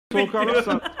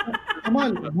Sokarsan.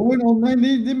 Kemal bu oyun online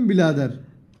değil mi birader?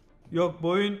 Yok bu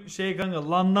oyun şey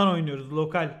kanka LAN'dan oynuyoruz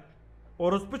lokal.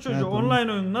 Orospu çocuğu Evet, tamam.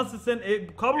 online oyun nasıl sen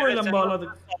kabloyla mı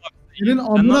bağladık? Senin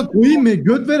amına koyayım mı?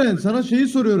 Göt veren sana şeyi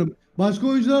soruyorum. Başka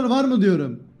oyuncular var mı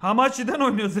diyorum. Hamachi'den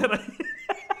oynuyoruz Eray.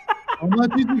 Ama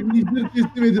izleri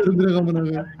teslim ediyorum direkt amına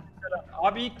koyayım.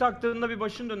 Abi ilk taktığında bir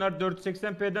başın döner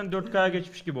 480p'den 4K'ya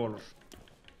geçmiş gibi olur.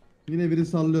 Yine biri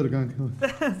sallıyor kanka.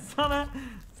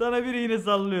 sana biri yine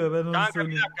sallıyor ben onu Kanka bir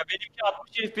söyleyeyim. dakika benimki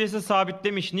 60 FPS'e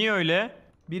sabitlemiş. Niye öyle?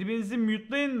 Birbirinizi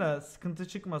mute'layın da sıkıntı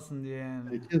çıkmasın diye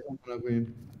yani. Kes amına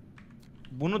koyayım.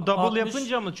 Bunu double 60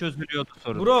 yapınca mı çözülüyordu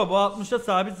sorun? Bro bu 60'a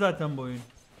sabit zaten bu oyun.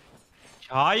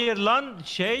 Hayır lan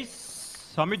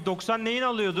Samet 90 neyin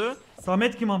alıyordu?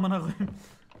 Samet kim amına koyayım?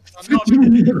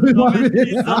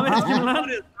 Samet Samet kim lan?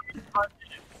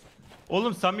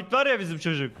 Oğlum Samet var ya bizim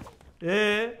çocuk.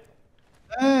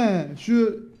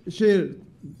 Şu şey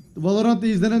Valorant'ta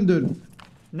izlenen döl.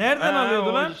 Nereden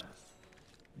alıyordu lan?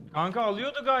 Kanka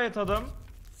alıyordu gayet adam.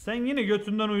 Sen yine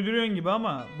götünden uyduruyorsun gibi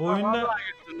ama bu oyunda... Vallahi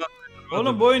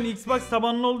Oğlum bu oyun Xbox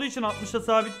tabanlı olduğu için 60'a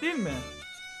sabit değil mi?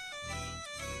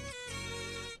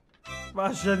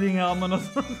 Başladın ya amına.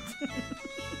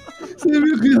 Senin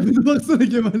bir kıyafeti baksana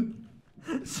Kemal.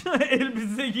 Şu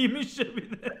elbise giymiş ya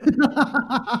bir de.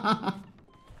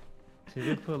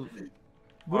 Triple.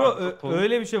 Bro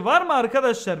öyle bir şey var mı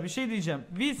arkadaşlar? Bir şey diyeceğim.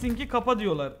 VSync'i kapa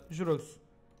diyorlar Jrox.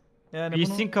 Yani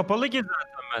VSync kapalı ki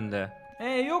zaten bende.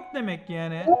 yok demek ki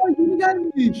yani. Aa yeni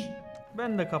gelmiş.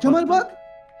 Ben de kapattım. Kemal bak.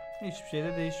 Hiçbir şey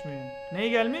de değişmiyor. Neye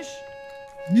gelmiş?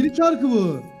 Yeni şarkı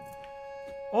bu.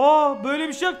 Böyle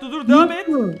bir şey yoktu. Dur devam et.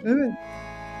 Evet.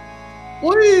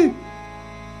 Oy!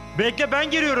 Bekle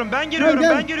ben giriyorum.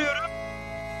 Gel.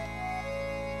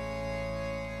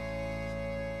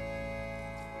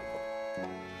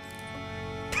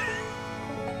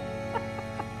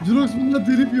 Jrox bununla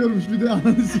trip yiyormuş bir de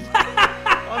ananı s***.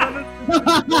 Ananı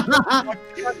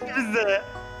kalktı bizde.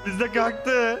 Bizde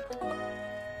kalktı.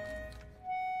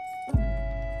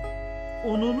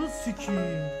 Onunu sikiyim.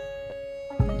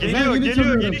 Geliyor. yeni Yeni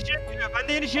çalıyorum. şey geliyor.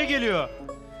 Bende yeni şey geliyor.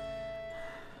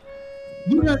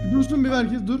 Dur ya dursun bir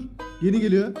herkes dur. Yeni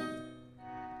geliyor.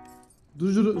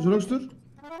 Dur Jrox dur.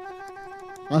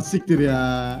 Siktir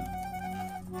ya.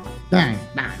 Dang,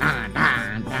 dang, dang,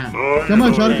 dang, dang.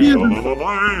 Kemal şarkı yazın.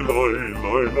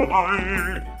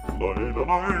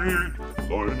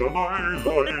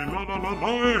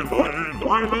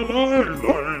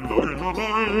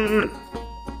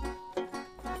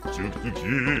 Çıktık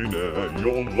yine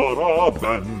yollara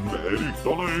ben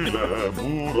Erikson ile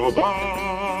burada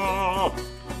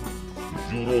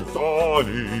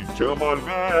Jrokez-Eray-Ali, Kemal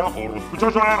ve Orospu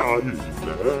Çocuğu ile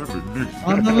birlikte.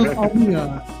 Anladın alın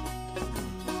ya.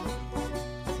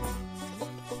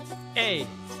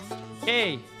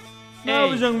 Ne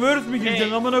yapacaksın? Verse mi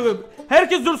gireceksin amına koyayım?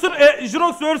 Herkes dursun.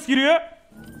 Jrox verse giriyor.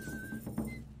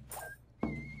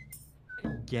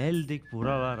 Geldik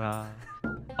buralara.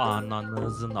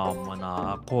 Ananızın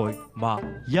amına koyma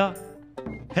ya.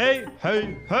 Hey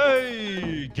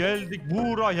geldik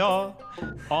buraya.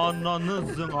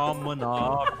 Ananızın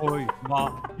amına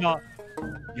koyma ya.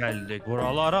 Geldik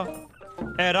buralara.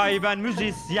 Eray ben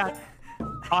müzisyen.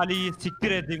 Ali'yi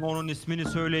siktir edin, onun ismini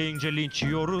söyleyince linç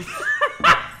yiyoruz.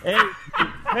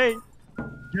 hey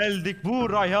geldik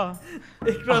buraya.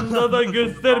 Ekranda da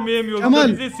göstermeyemiyoruz. Kemal,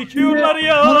 Bizi sikiyorlar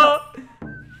ya.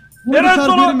 Eray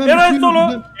Solo.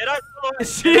 Eray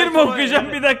Şiir mi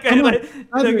okuyacağım bir dakika Tamam, Eray.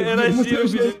 Bir dakika Eray şiir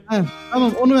okuyacağım.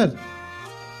 Tamam onu ver.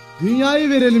 Dünyayı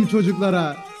verelim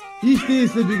çocuklara. Hiç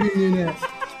değilse bir günlüğüne.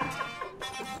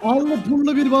 Allı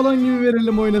pullu bir balon gibi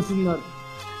verelim oynasınlar.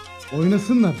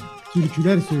 Oynasınlar.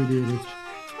 Türküler söyleyerek.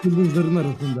 Yıldızların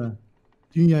arasında.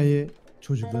 Dünyayı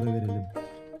çocuklara verelim.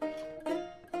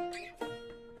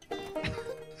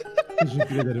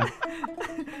 Teşekkür ederim.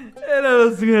 Helal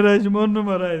olsun Eray'cım, 10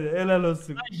 numaraydı. Helal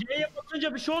olsun. J'ye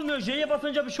basınca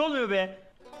bir şey olmuyor be.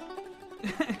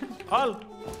 Al.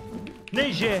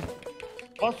 Ne J?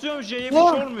 Basıyorum J'ye bir şey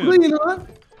olmuyor. Bu da yeni lan.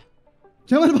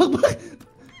 Kemal bak.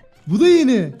 Bu da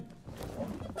yeni.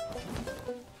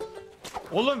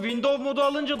 Oğlum Windows modu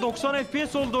alınca 90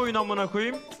 FPS oldu oyun amına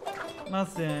koyayım.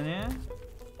 Nasıl yani?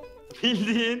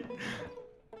 Bildiğin.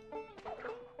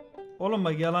 Oğlum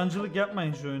bak yalancılık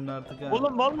yapmayın şu oyunda artık ha.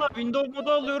 Oğlum vallahi Windows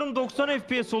modu alıyorum 90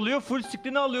 FPS oluyor. Full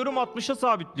screen'i alıyorum 60'a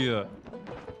sabitliyor.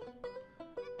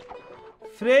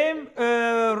 Frame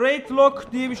rate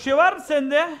lock diye bir şey var mı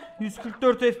sende?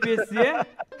 144 FPS diye.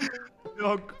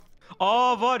 Yok.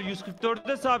 Var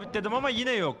 144'te sabitledim ama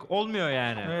yine yok. Olmuyor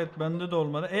yani. Evet bende de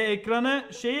olmadı. Ekranı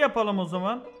şey yapalım o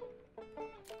zaman.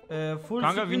 Full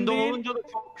Kanka screen Windows değil. olunca da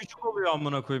çok küçük oluyor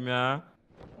amına koyayım ya.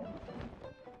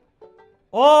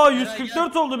 Aa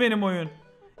 144 oldu benim oyun.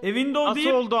 Windows Nasıl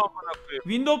deyip oldu amına koyayım?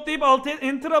 Windows deyip alt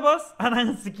enter'a bas.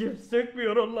 Ananı sikeyim.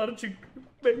 Sökmüyor onlar çünkü.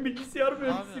 Ben bilgisayar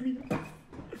mühendisiyim.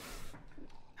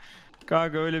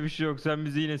 Kanka öyle bir şey yok. Sen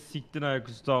bizi yine siktin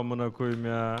ayaküstü amına koyayım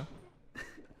ya.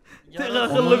 Tek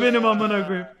akıllı benim amına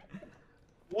koyayım.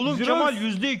 Oğlum Jrokez- Kemal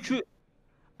 %2.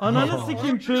 Ananı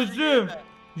sikeyim çözdüm.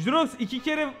 Jrokez 2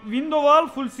 kere Windows al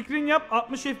full screen yap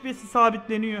 60 FPS'i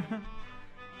sabitleniyor.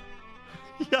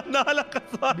 Ya ne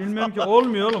alakası var? Bilmiyorum ki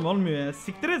olmuyor oğlum olmuyor ya.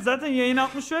 Siktir et zaten yayına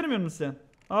 60 vermiyor musun sen?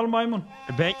 Al maymun.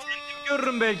 Ben kendim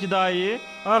görürüm belki daha iyi.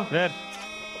 Al. Ver.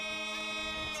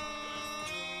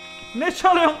 Ne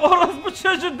çalıyorsun? Orospu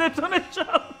çocuğu detone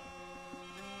çal.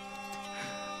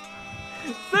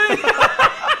 Sen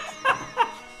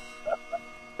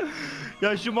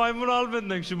Ya şu maymunu al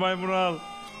benden, şu maymunu al.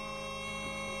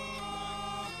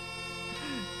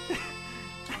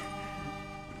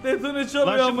 detone çalıyor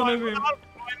Lan şu amına maymunu koyayım. al,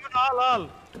 maymunu al.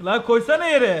 Lan koysana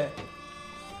yere.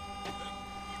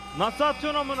 Nasıl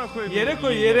atıyorsun amına koyayım? Yere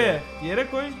koy yere. Yere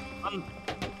koy. Lan,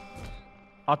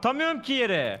 atamıyorum ki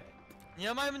yere.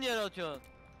 Niye maymun yere atıyorsun?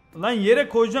 Lan yere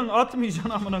koyacaksın atmayacaksın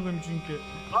amına koyayım çünkü.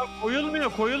 Lan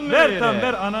koyulmuyor Ver yere. tamam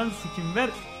ver ananı sikim ver.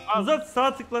 Uzat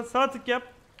sağ tıkla sağ tık yap.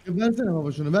 Versene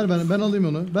baba şunu. Ver ben alayım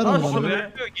onu. Ver Al onu şunu bana. be.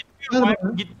 Vermiyor, gitmiyor, Ver maymun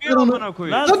bana. gitmiyor Ver onu. amına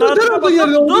koyayım. Lan Ya sağ dur tıka olduğun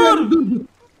yerde. basıp olduğun yerde, dur. dur.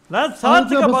 Lan Sağ sağ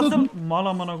tıka tıka basıp- basıp mal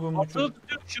amına koyayım bu Asıl çocuk.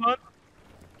 tutuyorum şu an.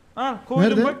 Ha koydum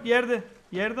Nerede? bak yerde.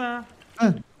 Yerde ha. Heh,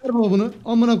 ver baba bunu.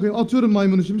 Amına koyayım. Atıyorum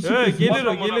maymunu şimdi. Evet siktirsin. gelir o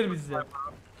amına gelir bize.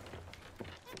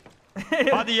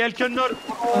 Hadi yelkenler.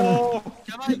 Oo.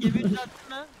 Kemal gemi düzelttin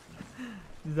mi?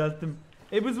 Düzelttim.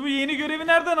 Biz bu yeni görevi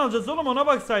nereden alacağız oğlum ona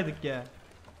baksaydık ya.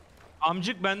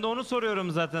 Amcık ben de onu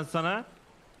soruyorum zaten sana.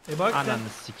 Bak sen. Ananı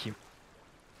sikeyim.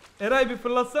 Eray bir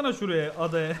fırlatsana şuraya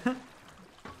adaya.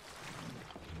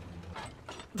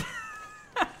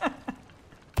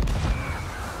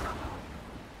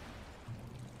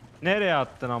 Nereye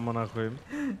attın amına koyayım?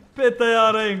 Peta'yı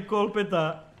arayın kol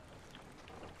peta.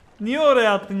 Niye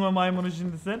oraya attın o maymunu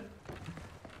şimdi sen?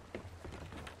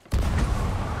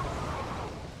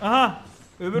 Aha.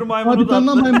 Öbür Abi maymunu bir da tane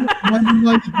daha attı. maymun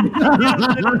daha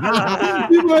gitti.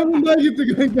 Bir maymun daha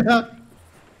gitti kanka.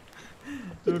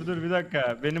 Dur bir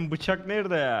dakika. Benim bıçak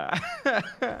nerede ya?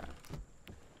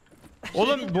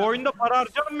 Oğlum bu oyunda para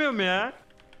harcanmıyor mu ya?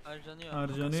 Harcanıyor.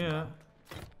 Harcanıyor.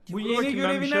 Bu Dur yeni bakayım, ben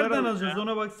görevi bir şeyler nereden alayım alacağız ya.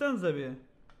 ona baksanıza bir.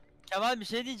 Kemal bir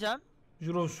şey diyeceğim.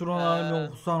 Juro şuralarını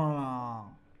okusana.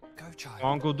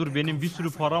 Kanka dur benim bir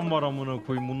sürü param var amına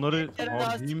koyayım. Bunları Bir kere daha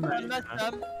harcayayım ben. ya.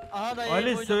 sikilmezsem aha da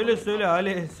Ali söyle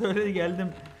Ali söyle geldim.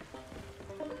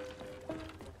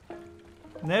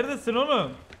 Neredesin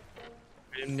oğlum?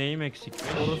 Benim neyim eksikmiş?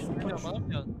 Orası Ne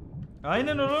yapıyorsun?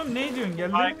 Aynen oğlum ne diyorsun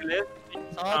geldim. Cyclist,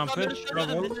 Sabahtan beri Trumpet,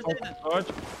 söyledim. Travel, Ne dedin? Touch.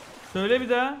 Söyle bir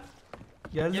daha.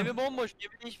 Geldim. Gemi bomboş.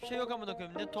 Gemide hiçbir şey yok amına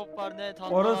koyayım. Ne top var ne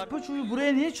tahta var. Orospu çocuğu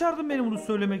buraya niye çağırdın beni bunu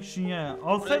söylemek için ya?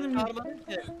 Buraya Alsaydım. çağırmadım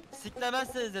ki.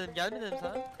 Siklemezseniz dedim. Gelme dedim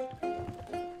sana.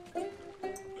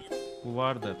 Bu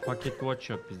vardı. Paket watch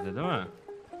yok bizde değil mi?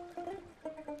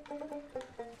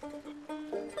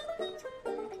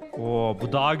 Oo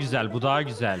bu daha güzel, bu daha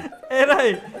güzel.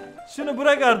 Eray şunu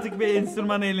bırak artık bir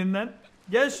enstrüman elinden.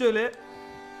 Gel şöyle.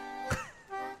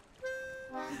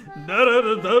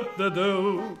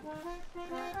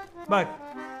 Bak.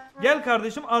 Gel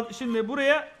kardeşim şimdi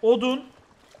buraya odun,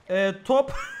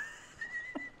 top.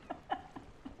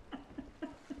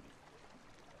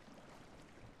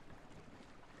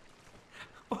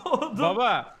 Odun,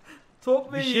 Baba,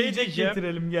 top ve bir şey yiyecek diyeceğim.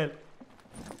 getirelim gel.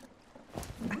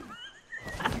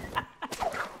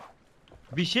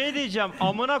 bir şey diyeceğim.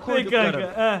 Amına Peki koyduklarım.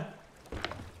 kanka. He.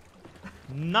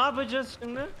 Ne yapacağız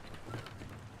şimdi?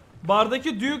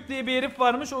 Bardaki Duke diye bir herif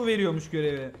varmış o veriyormuş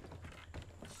görevi.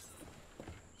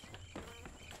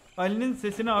 Ali'nin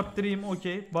sesini arttırayım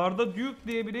okey. Barda Duke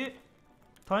diye biri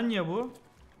Tanya bu.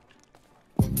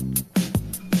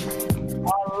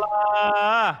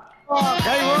 Allah!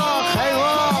 Eyvah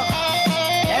eyvah.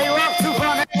 Eyvah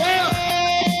tufan eyvah.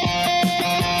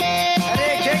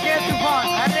 Hadi çeke tufan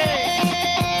hadi.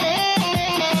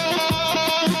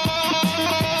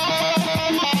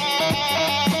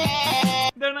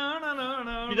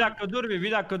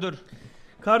 Bir dakika dur.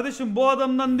 Kardeşim bu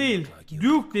adamdan değil.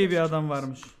 Duke diye bir adam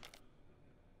varmış.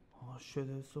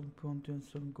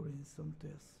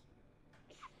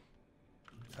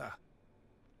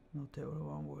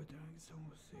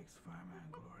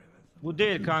 Bu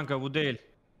değil kanka, bu değil.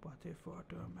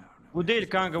 Bu değil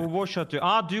kanka, bu boş atıyor.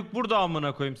 Aa Duke burada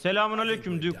amına koyayım.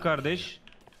 Selamünaleyküm Duke kardeş.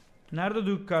 Nerede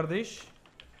Duke kardeş?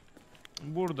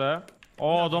 Burada.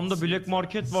 Aa adamda Black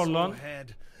Market var lan.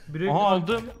 Black Aha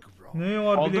aldım. Ne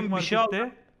var Aldım, Black bir şey Market'te?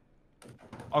 aldım.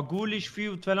 Agulish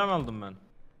Feud falan aldım ben.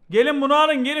 Gelin bunu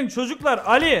alın gelin çocuklar.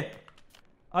 Ali.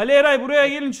 Ali Eray buraya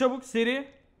gelin çabuk seri.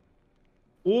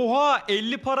 Oha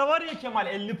 50 para var ya Kemal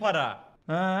 50 para.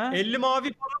 He. 50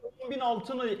 mavi para 10.000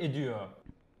 altın ediyor.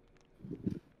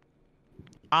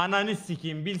 Ananı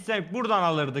sikeyim bilsek buradan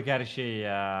alırdık her şeyi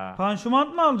ya.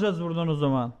 Panşumant mı alacağız buradan o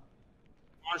zaman?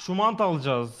 Panşumant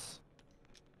alacağız.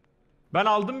 Ben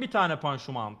aldım bir tane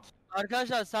panşumant.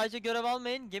 Arkadaşlar sadece görev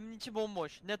almayın. Geminin içi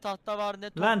bomboş. Ne tahta var ne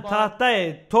top Lan var.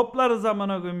 tahtayı toplarız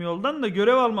zamana koyayım yoldan da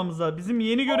görev almamız lazım. Bizim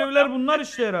yeni görevler bunlar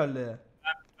işte herhalde.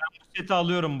 Bu seti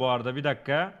alıyorum bu arada bir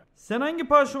dakika. Sen hangi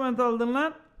parşöment aldın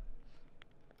lan?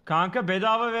 Kanka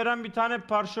bedava veren bir tane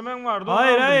parşömen vardı. onu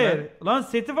Hayır aldım hayır. Lan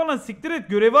seti falan siktir et.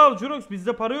 Görevi al Jrox.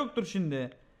 Bizde para yoktur şimdi.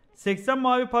 80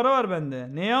 mavi para var bende.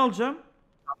 Neye alacağım?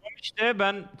 Ben. İşte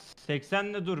ben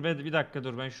 80'le dur bir dakika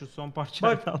dur ben şu son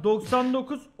parçayı Bak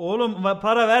 99. Oğlum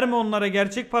para verme onlara.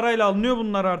 Gerçek parayla alınıyor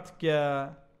bunlar artık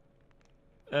ya.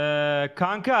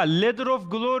 Kanka Letter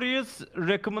of Glorious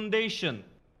Recommendation.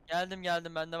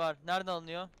 Geldim bende var. Nereden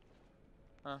alınıyor?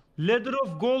 Letter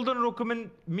of Golden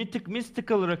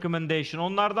Mystical Recommendation.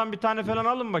 Onlardan bir tane falan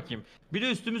alın bakayım. Bir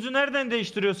de üstümüzü nereden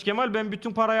değiştiriyoruz Kemal? Ben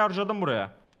bütün parayı harcadım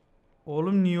buraya.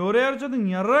 Oğlum niye oraya harcadın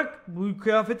yarrak? Bu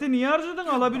kıyafeti niye harcadın?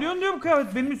 Alabiliyorsun diyor bu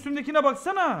kıyafet. Benim üstümdekine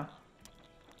baksana.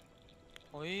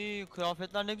 Oy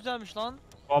kıyafetler ne güzelmiş lan.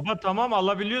 Baba tamam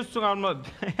alabiliyorsun ama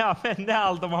ya ben ne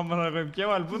aldım amına koyayım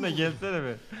Kemal bu ne gelsene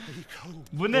be.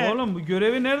 Bu ne? Oğlum bu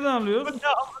görevi nereden Bu alıyoruz? ne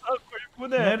amına koyayım bu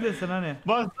ne? Neredesin hani?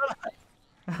 Baksana.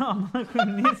 Amına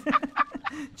koyayım niye sen?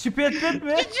 Çipetlet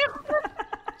mi?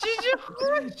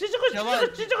 Kemal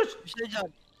Cici kuş. bir şey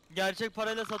diyeceğim. Gerçek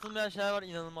parayla satılmayan şeyler var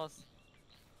inanılmaz.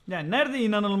 Ya nerede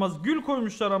inanılmaz gül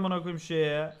koymuşlar amına koyayım şeye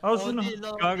ya. Al O şunu. değil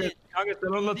lan o Kanka, değil. kanka sen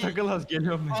onunla takıl az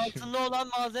geliyorum ben şimdi. Altınlı olan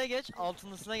mağazaya geç.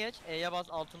 Altınlısına geç. E'ye bas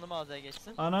altınlı mağazaya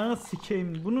geçsin. Ananı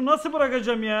sikeyim. Bunu nasıl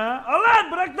bırakacağım ya? Al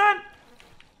lan bırak lan.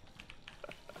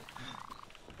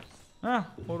 Heh,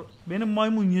 benim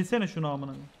maymun yesene şunu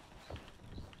amına.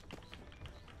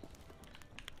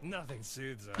 Nothing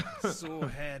soothes a sore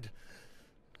head.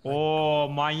 Oo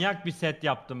manyak bir set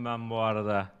yaptım ben bu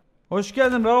arada. Hoş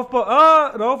geldin Rauf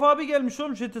Rauf abi gelmiş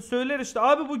oğlum chat'e söyler işte.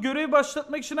 Abi bu görevi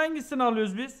başlatmak için hangisini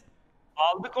alıyoruz biz?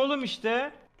 Aldık oğlum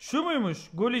işte. Şu muymuş?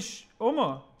 Goliş o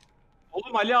mu?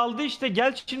 Oğlum Ali aldı işte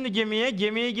gel şimdi gemiye.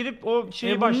 Gemiye girip o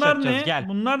şeyi Bunlar başlatacağız ne? gel.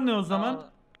 Bunlar ne o zaman? Aa,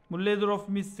 Bu Leather of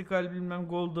Mystical bilmem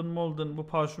Golden Molden bu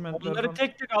parşömentler Onları falan.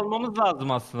 tek tek almamız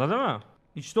lazım aslında değil mi?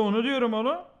 İşte onu diyorum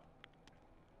oğlum.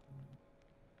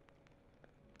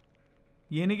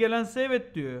 Yeni gelense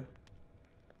evet diyor.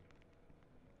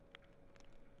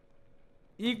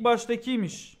 İlk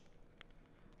baştakiymiş.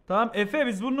 Tamam Efe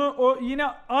biz bunu yine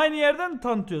aynı yerden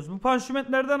tanıtıyoruz. Bu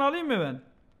parşömentlerden alayım mı ben?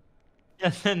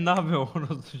 Ya sen ne yapıyorsun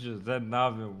orospucu? Sen ne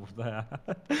yapıyorsun burada ya?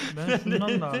 Ben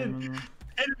şundan da alayım onu.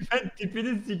 Ben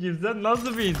tipini sikeyim sen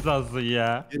nasıl bir insansın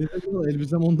ya? Gerizekalı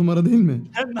elbisem 10 numara değil mi?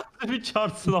 Sen nasıl bir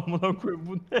çarpsın amına koyayım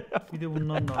bu ne ya? Bir de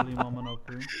bundan da alayım amına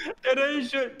koyayım. Eray'ın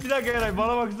şöyle bir dakika Eray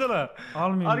bana baksana.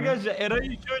 Almayayım. Arkadaşlar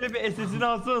Eray'ın şöyle bir SS'ini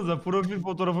alsanıza profil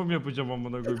fotoğrafım yapacağım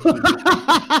amına koyayım.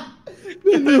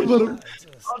 Ben de yaparım.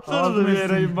 Atsanıza bir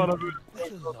Eray'ın bana böyle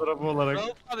fotoğrafı olarak.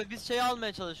 Rauf abi biz şey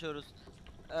almaya çalışıyoruz.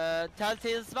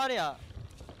 Telltales var ya.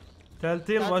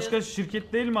 Telltale başka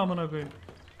şirket değil mi amına koyayım?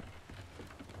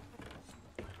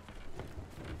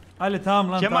 Ali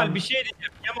tamam lan Kemal tamam. bir şey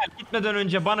diyeceğim. Kemal gitmeden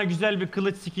önce bana güzel bir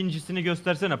kılıç sikincisini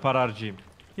göstersene para harcayayım.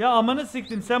 Ya amanı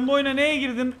siktim sen bu oyuna neye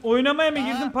girdin? Oynamaya mı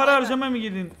girdin para aynen. harcamaya mı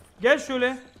girdin? Gel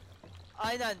şöyle.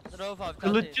 Aynen Rauf abi.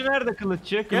 Kılıççı nerede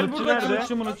kılıççı? Gel Kılıççı burada nerede?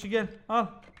 kılıççı mılıççı gel. Al.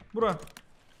 Bura.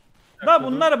 Da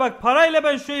bunları bak parayla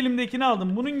ben şu elimdekini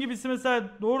aldım. Bunun gibisi mesela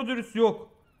doğru dürüst yok.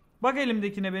 Bak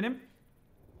elimdekine benim.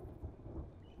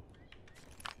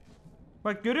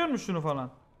 Bak görüyor musun şunu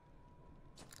falan?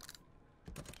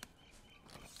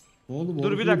 Oğlum,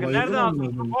 Dur bir dakika nereden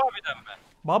aldın? Bu abiden mi?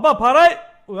 Baba parayı...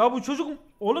 Ya bu çocuk...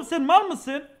 Oğlum sen mal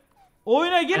mısın?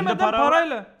 Oyuna girmeden para var.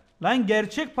 parayla... Lan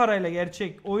gerçek parayla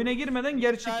gerçek. Oyuna girmeden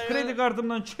gerçek Hayır. kredi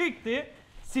kartımdan çekti.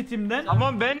 Steam'den.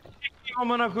 Tamam ben çekeyim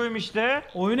amına koyayım işte.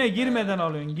 Oyuna girmeden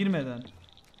alıyorsun girmeden.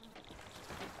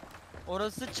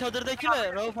 Orası çadırdaki mi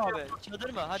Rauf abi?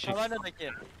 Çadır mı? Ha Şey- tavernadaki.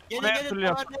 Gelin Her gelin türlü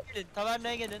yap. tavernaya gelin.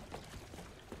 Tavernaya gelin.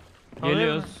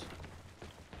 Geliyoruz.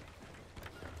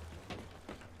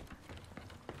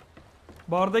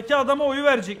 Bardaki adama oyu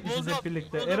verecekmişiz Buldum, hep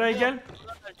birlikte. buldum, Eray buldum. gel.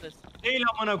 Kitaba vereceğiz. Değil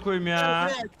amına koyayım Gel ya.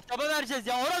 buraya, kitaba vereceğiz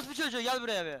ya. Orası çocuğu gel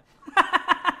buraya bir.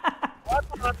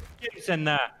 Gel sen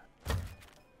ha.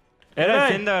 Eray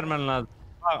Eray. senin de vermen lazım.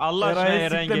 Bak Allah aşkına Eray'ı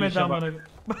Eray'ın siklemedi gelişe amına. bak.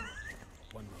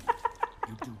 One moment.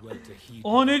 You do well to heed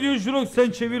Aha ne diyor Jrokez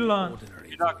sen çevir lan.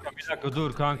 ordinary Bir dakika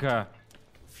dur kanka.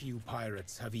 few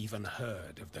pirates have even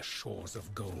heard of the shores of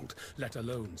gold, let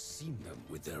alone seen them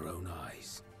with their own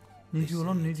eyes. Ne diyor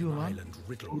lan, ne It's diyor an lan? island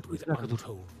riddled with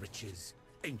untold riches,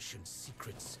 ancient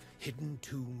secrets, hidden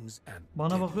tombs and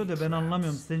Bana bakıyor da deadly ben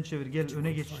anlamıyorum. traps. Sen çevir gel You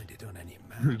öne won't geç. find it on any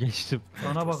map. Geçtim.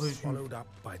 Bana It bakıyor was şimdi. swallowed up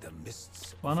by the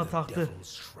mists of Bana the taktı. Devil's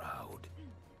Shroud.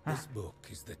 This book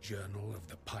is the journal of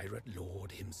the pirate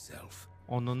lord himself.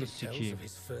 Onunu It tells sikeyim. of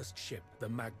his first ship, the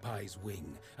Magpie's Wing,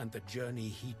 and the journey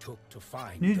he took to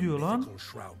find Ne the diyor lan? mythical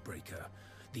Shroudbreaker,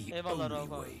 the Eyvallah, only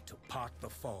Rafa. way to part the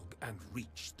fog and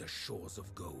reach the shores of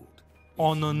gold. If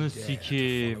Onunu you dare to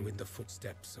sikeyim. follow in the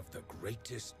footsteps of the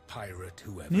greatest pirate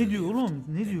who ever Ne diyor lived, oğlum?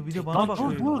 Ne diyor? Bir de take bana the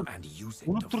bakıyor. journal Dur. and use it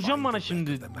to Unutturacağım find bana the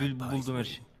şimdi wreck of the Magpie's bulduğum her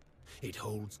Wing. şeyi. It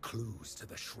holds clues to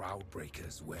the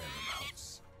Shroudbreaker's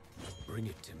whereabouts. Bring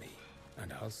it to me,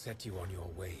 and I'll set you on your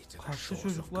way to the Kaçtı shores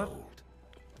of çocuklar. gold.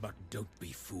 But don't be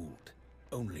fooled.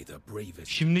 Only the bravest.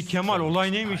 Şimdi Kemal olay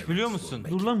strongest neymiş biliyor pirates will musun?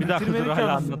 make Dur lan Bir dakika dur bitirmedik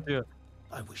hala yalnız. anlatıyor. it.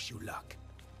 I wish you luck.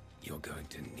 You're going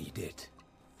to need it.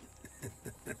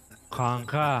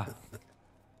 Kanka.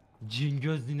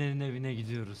 Cingöz ninenin evine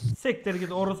gidiyoruz. Sektir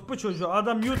git orospu çocuğu.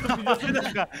 Adam YouTube videosu. Bir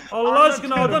dakika. Allah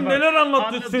aşkına Anlatıyorum adam bak. neler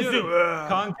anlattı sesi. Anlatıyorum.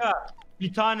 Kanka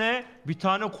bir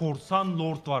tane korsan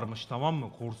lord varmış, tamam mı?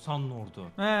 Korsan lordu.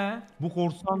 He. Bu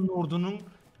korsan lordunun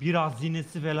bir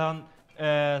hazinesi falan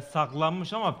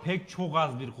saklanmış ama pek çok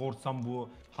az bir korsan bu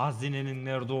hazinenin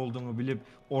nerede olduğunu bilip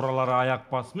oralara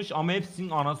ayak basmış ama hepsinin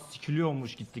anası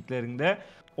sikiliyormuş gittiklerinde.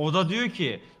 O da diyor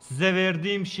ki size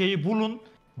verdiğim şeyi bulun,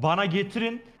 bana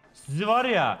getirin, sizi var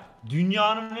ya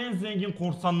dünyanın en zengin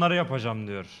korsanları yapacağım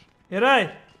diyor. Eray.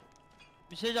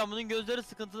 Bir şey diyeceğim, bunun gözleri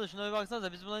sıkıntılı. Şuna bir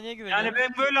baksanıza, biz buna niye güveniyoruz? Yani ben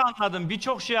böyle anladım.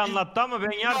 Birçok şey anlattı ama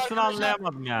ben yarısını Arkadaşlar-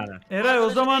 anlayamadım yani. Eray o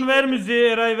zaman ver müziği.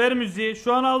 Eray ver müziği.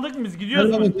 Şu an aldık mı biz?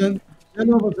 Gidiyoruz Gel mu? baba sen. Gel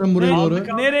baba sen buraya doğru.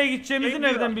 Aldık. Nereye gideceğimizi Şey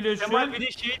nereden diyor, biliyorsun şu Kemal an? bir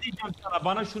de şey diyeceğim sana.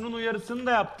 Bana şunun uyarısını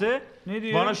da yaptı. Ne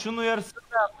diyor? Bana şunun uyarısını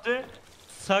da yaptı.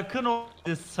 Sakın o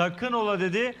dedi. Sakın ola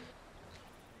dedi.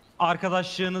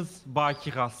 Arkadaşlığınız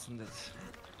baki kalsın dedi.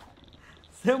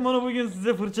 Sen bunu bugün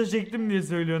size fırça çektim diye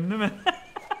söylüyorsun değil mi?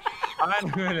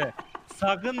 Aynen öyle.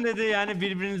 Sakın dedi yani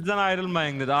birbirinizden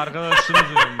ayrılmayın dedi. Arkadaşlığınız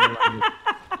önemli olan dedi.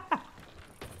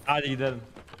 Hadi gidelim.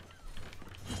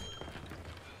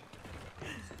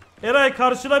 Eray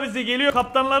karşıla bizi, geliyor.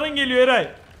 Kaptanların geliyor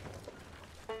Eray.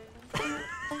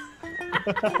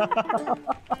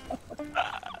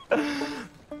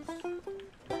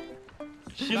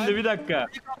 Şimdi bir dakika.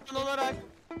 Bir kaptan olarak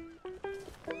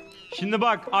Şimdi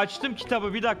bak açtım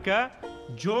kitabı bir dakika.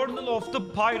 Journal of the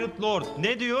Pirate Lord.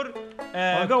 Ne diyor?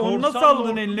 Aga, onu nasıl Korsan aldın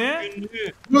Lord'un eline?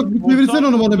 günlüğü. Yok bir çevirsen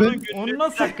onu bana be. Korsan Lord'un Onu günlüğü.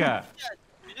 nasıl- Bir dakika.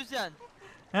 müzisyen.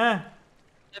 He.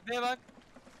 Tepeye bak.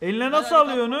 Eline nasıl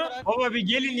Hadi alıyor kaptan onu? olarak- Baba bir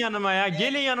gelin yanıma ya.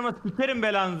 Gelin yanıma sikerim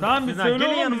belanızı. Tamam bir Sizin ha. söyle Gelin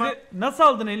oğlum yanıma. bize. Nasıl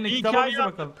aldın eline? Bir Kitaba hikaye bize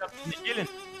bakalım. anlatacağım size, gelin.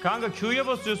 Kanka Q'ya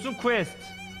basıyorsun quest.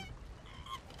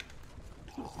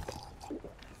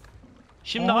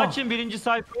 Şimdi Aha. açın birinci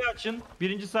sayfayı açın.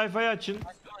 Birinci sayfayı açın.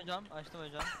 Açtım hocam, açtım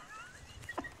hocam.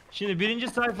 Şimdi birinci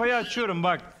sayfayı açıyorum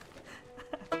bak.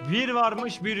 Bir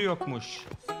varmış bir yokmuş.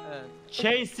 Evet.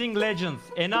 Chasing Legends,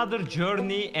 Another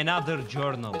Journey, Another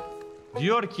Journal.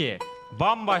 Diyor ki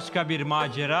bambaşka bir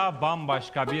macera,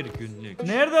 bambaşka bir günlük.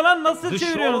 Nerede lan? Nasıl The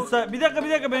çeviriyorsun show- sen? Bir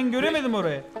dakika ben göremedim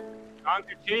orayı. Kanka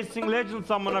Chasing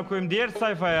Legends amına koyayım diğer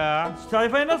sayfa ya.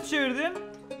 Sayfayı nasıl çevirdin?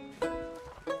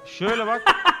 Şöyle bak.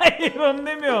 Hayır onu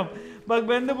demiyorum. Bak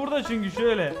bende burada çünkü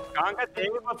şöyle. Kanka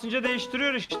D'ye basınca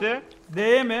değiştiriyor işte.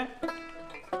 D'ye mi?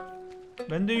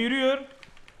 Bende yürüyor.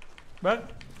 Bak.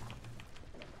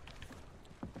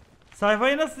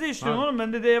 Sayfayı nasıl değiştiriyorsun Ha. oğlum?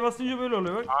 Bende D'ye basınca böyle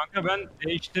oluyor bak. Kanka ben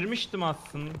değiştirmiştim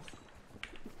aslında.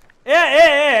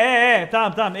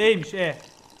 Tamam E'ymiş E.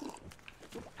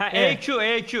 Ha Evet.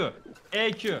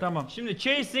 EQ. Tamam. Şimdi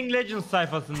Chasing Legends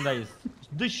sayfasındayız.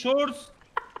 The Shores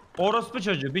orospu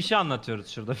çocuğu bir şey anlatıyoruz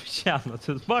şurada bir şey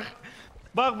anlatıyoruz.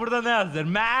 Bak burada ne yazıyor?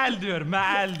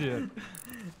 Meal diyor.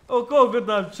 Oku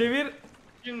tamam çevir.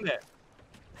 Şimdi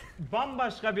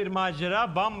bambaşka bir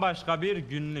macera, bambaşka bir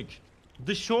günlük.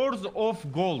 The Shores of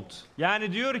Gold.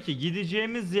 Yani diyor ki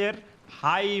gideceğimiz yer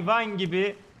hayvan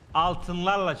gibi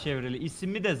altınlarla çevrili.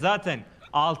 İsmi de zaten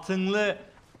altınlı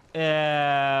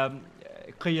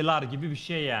kıyılar gibi bir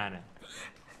şey yani.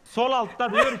 Sol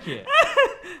altta diyor ki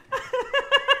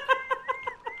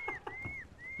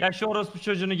ya şu orospu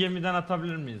çocuğunu gemiden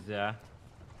atabilir miyiz ya?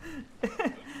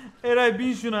 Eray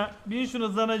bin şuna. Bin şuna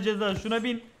sana ceza. Şuna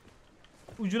bin.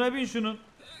 Ucuna bin şunun.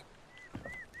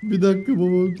 Bir dakika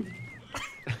baba.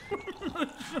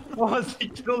 Ama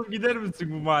siktir olup gider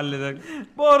misin bu mahalleden?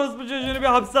 Bu orospu çocuğunu bir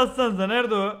hapse atsanıza.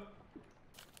 Nerede o?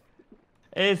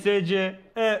 ESC,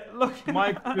 Look.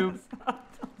 Mike Cube.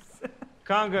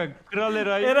 Kanka Kral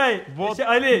Eray. Eray, bot-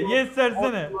 Ali yes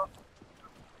versene.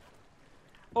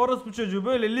 Orospu çocuğu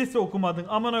böyle lise okumadın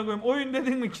amına koyayım. Oyun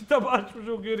dedin mi kitabı açmış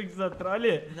okuyor 2 saattir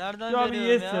Ali. Nereden Şu an bir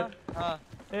veriyorum yes ya? ver. Ha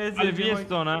Evet, Ali bir yes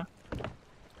de ona.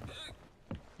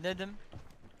 dedim.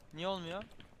 Niye olmuyor?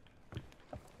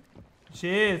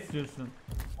 Şeye istiyorsun.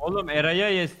 Oğlum Eray'a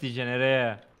yes diyeceksin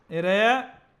Eray'a.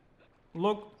 Eray'a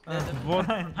log Dedim. Bot.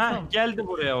 Aynen, Ha tamam. geldi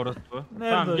buraya orospu. Nerede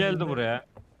Tamam o geldi şimdi? buraya.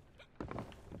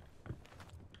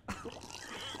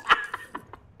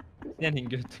 Senin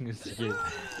götünü sikeyim.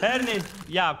 Her neyse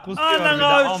ya kusuyor bir de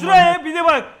Ana aman. şuraya bir de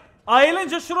bak.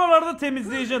 Ayılınca şuralarda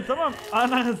temizleyeceksin tamam.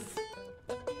 Ananız.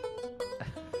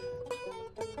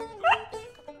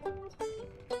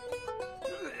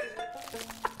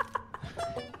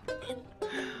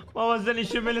 Baba sen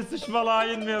işemeli sıçmalı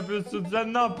hain mi yapıyorsun?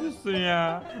 Sen ne yapıyorsun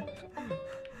ya?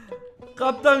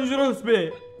 Kaptan Jrokez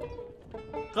Bey.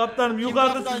 Kaptanım Kim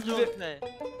yukarıda kaptan siz Jrokez Bey?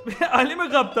 Ali mi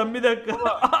kaptan bir dakika.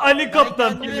 Ali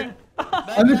kaptan.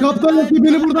 Ali kaptan yoksa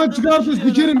beni buradan çıkartın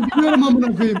sikerim gidiyorum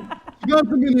amına koyayım.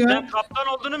 Çıkartın beni ya. Sen kaptan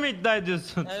olduğunu mu iddia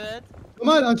ediyorsun? Evet.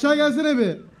 Kemal aşağı gelsene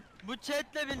bir. Bu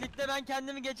chatle birlikte ben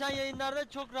kendimi geçen yayınlarda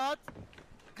çok rahat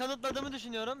kanıtladığımı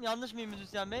düşünüyorum. Yanlış mıyım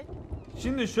Müzisyen Bey?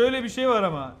 Şimdi şöyle bir şey var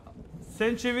ama.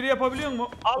 Sen çeviri yapabiliyor musun?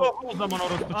 Al oku o zaman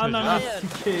orospu çocuğu. Ananı ha. Hayır.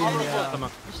 sikeyim Al Hayır. oku ya. o zaman.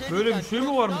 Böyle bir diyeceğim,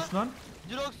 şey mi varmış lan?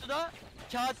 Jrokez'u da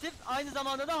katip aynı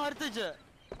zamanda da haritacı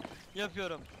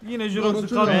yapıyorum. Yine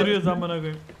Jrokez'u Doğru, kaldırıyoruz amına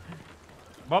koyayım.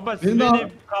 Baba siz Benim de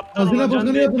beni kaptan hazine olacaksın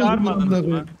bakanı diye yapamadım çağırmadınız amına mı?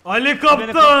 koyayım. Ali Siz beni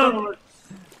kaptan kaptan. ola-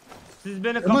 Siz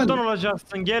beni Kemal. kaptan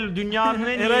olacaksın. Gel dünyanın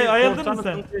en iyi Eray, ayıldın mı korsanısın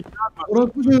sen? diye çağırmadınız.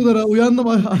 Orospu çocuklara uyandım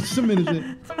açtın beni şey.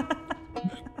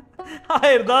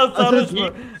 Hayır daha sarhoş mu?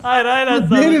 Hayır hala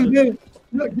sarhoş. Değilim değilim.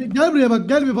 Gel buraya bak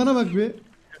gel bir bana bak bir.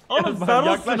 Oğlum Bak,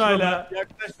 sarhoşsun yaklaş hala. bana,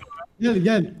 yaklaş bana.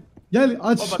 Gel. Gel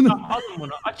aç Baba şunu. tamam alın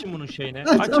bunu. Açın bunun şeyini.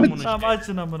 Aç, Açın aç. bunun Tamam şeyini.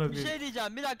 açın amına Bir koyayım. şey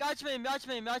diyeceğim. Bir dakika açmayın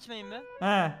bir.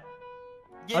 He.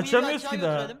 Gemiyi Açamıyoruz bir aşağı ki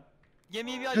daha. götürelim.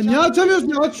 Gemiyi bir Ya aşağı niye götürelim. açamıyorsun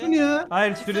ya aç şunu ya.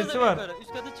 Hayır Çıksana süresi bir var. yukarı.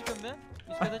 Üst kata çıkın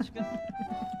bir. Üst kata çıkın.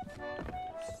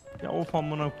 Ya of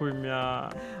amına koyayım ya.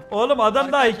 Oğlum adam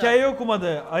daha Arkadaşlar. hikaye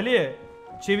okumadı. Ali.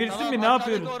 Çevirsin mi ne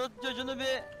aşağıdaki yapıyoruz? orospu çocuğunu bir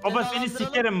Baba seni cezalandıralım.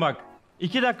 sikerim bak.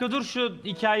 2 dakika dur şu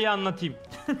hikayeyi anlatayım.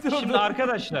 Şimdi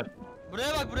arkadaşlar Buraya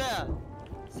bak buraya.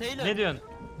 Sailor. ne diyorsun?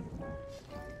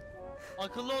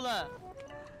 Akıllı ol ha.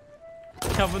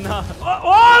 Ya bu ne?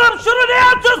 Oğlum şunu ne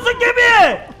yapıyorsun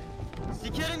gemi?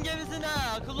 Sikerim gemisini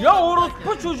ha. Akıllı ol. Ya bak,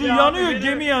 orospu çocuğu Ya yanıyor beni-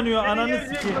 gemi yanıyor Beni ananı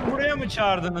gerçekten sikeyim. buraya mı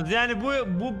çağırdınız? Yani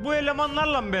bu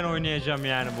elemanlarla mı ben oynayacağım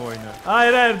yani bu oyunu?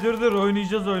 Hayır dur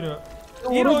oynayacağız oyunu.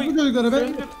 Yine Orospu oy- çocuklara ben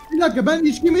Söndür. bir dakika ben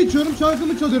içkimi içiyorum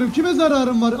şarkımı çalıyorum kime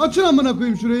zararım var açın amına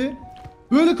koyayım şurayı.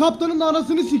 Böyle kaptanın da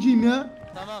anasını sikeyim ya.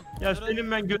 Tamam. Ya durun.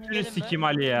 senin ben götünü Gelin be. sikeyim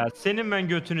Ali ya. Senin ben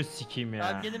götünü sikeyim ya.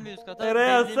 Tamam gelin bir üst kata. Eray'ı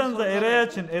Belli bir açsanıza sorun Eray'ı var.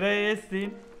 açın. Eray'ı yes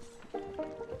deyin.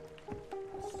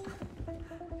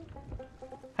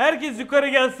 Herkes yukarı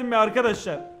gelsin be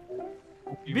arkadaşlar.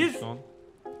 Biz- Son.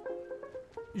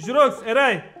 Jrokez,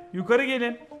 Eray yukarı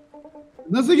gelin.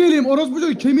 Nasıl geleyim orospu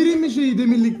çocuk kemireyim mi şeyi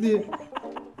demirlikli.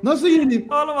 Nasıl geleyim?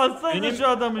 Oğlum atsanıza Benim- şu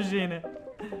adamın şeyini.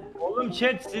 Oğlum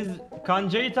chat siz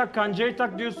kancayı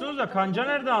tak diyorsunuz da kanca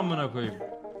nerede amına koyayım?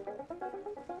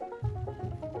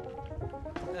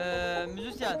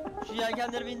 Müzisyen şu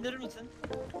yelkenleri bir indirir misin?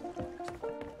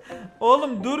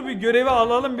 Oğlum dur bir görevi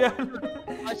alalım bir.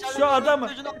 Aşağıdaki Şu adamı.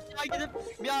 çocuğunu aşağı gidip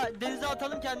bir denize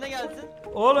atalım kendine gelsin.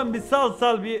 Oğlum bir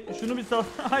sal bir şunu bir sal.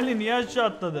 Ali niye aşağı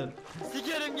atladın?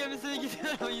 Sikerim gemisini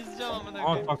gidiyorum yüzeceğim amına Aa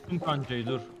koyayım. taktım kancayı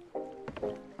dur.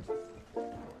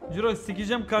 Jrokez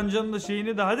sikeceğim kancanın da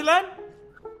şeyini de hadi lan.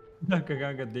 Bir dakika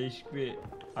kanka değişik bir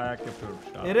ayak yapıyorum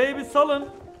şu an. Eray'ı bir salın.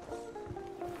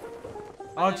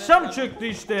 Akşam çöktü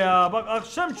işte ya. Bak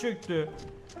akşam çöktü.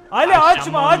 Ali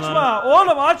Akşam açma.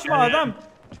 Oğlum açma Evet. adam.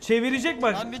 Çevirecek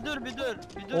bak. Lan bir dur.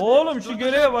 Oğlum şu Durduracağım,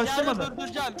 göreve başlamadan.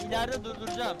 İleride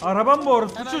durduracağım. Arabam bu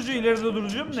orası. Bu Hemen. çocuğu ileride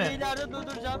duracağım Şey ne? ileride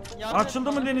durduracağım. Yardım Açıldı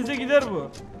et mı bana. denize gider bu.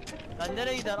 Lan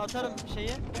nereye gider atarım şeyi.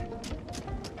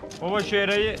 Baba şu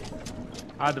Eray'ı...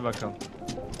 Hadi bakalım.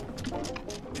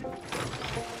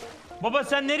 Baba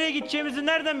sen nereye gideceğimizi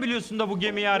nereden biliyorsun da bu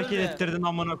gemiyi hareket Öyle. ettirdin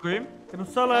amına koyayım? Bu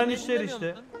salağın beni işleri dinlemiyor işte.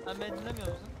 musun? Sen beni dinlemiyor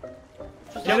musun?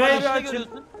 Şu Kemal'i sağda bir işte açın.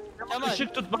 görüyorsun. Kemal.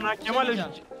 Işık tut bana Kemal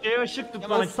diyeceğim. ışık tut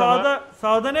Kemal, bana O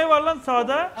sağda ne var lan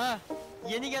sağda? Ha,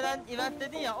 yeni gelen event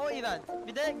dedin ya o event.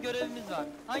 Bir de görevimiz var.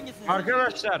 Hangisini?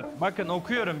 Arkadaşlar bakın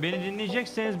okuyorum beni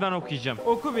dinleyecekseniz ben okuyacağım.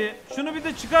 Oku bir. Şunu bir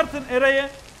de çıkartın Eray'ı.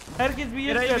 Herkes bir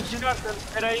yer Eray'ı bir versin. çıkartın.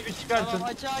 Eray'ı bir çıkartın. Tamam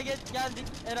açığa geldik.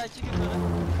 Eray çık yukarı.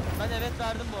 Ben evet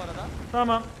verdim bu arada.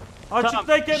 Tamam. Tamam,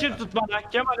 Açıktayken ışık tut bana.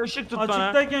 Kemal ışık tut bana.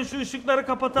 açıktayken şu ışıkları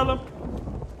kapatalım.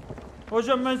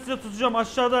 Hocam ben size tutacağım.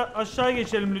 Aşağı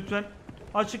geçelim lütfen.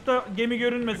 Açıkta gemi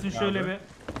görünmesin şöyle bir.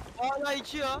 Bu hala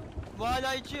içiyor. Bu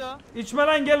hala içiyor. İçme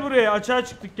lan, gel buraya, açığa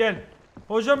çıktık gel.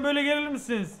 Hocam böyle gelir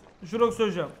misiniz? Jrox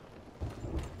hocam.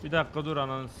 Bir dakika dur,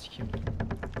 ananı sikeyim.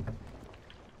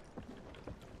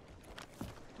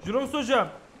 Jrox hocam.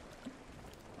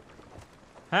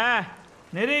 He.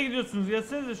 Nereye gidiyorsunuz?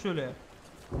 Gelsenize şöyle.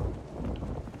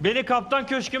 Beni kaptan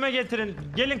köşküme getirin.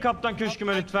 Gelin kaptan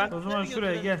köşküme lütfen. O zaman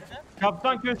şuraya gel.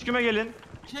 Kaptan köşküme gelin.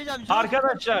 Bir şey diyeceğim.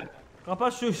 Arkadaşlar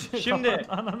Kapat şu ışığı. Şimdi-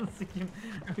 Kapat. Ananı sikeyim.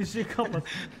 Işığı kapat.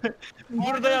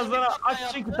 burada yazılan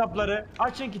açın kitapları.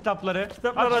 Açın kitapları.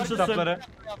 Kitaplar Açın açılsın. kitapları.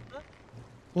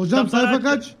 Hocam sayfa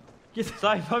Kitapları kaç?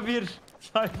 Sayfa 1.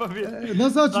 Sayfa 1.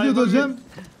 Nasıl açılıyordu Sayfa hocam?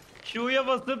 Q'ya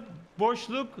basıp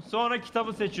boşluk, sonra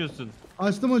kitabı seçiyorsun.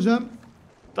 Açtım hocam.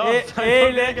 Tamam, sayfa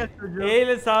 1'e geç çocuğum. E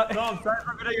ile sağ. Tamam,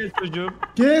 sayfa 1'e geç çocuğum.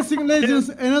 Casing Legends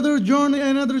Another Journey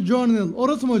Another Journal.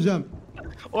 Orası mı hocam?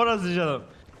 Orası canım.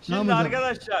 Şimdi Tamam hocam.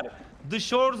 arkadaşlar, The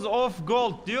Shores of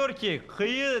Gold diyor ki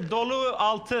kıyı dolu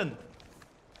altın.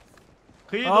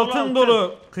 Kıyı Altın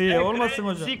dolu kıyı A olmasın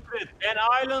great hocam. secret,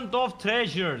 an island of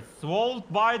treasures, swallowed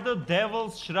by the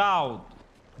devil's shroud.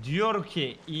 Diyor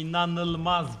ki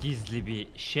inanılmaz gizli bir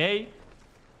şey.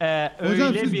 Hocam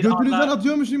Öyle siz bir götünüzden ada,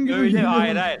 atıyormuşum gibi. öyle geliyor.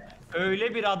 hayır.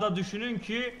 Öyle bir ada düşünün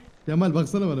ki Kemal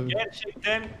baksana bana bir.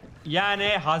 gerçekten yani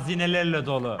hazinelerle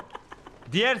dolu.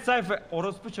 Diğer sayfa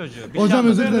orospu çocuğu. Bir Hocam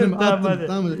şey özür dilerim Tamam, attım. hadi.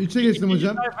 Tamam hocam. 3'e geçtim İkinci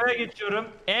hocam. sayfaya geçiyorum.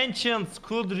 Ancients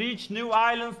could reach new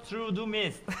islands through the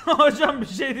mist. Hocam bir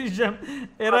şey diyeceğim.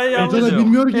 Eray Hoca Hoca yanlış. da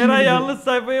bilmiyor ki. Eray İngilizce. yanlış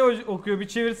sayfayı okuyor. Bir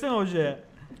çevirsene hocaya.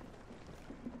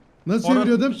 Nasıl Orası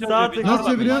çeviriyordum? bir şey Sağ biz tık. Nasıl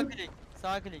orada mıyız? çeviriyorsun? Sağ klik.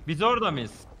 Sağ klik. Biz orada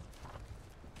mıyız?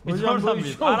 Biz Hocam orada bu mıyız?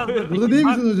 iş olmuyor. Arada- Burada değil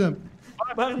Bak, misin hocam?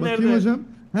 Bak Bakayım nerede? hocam.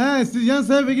 He siz yan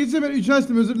sayfa geçince ben 3'ü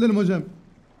açtım, özür dilerim hocam.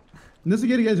 Nasıl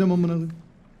geri geleceğim amına koyayım?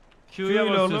 Q'ya Q'yla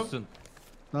oğlum. basıyorsun.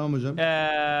 Tamam hocam.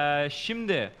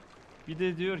 Şimdi bir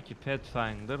de diyor ki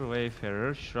Pathfinder,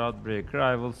 Wayfarer,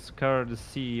 Shroudbreaker, I will scour the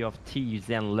sea of thieves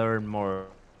and learn more.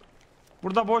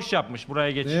 Burada boş yapmış,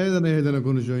 buraya geç. Neyden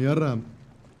konuşuyorsun yarram?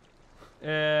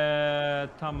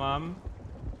 Tamam.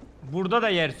 Burada da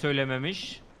yer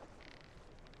söylememiş.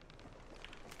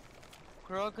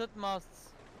 Crooked must.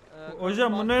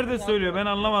 Hocam bu nerede söylüyor? Ben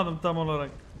anlamadım tam olarak.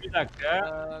 Bir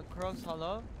dakika. Crocs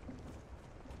Hollow.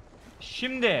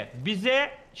 Şimdi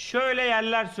bize şöyle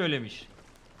yerler söylemiş.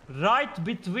 Right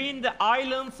between the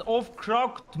islands of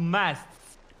crooked masts.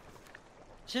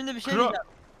 Şimdi bir şey Cro- diyeceğim.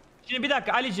 Şimdi bir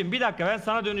dakika Ali'cim, bir dakika ben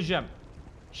sana döneceğim.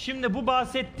 Şimdi bu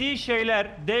bahsettiği şeyler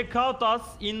they caught us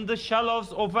in the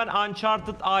shallows of an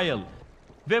uncharted isle.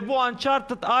 Ve bu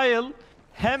uncharted isle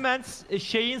hemen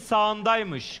şeyin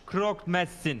sağındaymış. Crooked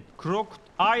Masts'in. Crooked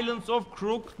Islands of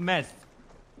Crooked Mast.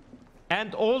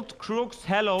 And old crooks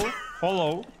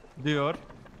hollow diyor.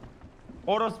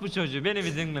 Orospu çocuğu, beni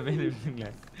bir dinle, beni bir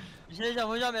dinle. Bir şey diyeceğim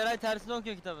hocam, Eray tersini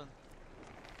okuyor kitabın.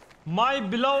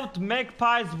 My beloved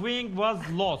magpie's wing was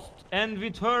lost, and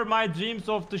with her my dreams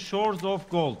of the shores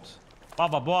of gold.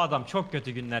 Baba bu adam çok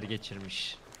kötü günler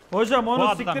geçirmiş. Hocam Bu onu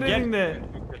adam siktir edin de.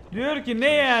 gerçekten çok kötü. Diyor ki ne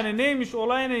yani, neymiş,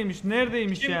 olay neymiş,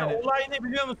 neredeymiş Şimdi yani. olay ne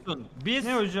biliyor musun? Biz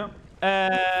Ne hocam?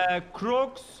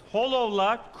 Crooks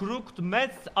Hollow'la Crooked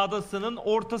Mast adasının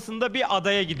ortasında bir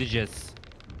adaya gideceğiz.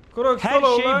 Crocs Her şey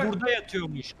Hollow'la- burada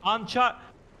yatıyormuş.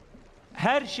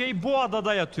 Her şey bu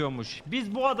adada yatıyormuş.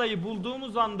 Biz bu adayı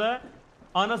bulduğumuz anda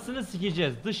anasını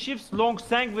sikeceğiz. The ships long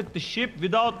sank with the ship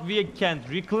without we can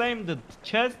reclaim the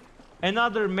chest.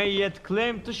 Another may yet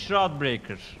claim the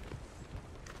Shroudbreaker.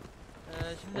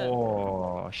 Şimdi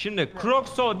Şimdi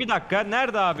Crocs Hollow, bir dakika,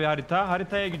 nerede abi harita?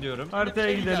 Haritaya gidiyorum. Haritaya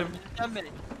bir şey gidelim. diyeceğim, Müzisyen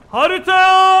Bey.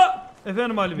 Harita!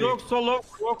 Efendim Ali Bey. Crocs Hollow,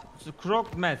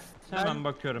 Crooked Mast. Hemen Ben-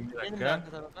 bakıyorum bir Benim de dakika.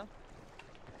 arka tarafa.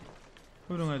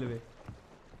 Buyurun Ali Bey.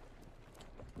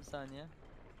 Bir saniye.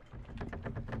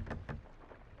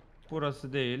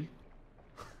 Burası değil.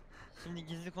 Şimdi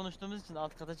gizli konuştuğumuz için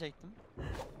alt kata çektim.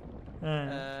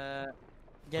 He.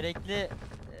 Gerekli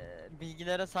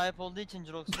bilgilere sahip olduğu için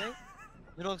Jrox Bey,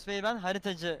 Jrox Bey'i ben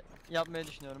haritacı yapmayı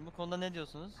düşünüyorum. Bu konuda ne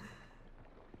diyorsunuz?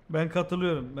 Ben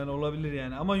katılıyorum. Ben olabilir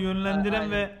yani. Ama yönlendiren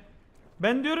aynen. ve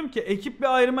ben diyorum ki ekip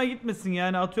bir ayrıma gitmesin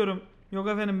yani, atıyorum. Yok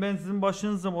efendim ben sizin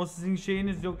başınızım, o sizin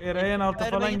şeyiniz, yok Erayen altı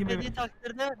Ayrıma falan gibi. gitmediği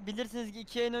takdirde bilirsiniz ki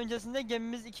 2 yayın öncesinde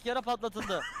gemimiz 2 kere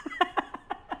patlatıldı.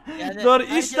 Yani Doğru,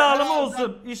 herkes iş dağılımı her ağızdan-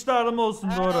 olsun. İş dağılımı olsun,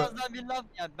 her doğru. ağızdan bir laf.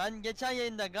 Yani ben geçen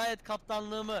yayında gayet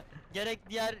kaptanlığımı, gerek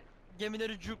diğer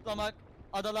gemileri cuklamak,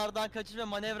 adalardan kaçış ve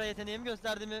manevra yeteneğimi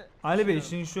gösterdiğimi Ali Bey düşünüyorum.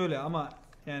 şimdi şöyle ama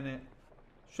yani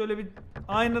şöyle bir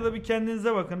aynada bir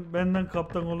kendinize bakın. Benden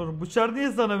kaptan olurum. Bıçar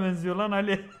diye sana benziyor lan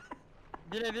Ali.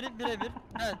 Birebir.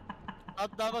 Ben.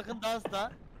 Hatta bakın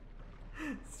dansta.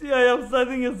 Siyah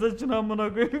yapsaydın ya saçını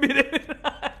amına koyayım birebir.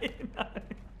 Aynen.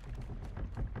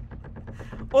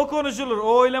 O konuşulur.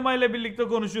 O oylamayla birlikte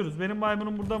konuşuruz. Benim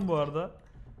maymunum buradan bu arada.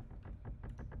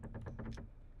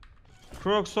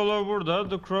 Croc Solo burada.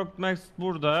 The Croc Max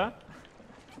burada.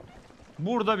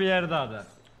 Burada bir yerde ada.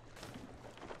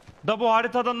 Da bu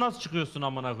haritadan nasıl çıkıyorsun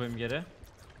amına koyayım geri?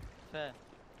 F.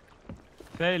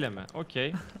 F ile mi?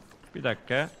 Okey. Bir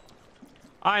dakika.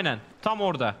 Aynen. Tam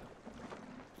orada.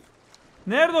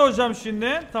 Nerede hocam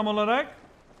şimdi tam olarak?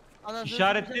 Anasını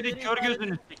İşaretleri satayım, kör işaret-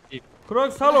 gözünü sikeyim.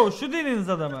 Crocs Hollow şu dediğiniz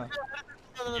adamı. Ya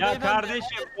Beyefendi, kardeşim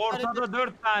işaret-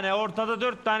 ortada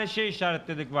 4 tane şey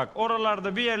işaretledik bak.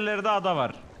 Oralarda bir yerlerde ada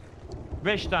var.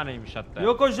 5 taneymiş hatta.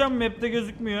 Yok hocam map'te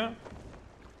gözükmüyor.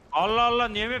 Allah Allah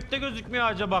niye map'te gözükmüyor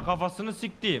acaba, kafasını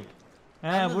siktiğim. He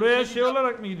Yalnız buraya bir şey şey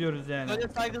olarak mı gidiyoruz yani? Böyle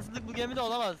saygısızlık bu gemide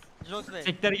olamaz. Jrokez Bey.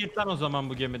 Siktir git lan o zaman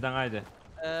bu gemiden haydi.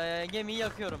 Gemiyi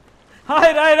yakıyorum.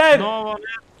 Hayır hayır hayır. No one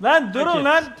Lan durun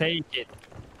lan. take it.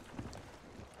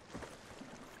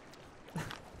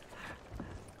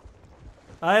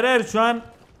 Hayır hayır şu an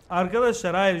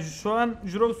arkadaşlar hayır şu an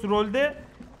Jrox rolde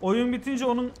oyun bitince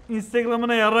onun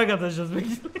Instagram'ına yarrak atacağız.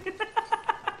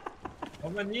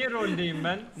 Ama niye roldeyim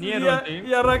ben? Niye Siz roldeyim?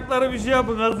 Yarrakları bir şey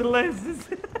yapın hazırlayın siz.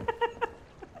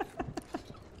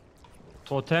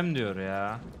 Totem diyor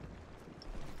ya.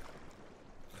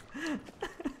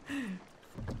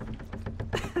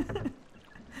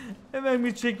 Hemen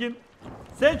bir çekin.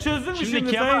 Sen çözdün mü Şimdi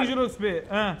şimdi Kemal- Sayın Jrox Bey?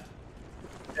 He.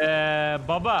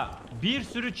 Baba bir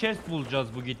sürü chest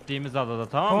bulacağız bu gittiğimiz adada,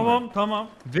 tamam mı? Tamam tamam.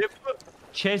 Ve bu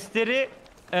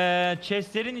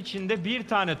chestlerin içinde bir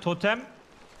tane totem,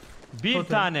 bir Totem.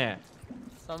 tane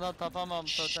Sana tapamam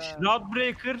totem.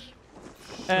 Shroudbreaker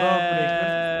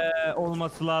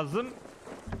olması lazım.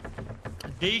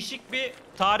 Değişik bir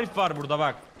tarif var burada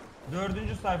bak. 4.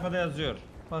 sayfada yazıyor.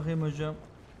 Bakayım hocam.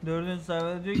 4.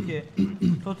 sayfada diyor ki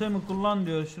totemi kullan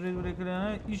diyor. Şuraya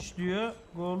bırakılana iç diyor.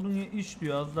 Golden iç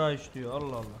diyor. Az daha iç diyor.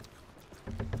 Allah Allah.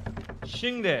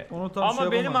 Şimdi Onu tam ama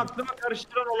şey benim yapamadım. aklımı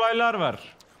karıştıran olaylar var.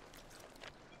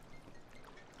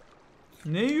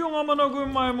 Ne yiyorsun amına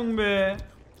koyayım maymun be?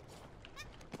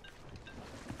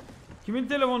 Kimin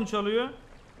telefonu çalıyor?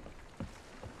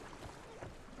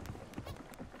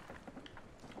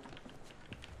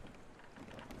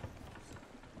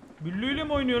 Güllüyle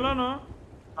mi oynuyor lan o?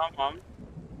 Tamam.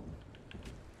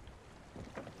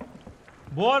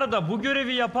 Bu arada bu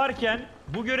görevi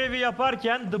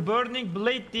yaparken The Burning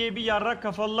Blade diye bir yarrak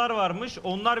kafalılar varmış.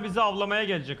 Onlar bizi avlamaya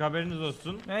gelecek, haberiniz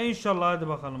olsun. İnşallah hadi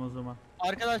bakalım o zaman.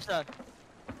 Arkadaşlar.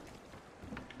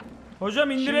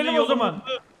 Hocam indirelim o zaman.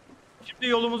 Şimdi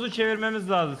yolumuzu çevirmemiz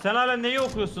lazım. Sen hala neyi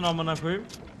okuyorsun amına koyayım?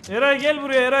 Eray gel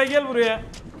buraya, Eray gel buraya.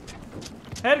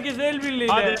 Herkes el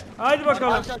birliğiyle. Hadi. Hadi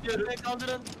bakalım. Arkadaşlar görevi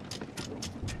kaldırın.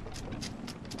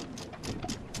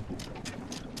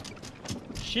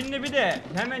 Şimdi bir de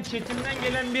hemen chatimden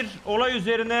gelen bir olay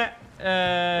üzerine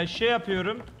şey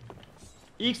yapıyorum.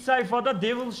 İlk sayfada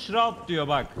Devil Shroud diyor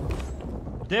bak.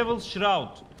 Devil Shroud.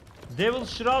 Devil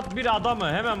Shroud bir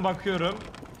adamı, hemen bakıyorum.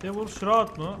 Devil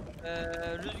Shroud mu?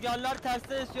 Rüzgarlar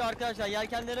tersten esiyor arkadaşlar.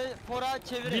 Yelkenleri fora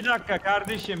çevirin. Bir dakika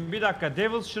kardeşim, bir dakika.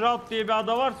 Devil Shroud diye bir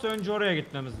ada varsa önce oraya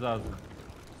gitmemiz lazım.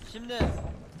 Şimdi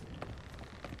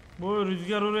Bu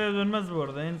rüzgar oraya dönmez bu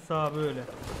arada. En sağ böyle.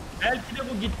 Belki de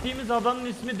bu gittiğimiz adanın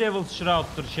ismi Devil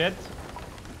Shroud'dur chat.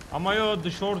 Ama yo,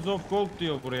 The Shores of Gold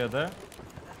diyor buraya da.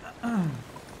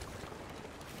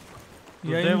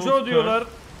 Yayıncı Devil's o diyorlar.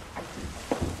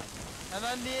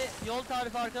 hemen bir yol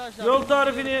tarifi arkadaşlar. Yol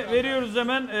tarifini veriyoruz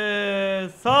hemen.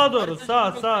 Sağa doğru,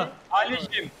 sağ.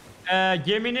 Ali'cim,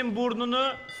 geminin burnunu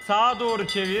sağa doğru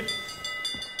çevir.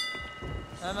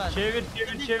 Hemen. Çevir.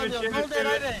 Ne oldu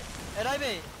Eray Bey? Eray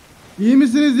Bey. İyi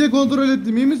misiniz diye kontrol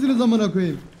ettim. İyi misiniz amına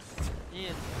koyayım?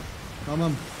 İyiyiz.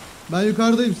 Tamam. Ben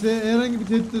yukarıdayım, size herhangi bir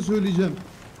tehdit de söyleyeceğim.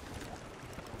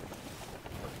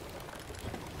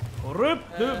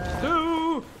 Rıp dıp dı.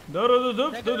 Darıdı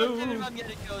dıp Ne dı kadar dı. çevirmem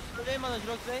gerekiyor? Söyleyin bana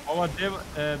Jrokez Bey. Ama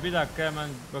bir dakika hemen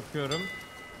bakıyorum.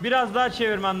 Biraz daha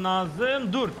çevirmen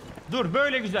lazım. Dur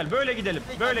böyle güzel, böyle gidelim.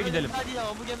 Böyle gidelim. Hadi ama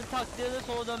bu gemi tak diye de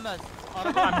sola dönmez.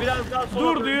 Tamam, biraz daha sola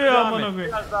Dur doğru diyor ya devam amına et.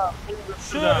 koyayım. Biraz daha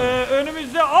Şu devam et.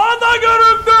 önümüzde ada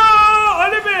göründü.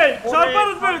 Ali Bey,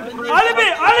 çarparız böyle.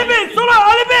 Ali Bey, sola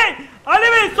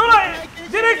Ali Bey sola.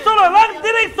 Direkt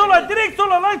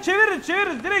sola lan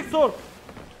çeviririz direkt sol.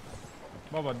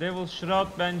 Baba Devil Shroud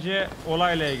bence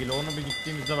olayla ilgili. Onu bir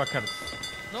gittiğimizde bakarız.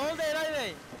 Ne oldu Eray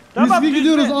Bey? Riskli düz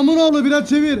gidiyoruz, mü? amına oğlu biraz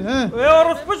çevir he.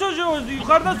 Orospu çocuğu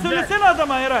yukarıdan söylesene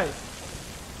adama Eray.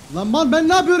 Lan ben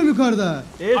ne yapıyorum yukarıda?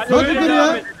 Hadi Bak böyle yukarıya.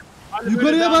 devam edelim. Hadi böyle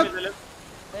Yukarıya devam bak. edelim.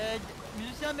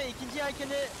 Müzisyen Bey ikinci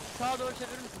yelkeni sağa doğru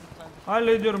çevirir misiniz lütfen?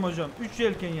 Hallediyorum hocam. 3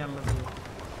 yelken yanladı.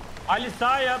 Ali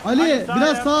sağ yap. Ali, sağ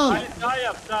biraz yap. sağ ol. Ali sağ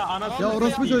yap. Sağ anasını. Ya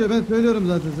orospu çocuğu, ben söylüyorum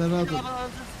zaten, sen rahat ol. Ama anasını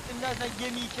s**tim dersen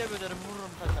gemiyi ikiye bölerim, vururum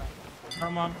taşa.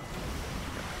 Tamam.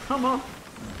 Tamam.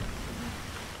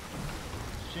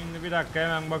 Şimdi bir dakika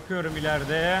hemen bakıyorum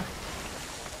ileride.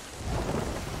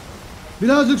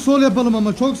 Birazcık sol yapalım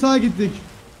ama çok sağa gittik.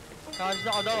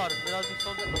 Karşıda ada var, birazcık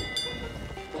solda.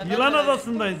 Yılan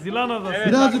adasındayız, yılan adası. Evet,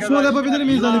 Birazcık sol arkadaşlar, yapabilir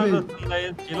miyiz Ali Bey? Yılan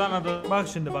adasındayız. Yılan adası. Bak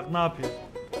şimdi bak ne yapıyor.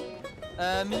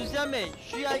 Müzisyen bey,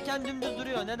 şu yelken dümdüz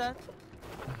duruyor, neden?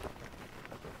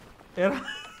 Eren.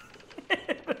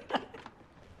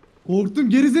 Korktum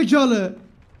gerizekalı.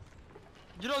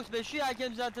 Jrox bey, şu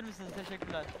yelkeni düzeltir misiniz?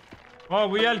 Teşekkürler.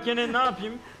 Bu yelkeni ne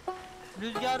yapayım?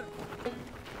 Rüzgar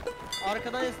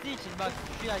arkadan estiği için bak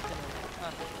şu yelkeni.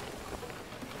 Heh.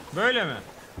 Böyle mi?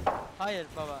 Hayır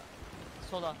baba,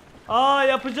 sola. Aa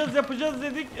yapacağız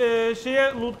dedik.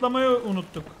 Şeye lootlamayı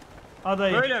unuttuk.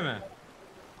 Adayı. Böyle mi?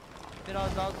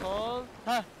 Biraz daha sol.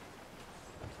 Heh.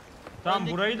 Tamam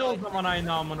Öndeki burayı da o yelken. zaman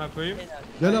aynı amına koyayım. Beyler.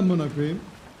 Gel amına koyayım.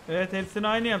 Evet, hepsini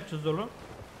aynı yapacağız oğlum.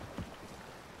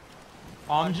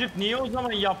 Amcık niye o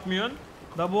zaman yapmıyorsun?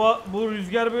 Da bu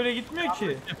rüzgar böyle gitmiyor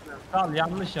ki. Sal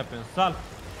yanlış yapıyorsun. Sal.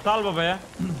 Sal babaya.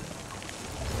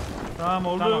 Tamam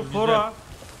oldu. Tamam, güzel. Fora.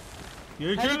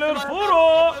 Yelkenler Her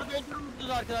fora. doldurmuşuz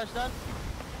arkadaşlar.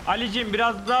 Ali'cim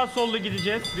biraz daha sollu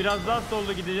gideceğiz. Biraz daha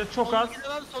sollu gideceğiz. Çok az. Solda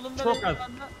gidemem, solumda Çok benim az. şu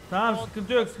anda. Tamam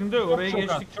sıkıntı yok. Oraya Çok az,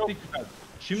 geçtik çok gittik. az.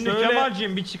 Şimdi Şöyle-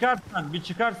 Kemal'cim bir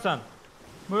çıkarsan.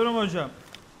 Buyurun hocam.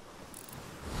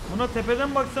 Buna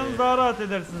tepeden baksanız daha rahat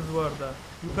edersiniz bu arada.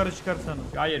 Yukarı çıkarsanız.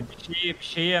 Hayır bir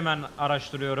şeyi hemen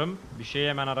araştırıyorum.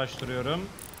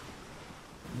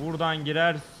 Buradan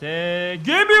girerse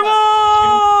Gemi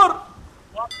var!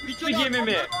 batmış bir gemi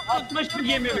mi? Batmış bir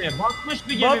gemi mi? Batmış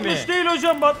bir gemi mi? Batmış değil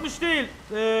hocam, batmış değil.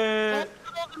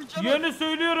 Çabuk. Yönü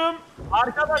söylüyorum.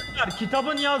 Arkadaşlar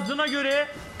kitabın yazdığına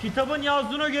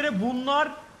göre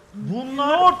bunlar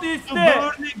North The East'te.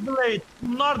 Burning Blade.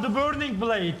 Bunlar The Burning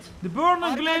Blade. The Burning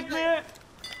Arkadaşlar- Blade mi?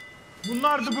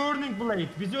 Bunlar The Burning Blade.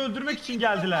 Bizi öldürmek için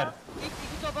geldiler. İlk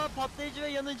iki topa patlayıcı ve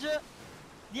yanıcı.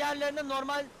 Diğerlerine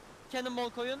normal cannonball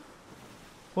koyun.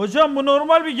 Hocam bu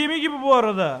normal bir gemi gibi bu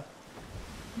arada.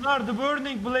 Bunlar The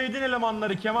Burning Blade'in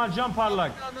elemanları Kemal Can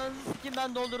Parlak. Ananızı sikeyim,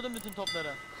 ben doldurdum bütün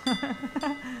topları.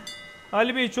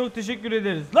 Ali Bey çok teşekkür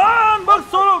ederiz. Lan bak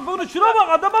sonra bunu şuna bak,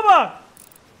 adama bak.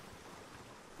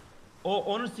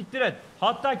 Onu siktir et.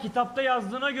 Hatta kitapta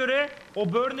yazdığına göre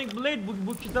o Burning Blade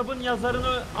bu kitabın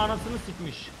yazarını anasını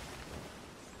sikmiş.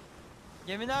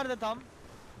 Gemi nerede tam?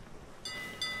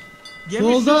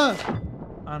 Gemi Solda.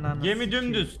 Ananı Gemi sikeyim.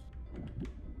 dümdüz.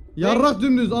 Yarrak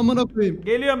dümdüz amına koyayım.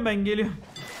 Geliyorum.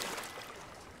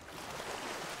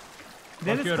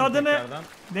 Deniz Bakıyorum kadını tekrardan.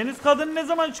 Deniz kadını ne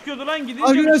zaman çıkıyordu lan? Gidince mi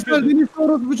Arkadaşlar çıkıyordu? deniz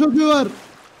orospu çocuğu var.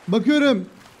 Bakıyorum.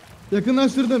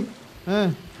 Yakınlaştırdım. He.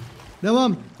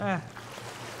 Devam. Heh.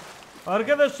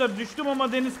 Arkadaşlar düştüm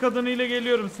ama deniz kadını ile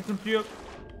geliyorum, sıkıntı yok.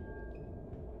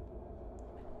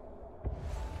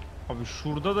 Abi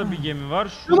şurada da bir gemi var.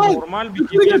 Şu Kemal, normal bir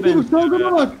yukarı gemiye gel çabuk, çaldığıma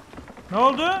benziyor. bak. Ne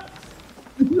oldu?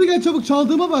 Yukarı gel çabuk,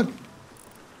 çaldığıma bak.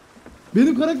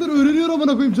 Benim karakter öğreniyor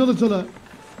amına koyayım çala çala.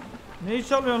 Neyi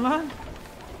çalıyorsun lan?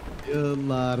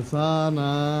 Yıllar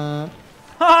sana.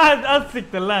 Ha, az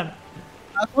siktir lan.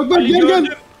 Bak bak Ali gel gördüm.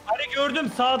 gel. Ali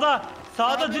gördüm sağda.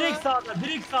 Sağda Abi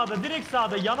direkt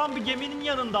sağda. Yanan bir geminin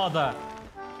yanında ada.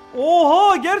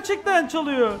 Oha, gerçekten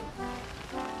çalıyor.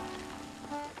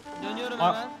 Dönüyorum A-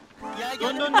 hemen. Dön.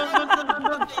 Yelkenleri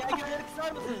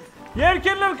kısar mısınız?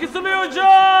 Yelkenler kısılıyor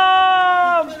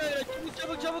hocam.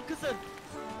 Böyle çabuk kısın.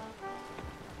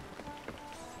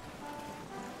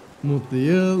 Mutlu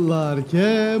yıllar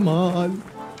Kemal.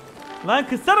 Lan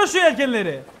kıssana şu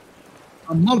yelkenleri.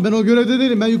 Aman ben o görevde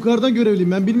değilim. Ben yukarıdan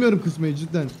görevliyim. Ben bilmiyorum kısmayı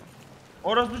cidden.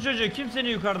 Orospu çocuğu kim seni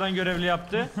yukarıdan görevli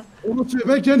yaptı? Onu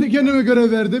ben kendi kendime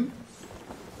görev verdim.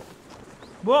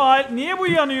 Niye bu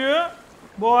yanıyor?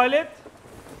 Bu alet.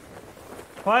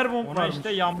 Firebomb Ona varmış.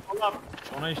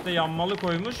 işte yanmalı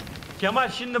koymuş.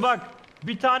 Kemal şimdi bak.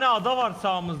 Bir tane ada var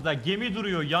sağımızda. Gemi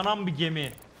duruyor. Yanan bir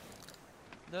gemi.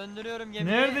 Döndürüyorum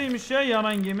gemiyi. Neredeymiş ya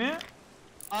yanan gemi?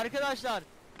 Arkadaşlar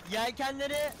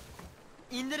yelkenleri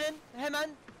indirin, hemen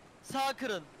sağa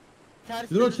kırın. Ters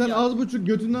Jrokez sen rüzgar. az buçuk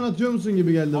götünden atıyor musun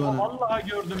gibi geldi Ama bana. vallahi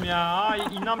gördüm ya. Ay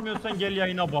inanmıyorsan gel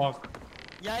yayına bak.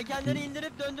 Yelkenleri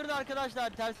indirip döndürün arkadaşlar.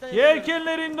 Tersten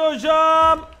Yelkenler indi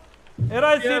hocam.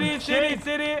 Eray Ya,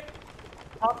 seri.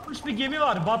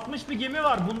 Batmış bir gemi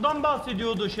var. Bundan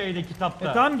bahsediyordu şeyde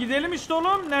kitapta. Tamam gidelim işte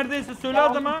oğlum. Neredeyse söyle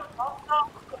adama.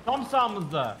 Tam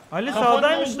sağımızda. Ali Kafanın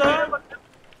sağdaymış olduğu da. yere bakın.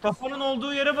 Kafanın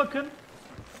olduğu yere bakın.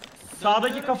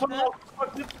 Sağdaki kafanın işte. olduğu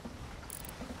bakın.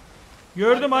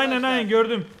 Gördüm aynen Arkadaşlar.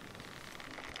 gördüm.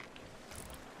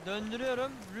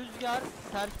 Döndürüyorum. Rüzgar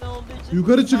tersten olduğu için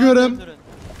Yukarı sağa çıkıyorum. döndürün.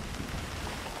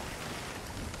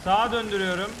 Sağa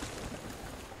döndürüyorum.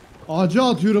 Ağaca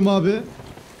atıyorum abi.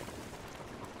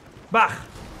 Bak.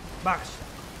 Bak.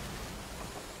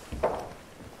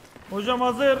 Hocam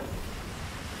hazır.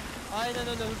 Aynen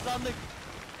öyle, hızlandık.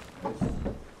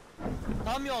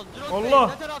 Tam yol. Jrokez Allah.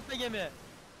 ne tarafta gemi?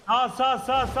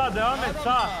 Sağ devam et Sağdan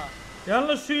sağ. mı?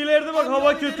 Yalnız şu ileride bak Tam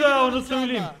hava yol kötü ileri ha, onu gidiyoruz şu anda.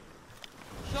 söyleyeyim.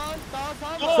 Şu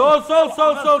an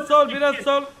sağ. Sol.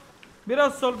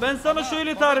 Biraz sol. Ben sana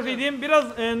şöyle tarif edeyim. Biraz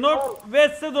north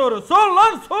west'e doğru. Sol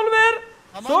lan, sol ver.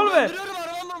 Tamam, Sol ver. döndürüyorum,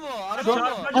 arabam mı bu? Arabam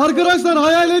bu. Arkadaşlar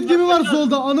hayalet gemi var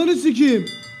solda. Ananı sikeyim.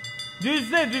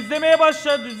 Düzlemeye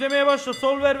başla.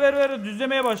 Sol ver.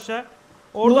 Düzlemeye başla.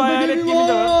 Orada Solda hayalet gemi gemi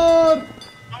de var. var.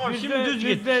 Tamam şimdi düz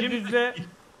git. Düzle.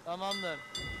 Tamamdır.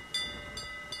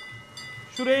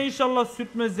 Şuraya inşallah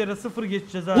sürtmezlere, sıfır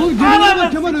geçeceğiz abi. Oğlum gemiler Ananı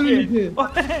var Kemal sikeyim. önündeki.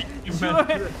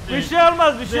 Bir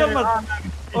şey olmaz.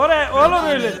 Oraya oğlum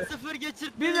öyle. Sıfır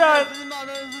geçirt. Bir daha- Sizin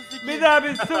ananızı sikeyim.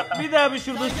 Bir daha bir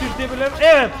şurada sürtebilir.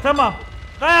 Evet, tamam.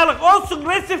 Kayalık olsun,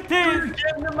 resifteyiz.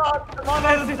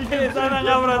 Resifteyiz, anan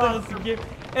avradını sikeyim.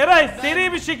 Eray,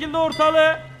 seri bir şekilde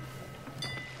ortalığı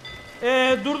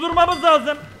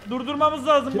durdurmamız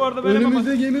lazım bu arada.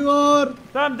 Önümüzde gemi var.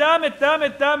 Tamam, devam et.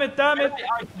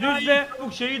 Düzle.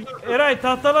 Çabuk şeyi dur. Eray,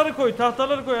 tahtaları koy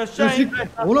aşağı in.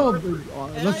 Oğlum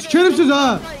Eray la Bey, sikerim sizi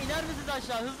ha. İner misiniz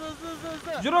aşağı?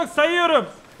 Hızlı. Jrok sayıyorum.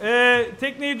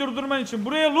 Tekneyi durdurman için.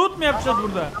 Buraya loot mu yapacağız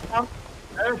burada?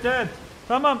 Evet.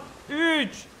 Tamam. 3,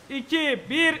 2,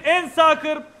 1. En sağ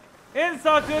kır.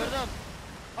 Gördüm.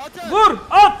 Atın. Vur.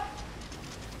 At.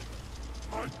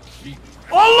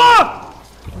 Allah.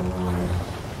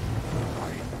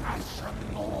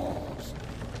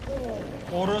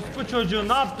 Orospu çocuğu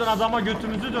ne yaptın, adama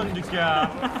götümüzü döndük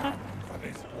ya.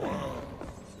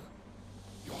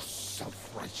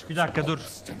 Bir dakika dur.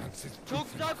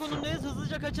 Çok güzel konumdayız.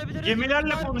 Hızlıca kaçabiliriz.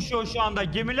 Gemilerle konuşuyor şu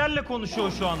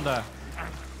anda.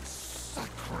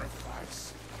 Sacrifice,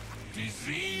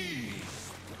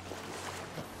 disease,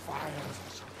 the fires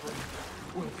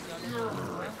will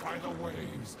purify the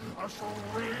waves, a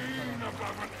serene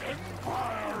above an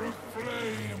empire of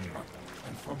flame.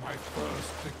 And for my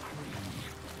first decree,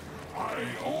 I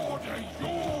order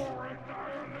your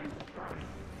annihilation.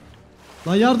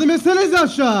 Lan yardım etsenize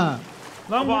aşağı.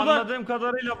 Lan Bu burada anladığım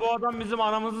kadarıyla bu adam bizim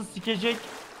anamızı sikecek.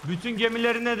 Bütün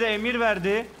gemilerine de emir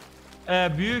verdi.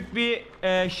 Büyük bir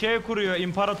şey kuruyor,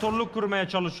 imparatorluk kurmaya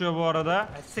çalışıyor bu arada.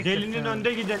 Delinin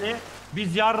önde gideni.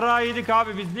 Biz yarrağı yedik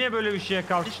abi, biz niye böyle bir şeye Bir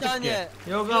kalkıştık ki? saniye.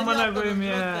 yok Yeni amına atladım koyayım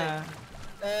Jrokez ya.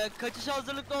 Bey. Kaçışa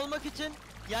hazırlıklı olmak için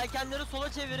yelkenleri sola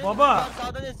çevirin. Baba. Rüzgar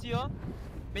sağdan esiyor.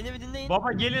 Beni bir dinleyin.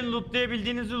 Baba gelin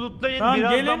lootlayabildiğinizi lootlayın. Tamam,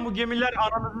 Birazdan gelin. bu gemiler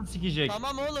ananızı sikecek.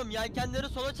 Tamam oğlum, yelkenleri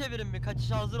sola çevirin bir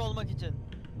kaçışa hazır olmak için.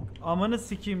 Amanı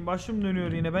sikeyim, başım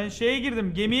dönüyor yine. Ben şeye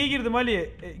girdim, gemiye girdim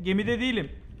Ali. Gemide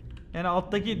değilim. Yani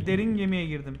alttaki derin gemiye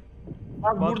girdim.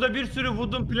 Bak burada bir sürü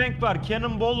wooden plank var,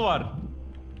 cannonball var.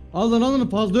 Alın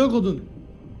fazla yok odun.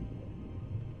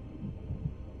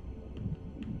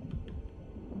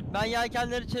 Ben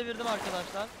yelkenleri çevirdim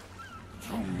arkadaşlar.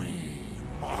 To me,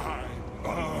 my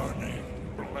burning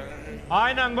blade.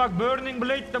 Aynen bak, Burning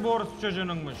Blade de bu orospu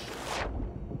çocuğununmuş.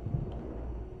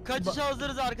 Kaçışa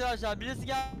hazırız arkadaşlar. Birisi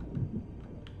gel.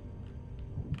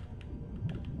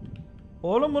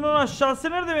 Oğlum bunun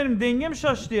aşağısı nerede, benim dengem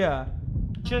şaştı ya.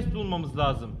 Chest bulmamız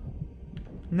lazım.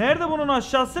 Nerede bunun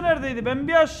aşağısı neredeydi? Ben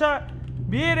bir aşağı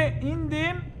bir yere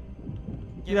indim.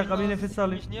 Bir dakika, bir nefes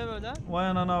alayım. Niye böyle? Vay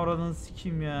anana avradını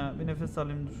sikeyim ya. Bir nefes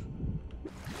alayım dur.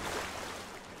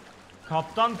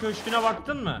 Kaptan köşküne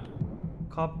baktın mı?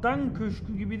 Kaptan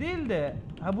köşkü gibi değil de.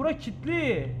 Ha, bura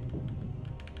kilitli.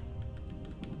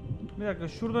 Bir dakika,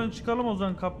 şuradan çıkalım o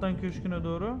zaman kaptan köşküne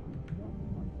doğru.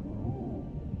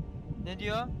 Ne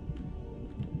diyor?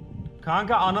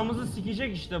 Kanka anamızı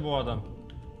sikecek işte bu adam.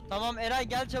 Tamam Eray,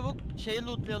 gel çabuk şeyi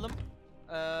lootlayalım.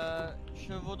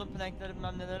 Şu wooden plankleri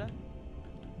bilmem nelere.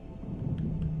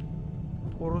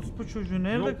 Orospu çocuğu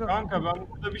nerede Yok kanka, ben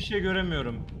burada bir şey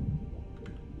göremiyorum.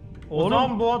 O Oğlum,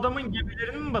 zaman bu adamın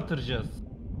gemilerini mi batıracağız?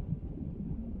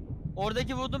 Oradaki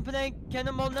wooden plank,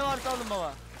 cannonball ne varsa alın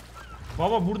baba.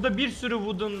 Baba burada bir sürü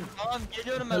wooden... Tamam,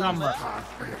 geliyorum ben Selam almaya. var.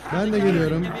 Ben de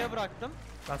geliyorum. Gemiye bıraktım.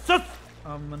 lan sus!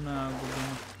 Amına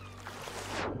koyayım.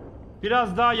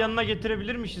 Biraz daha yanına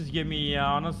getirebilirmişiz gemiyi ya,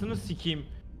 anasını sikeyim.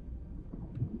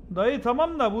 Dayı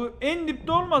tamam da bu en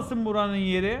dipte olmasın buranın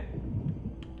yeri.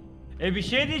 Bir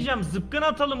şey diyeceğim, zıpkın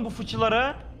atalım bu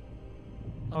fıçılara.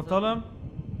 Atalım.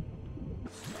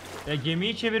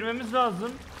 Gemiyi çevirmemiz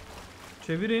lazım.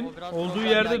 Çevirin. O biraz Olduğu problem,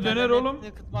 yerde yelkenlerin döner oğlum.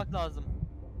 hepsini kıtmak lazım.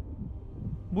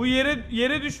 Bu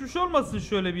yere düşmüş olmasın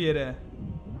şöyle bir yere.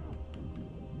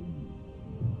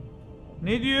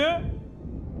 Ne diyor?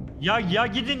 Ya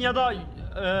gidin ya da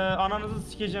ananızı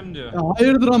sikeceğim diyor. Ya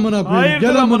hayırdır amına koyayım. Hayırdır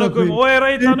Gel amına koyayım. O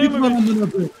Eray'ı tanıyor Tehdit var mu? amına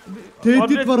koyayım. Tehdit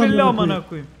Adres var belli amına amına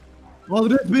koyayım. koyayım.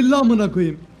 Adres belli amına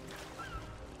koyayım.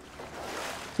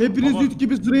 Hepiniz Baba- yüz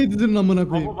gibi sıraya dizilin amına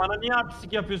koyayım. Baba bana niye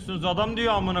artistik yapıyorsunuz? Adam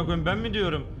diyor amına koyayım. Ben mi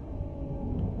diyorum?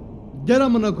 Gel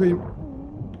amına koyayım.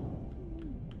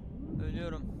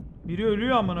 Ölüyorum. Biri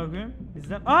ölüyor amına koyayım.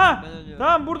 Bizden. Aha! Ben ölüyorum.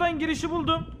 Tamam buradan girişi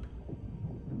buldum.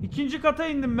 İkinci kata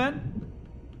indim ben.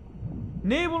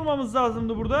 Neyi bulmamız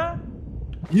lazımdı burada?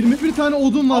 21 tane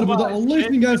odun var Baba, burada. Allah chest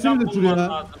için gelsene falan de bulman şuraya.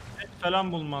 lazım. Chest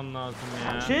falan bulman lazım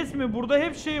ya. Chest mi? Burada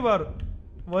hep şey var.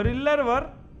 Variller var.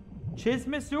 Chest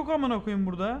mes yok amına koyayım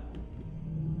burada.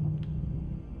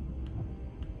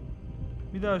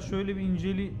 Bir daha şöyle bir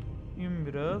inceleyeyim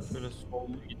biraz. Böyle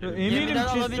sollu Ya gidelim. eminim Gemiden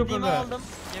chest yok alabildiğimi aga. aldım.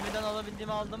 Gemiden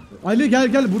alabildiğimi aldım. Ali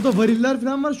gel burada variller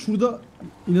falan var. Şurada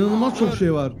inanılmaz çok Dur,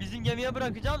 şey var. Bizim gemiye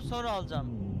bırakacağım sonra alacağım.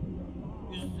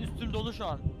 Üstüm dolu şu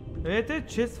an. Evet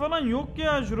chest falan yok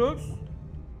ya Jrox.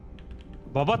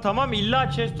 Baba tamam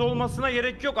illa chest olmasına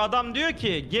gerek yok. Adam diyor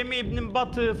ki geminin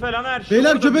batığı falan her şey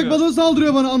Beyler orada köpek diyor. balığı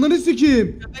saldırıyor bana. Ananı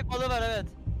sikeyim. Köpek balığı var evet.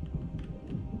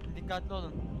 Dikkatli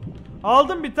olun.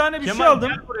 Aldım bir tane bir Kemal, şey aldım.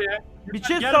 Gel buraya. Bir Kemal,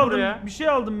 chest gel aldım. buraya. Bir şey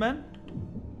aldım ben.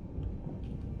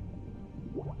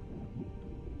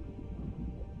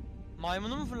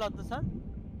 Maymunu mu fırlattın sen?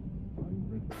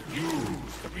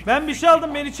 Ben bir şey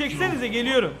aldım beni çeksenize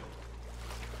geliyorum.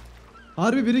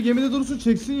 Harbi biri gemide dursun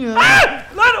çeksin ya.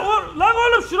 Lan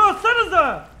oğlum şunu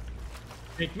atsanıza.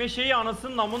 Tekme şeyi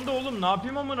anasının namında oğlum. Ne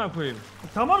yapayım amına koyayım?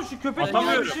 Tamam şu köpek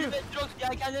Atamıyorum. bir şey. Jrox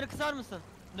yelkenleri kısar mısın?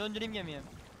 Döndüreyim gemiyi.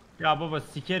 Ya baba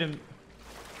sikerim.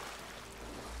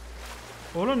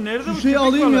 Oğlum nerede bu Şu şeyi köpek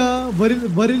alayım balığı? ya.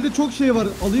 Varilde çok şey var.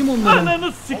 Alayım onları.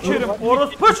 Ananı sikerim.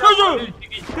 Orospu çocuğu.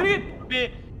 Git.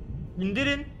 Bir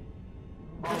indirin.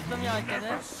 Kıstım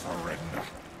yelkeni.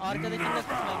 Arkadakini de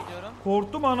kısmaya gidiyorum.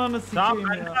 Korktum ananı Tamam sikeyim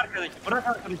ben de ya. arkadaki. Bırak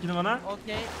arkadakini bana.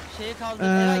 Okey. Şeyi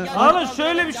kaldır. Alın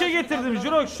şöyle bir şey getirdim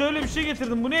Jrok. Şöyle bir şey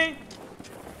getirdim. Bu ne?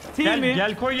 Tea Gel mi?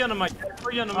 gel koy yanıma. Gel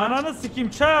koy yanıma. Ananı sikeyim.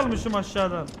 Çay almışım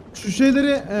aşağıdan. Şu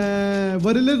şeyleri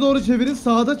varille doğru çevirin.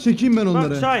 Sağda çekeyim ben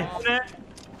onları. Bak çay. Bu ne?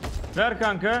 Ver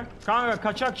kanka. Kanka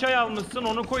kaçak çay almışsın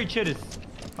onu koy içeriz.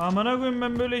 Amına koyayım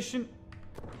ben böyle işin.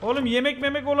 Oğlum yemek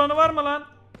memek olanı var mı lan?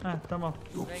 Heh tamam.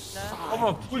 Bekle.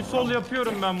 Ama full sol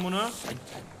yapıyorum ben bunu.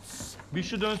 Bir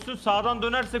şu dönsün sağdan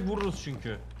dönersek vururuz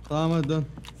çünkü. Tamam hadi dön.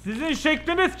 Sizin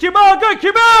şekliniz kime aga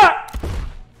kime?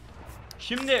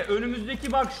 Şimdi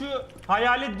önümüzdeki bak şu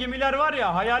hayalet gemiler var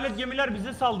ya, hayalet gemiler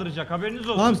bize saldıracak, haberiniz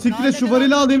olsun. Tamam siktir et Daha şu ne varili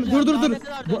kadar alayım. döndüreceğim, Dur daha dur ne dur.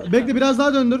 kadar döndüreceğim? Bekle biraz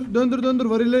daha döndür. Döndür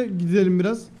varile gidelim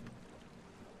biraz.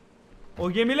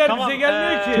 O gemiler Tamam, bize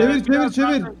gelmiyor ki. Çevir, biraz çevir.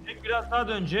 daha dönecek, biraz daha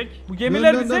dönecek. Bu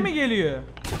gemiler Dön, bize dön. mi geliyor?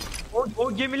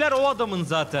 O gemiler o adamın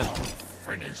zaten.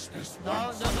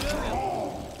 Daha döndürüyor muyum?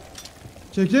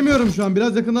 Çekemiyorum şu an.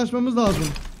 Biraz yakınlaşmamız lazım.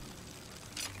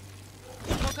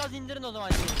 Çok az indirin o zaman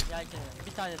yelkeni.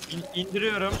 Bir tanesi.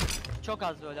 İndiriyorum. Çok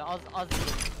az böyle. Az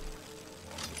indirin.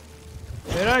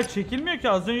 Eray çekilmiyor ki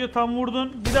az önce tam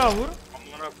vurdun. Bir daha vur.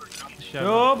 Amına koyayım, yanlış yerde.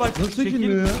 Yo bak Nasıl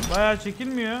çekilmiyor ya? Bayağı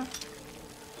çekilmiyor.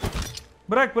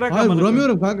 Bırak Hayır amına koyayım.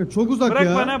 vuramıyorum kanka. Çok uzak Bırak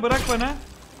ya. bana bana.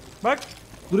 Bak.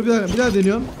 Dur bir daha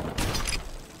deniyorum.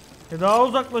 Daha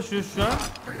uzaklaşıyor şu an.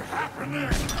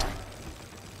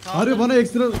 Harbi bana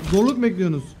ekstra zorluk mu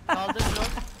ekliyorsunuz? Kaldır Jrox.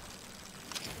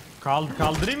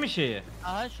 Kaldırayım mı şeyi?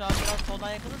 Aha şu an biraz soldan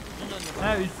yakınız. Uzun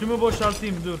döndür. He üstümü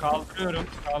boşaltayım dur.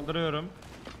 Kaldırıyorum.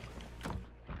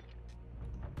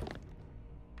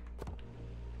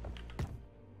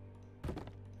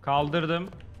 Kaldırdım.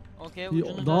 Okey ucunu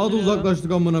Daha da döndürüyorum.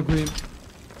 uzaklaştık amına koyayım.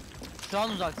 Şu an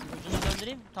uzaksın. Ucunu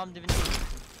döndüreyim. Tam dibine.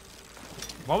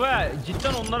 Baba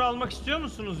cidden onları almak istiyor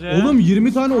musunuz ya? Oğlum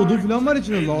 20 tane odun falan var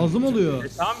içinde. Lazım oluyor.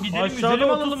 Tamam gidelim Aşağıda üzerim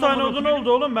 30 alalım tane amına odun koyayım.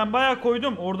 oldu oğlum ben bayağı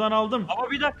koydum oradan aldım.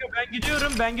 Ama bir dakika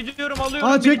ben gidiyorum alıyorum.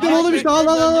 Aa çektim Bir- oğlum işte al.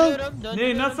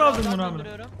 Döndürüyorum, nasıl aldın biraz bunu daha amına?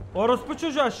 döndürüyorum. Orospu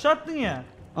çocuğu aşağı attın ya.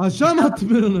 Aşağı mı attım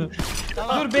ben onu?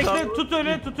 Tamam. Dur bekle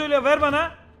tut öyle ver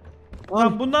bana.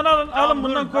 Tamam bundan alın Tamam,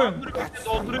 bundan dur, koyun. dur, bekle,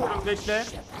 dolduruyorum bekle.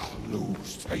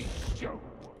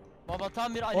 Baba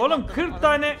tam bir Oğlum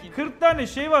 40 tane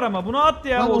şey var ama bunu at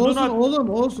ya Lan odun olsun at. oğlum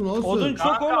olsun. Odun çok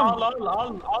Kanka, oğlum. al. Lan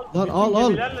Bütün al.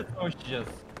 gemilerle savaşacağız.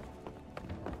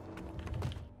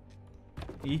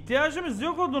 İhtiyacımız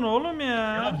yok odun oğlum ya.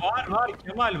 Ya var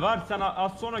Kemal var, sen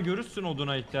az sonra görürsün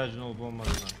oduna ihtiyacın olup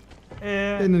olmadığını.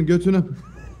 Senin götünü.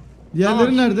 Diğerleri Tamam,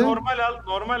 şimdi nerede?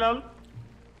 Normal al.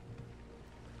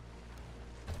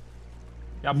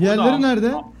 Ya Diğerleri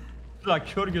nerede? La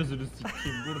kör gözünü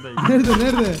sikeyim buradayım.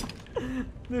 Nerede?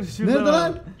 Dur şuradan Nerede al.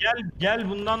 lan? Gel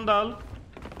bundan da al.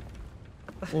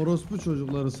 Orospu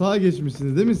çocukları sağa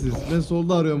geçmişsiniz değil mi siz? Ben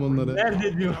solda arıyorum onları.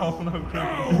 Nerede diyor amına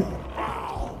koyayım.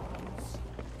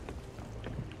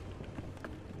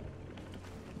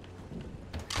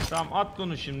 Tamam at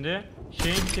onu şimdi.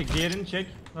 Şeyini çek, diğerini çek.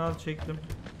 Al çektim.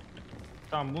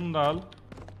 Tamam bunu da al.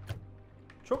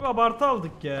 Çok abartı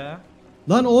aldık ya.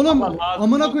 Lan oğlum Ama lazım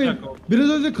amına koyayım. olacak o. Biraz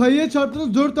önce kayaya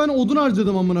çarptınız 4 tane odun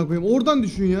harcadım amına koyayım. Oradan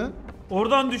düşün ya.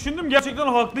 Oradan düşündüm gerçekten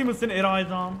haklıymışsın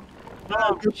Eray'dan.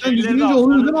 Tamam. Gökten şeyleri düşününce de al.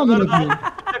 olur değil mi amına Bunları da al. koyayım?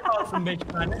 Üstünde kalsın 5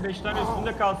 tane. 5 tane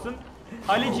üstünde kalsın.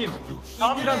 Ali'cim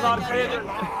tam gaz arkaya dön.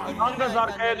 Tam gaz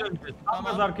arkaya dön. Tam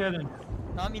gaz arkaya dön.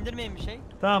 Tamam indirmeyin bir şey.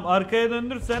 Tamam arkaya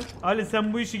döndürsen Ali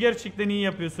sen bu işi gerçekten iyi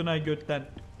yapıyorsun ha götten.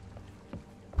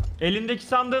 Elindeki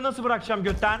sandığı nasıl bırakacağım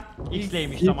götten?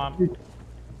 X'leymiş tamam.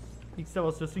 X'e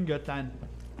basıyorsun götten.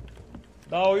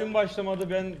 Daha oyun başlamadı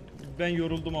ben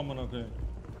yoruldum amına koyayım.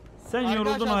 Sen yoruldun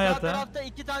Arkadaşlar sağ hayata. tarafta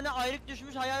 2 tane ayrık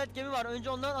düşmüş hayalet gemi var. Önce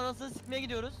onların anasını sikmeye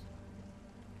gidiyoruz.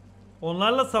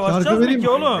 Onlarla savaşacağız Şarkı mı vereyim ki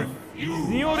mi? oğlum? Biz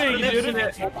niye oraya gidiyoruz?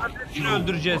 Hepsini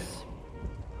öldüreceğiz.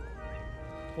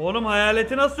 Oğlum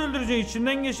hayaleti nasıl öldüreceksin?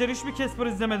 İçinden geçer hiçbir Casper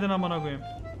izlemedin amına koyayım.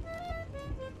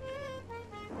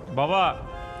 Baba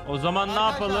o zaman ne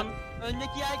Arkadaşlar, yapalım?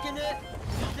 Öndeki yelkeni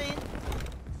düzleyin.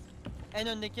 En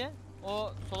öndeki.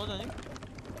 O sola döneyim.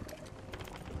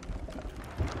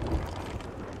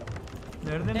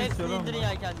 Nereden Hepsini istiyor lan indirin bu?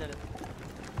 yelkenleri.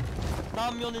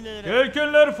 Tam yol ileri.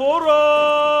 Yelkenler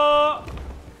fora!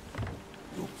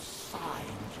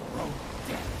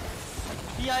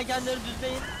 Bir yelkenleri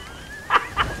düzleyin.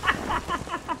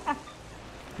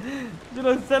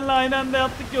 Biraz seninle aynı anda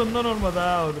yaptık ya ondan olmadı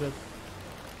ha o biraz.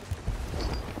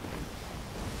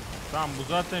 Tamam bu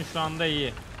zaten şu anda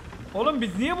iyi. Oğlum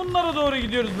biz niye bunlara doğru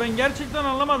gidiyoruz? Ben gerçekten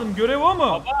anlamadım. Görev o mu?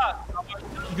 Baba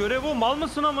görev o mal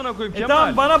mısın amına koyayım Kemal?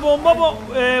 Tamam bana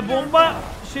bomba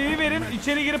şeyi verin.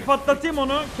 İçeri girip patlatayım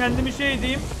onu. Kendimi şey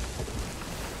edeyim.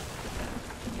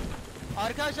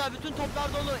 Arkadaşlar bütün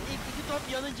toplar dolu. İlk 2 top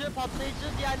yanıcı,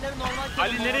 patlayıcı, diğerleri normal.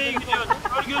 Ali nereye gidiyorsun?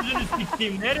 Kör gözünü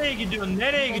siktiğim. Nereye gidiyorsun?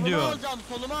 Nereye Solumu gidiyorsun? alacağım,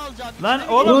 solumu alacağım. Lan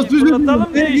İçeri oğlum, Orospu fırlatalım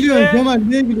çocuğu. diye Neye gülüyorsun işte. Kemal?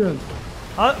 Neye gülüyorsun?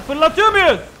 Ha, fırlatıyor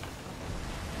muyuz?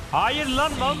 Hayır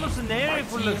lan mal mısın? Nereye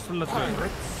fırlatıyorsun?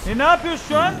 Ne yapıyoruz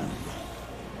şu an?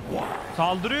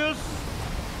 Saldırıyoruz.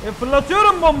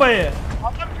 Fırlatıyorum bombayı.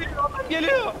 Adam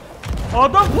geliyor.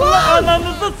 Adam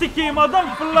ananızı sikeyim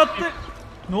adam fırlattı.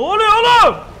 Ne oluyor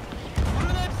oğlum?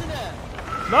 Vurun hepsine.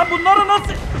 Lan bunları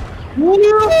nasıl? Ne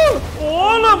oluyor?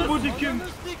 Oğlum bu Sikim.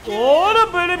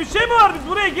 Oğlum böyle bir şey mi var? Biz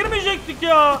buraya girmeyecektik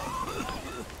ya.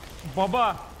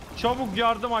 Baba çabuk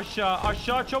yardım aşağı.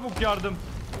 Aşağı çabuk yardım.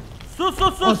 Sus.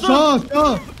 Aşağı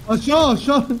aşağı. Aşağı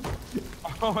aşağı.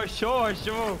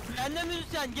 Aşağı. Sen de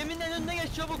müzisyen, geminin en önüne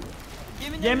geç çabuk.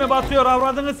 Geminin Gemi önüne batıyor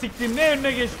avradını siktim. Ne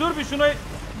önüne geç dur bir şuna. geç.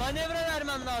 Manevra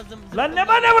vermen lazım. Lan ne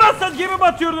manevrası gemi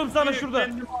batıyordum sana şurada.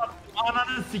 Kendime attım.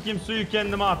 Ananı sikim suyu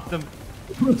kendime attım.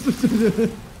 Orospu çocuğu.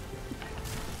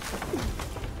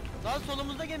 Lan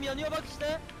solumuzda gemi yanıyor bak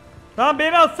işte. Tamam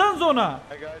beni atsanız ona.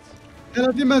 Gel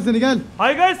atayım ben seni gel.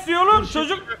 Hay guys diyor oğlum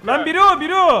çocuk. Lan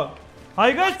biri o.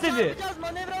 Hay guys dedi. Yapacağız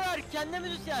manevra ver kendine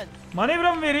müzisyen.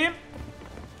 Manevra mı vereyim?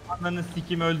 Ananı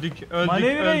sikim öldük.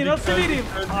 Manevrayı nasıl vereyim?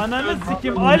 Ananı öldük.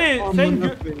 sikim Ali sen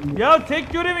Amına koyayım. ya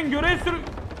tek görevin görev sür.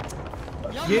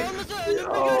 Ya ne olmasa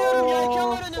önümde görüyorum yelken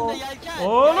var önümde yelken.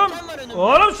 Oğlum Yelken var önümde.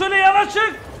 oğlum şöyle yana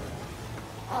çık.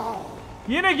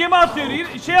 Yine gemi atıyor,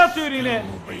 şey atıyor yine.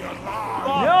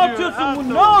 Ne atıyorsun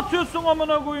bu? Ne atıyorsun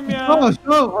amına koyayım ya?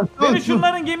 Aşağı. Beni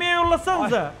şunların gemiye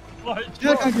yollasanıza.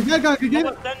 Gel kanka gel.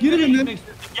 Baba, sen Gir nereye benimle. gitmek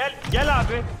istiyorsun? Gel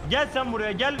abi. Gel sen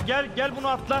buraya. Gel bunu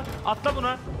atla. Atla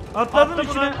buna. Atladım Atla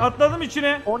içine, buna. atladım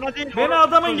içine. Ona değil. Beni orası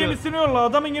adamın çocuğu. gemisine yolla,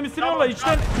 adamın gemisine Tamam, yolla.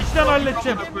 İçten tamam.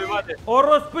 halledeceğim. Koyayım, hadi.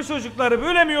 Orospu çocukları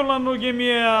böyle mi yollanın o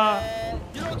gemiye ya?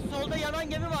 Jrokez solda yanan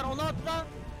gemi var onu atla.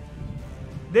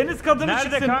 Deniz kadını Nerede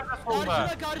çıksın. kanka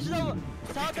solda? Karşıda mı?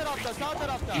 Sağ tarafta.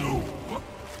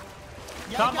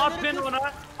 Tamam at Yelkenleri beni kıs. ona.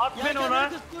 At beni Yelkenleri ona.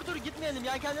 kıs, dur gitmeyelim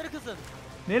yelkenleri kısın.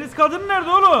 Deniz kadını nerede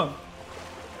oğlum?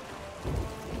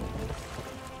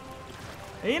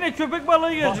 Yine köpek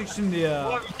balığı gelecek şimdi ya.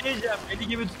 Baba bir şey diyeceğim. Beni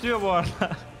gibi tutuyor bu arada.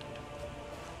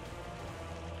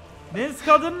 Deniz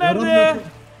kadın nerede?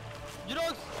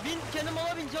 Jrokez bin kendim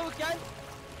ola bin çabuk gel.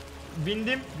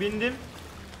 Bindim.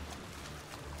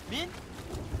 Bin.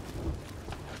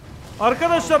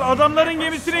 Arkadaşlar adamların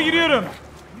gemisine giriyorum.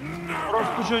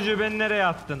 Orospu çocuğu beni nereye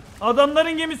attın?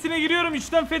 Adamların gemisine giriyorum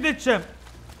içten fethedeceğim.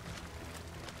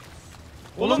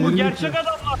 Oğlum bu Senin gerçek için.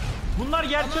 adamlar. Bunlar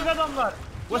gerçek adamlar.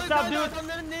 What's up dude?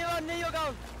 Adamların neyi var neyi yok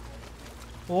al.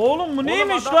 Oğlum bu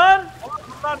neymiş adam- lan? Oğlum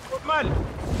bunlar normal.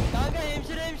 Kanka hemşire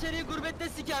hemşeriyi gurbette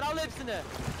siker, al hepsini.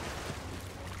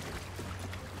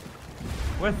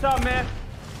 What's up man?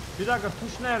 Bir dakika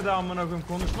tuş nerede amına koyayım?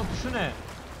 Konuşma tuşu ne?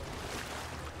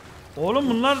 Oğlum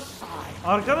bunlar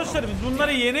arkadaşlar biz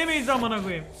bunları yenemeyiz amına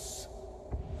koyayım.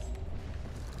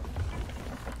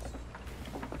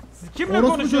 Siz kimle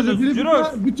Orospu çocuğu konuşuyorsunuz? biri Jrox.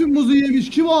 bütün muzu yemiş.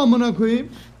 Kim o amına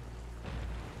koyayım?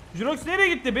 Jrox nereye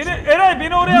gitti? Eray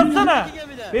beni oraya atsana.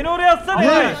 Beni oraya atsana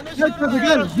Eray. Gel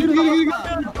gel. Gir.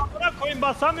 Amına koyayım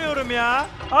basamıyorum ya.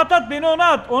 At beni ona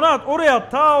at. Oraya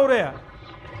at. Ta oraya.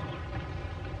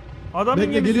 Adamın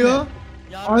Bekle gemisine. geliyor.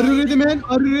 Are you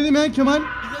ready man Kemal?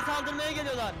 Bize saldırmaya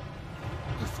geliyorlar.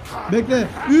 Bekle.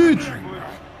 3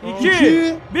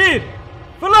 2 1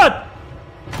 Fırlat.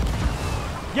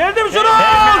 Geldim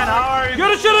Jrox.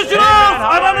 Görüşürüz Jrox.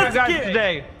 Ananı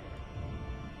sikeyim.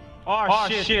 Oh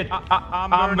shit.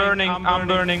 I'm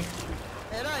burning.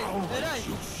 Eray,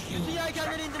 bütün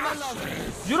yelkenleri indirmen lazım.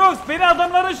 Jrox beni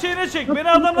adamların şeyine çek.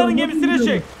 Beni adamların gemisine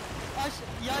çek.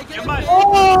 Yelkenleri...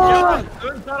 Kemal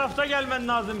ön tarafta gelmen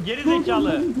lazım. Geri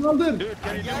zekalı. Kaldır.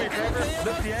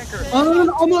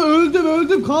 Ananın ama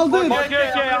öldüm kaldır.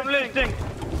 Okay, I'm listening.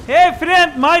 Hey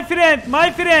friend,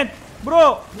 my friend.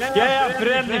 Bro. Yeah,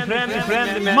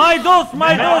 friendly man. My dost.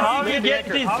 How you get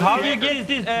this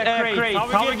crate?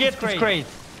 How you get this crate?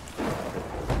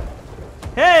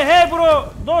 Hey bro.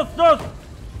 Dost.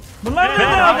 Bunlar ne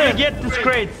Man, how you abi? get this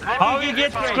crate? How you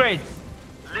get this crate?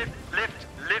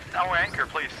 Lift our anchor,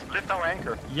 please. Lift our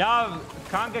anchor. Ya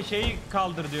kanka şeyi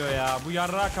kaldır diyor ya. Bu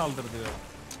yarrağı kaldır diyor.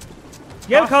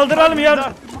 Gel kaldıralım ya.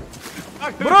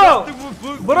 Bak, Bro!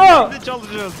 Bro! Biz de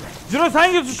çalışıyoruz. Jrox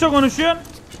hangi tuşla konuşuyorsun?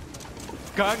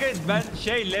 Kanka ben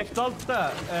left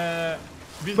alt'ta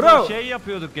biz Bro! o şey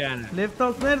yapıyorduk yani. Left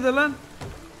alt nerede lan?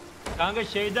 Kanka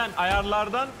şeyden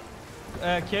ayarlardan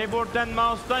keyboard'dan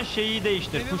mouse'dan şeyi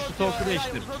değiştir. Push to talk'u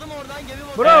değiştir. Uzadım oradan, gemi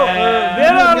Bro,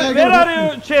 boşaltıyor. where are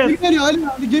you chest? Gemi yanıyor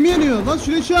Ali. Gemi yanıyor. Lan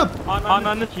şuraya şey yap.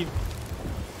 Ananı kim?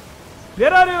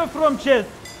 Where are you from chest?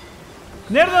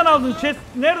 Nereden aldın chest?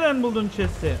 Nereden buldun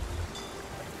chest'i?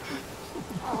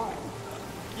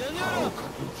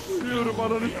 Yanıyorum.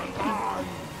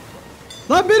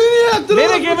 Lan beni niye yaktın? Beni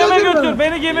Orospu gemime çocuğu? götür,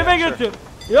 beni gemime götür.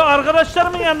 Ya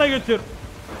arkadaşlarımın yanına götür.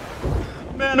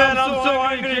 Man, I'm so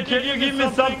hungry. Can you give me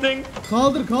something?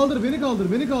 Kaldır beni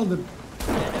kaldır.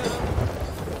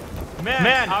 Man,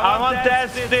 I want to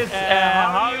ask this.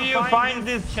 How you find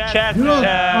this chat? Jrox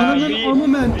ananın amı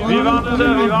men. We want to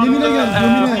Gemine gel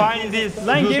gemine. find this.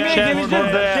 Lan gemiye chat geleceğiz,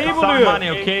 for the şeyi some buluyor.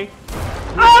 money, okay?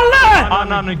 Allah!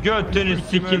 Ananı götünü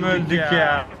sikim öldük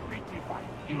ya.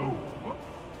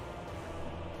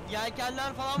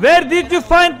 Yelkenler falan... Where did you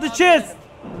find the chest?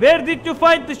 Where did you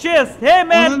find the chest? Hey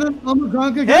man! Ananın amı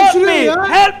kanka gel Help şuraya me! ya.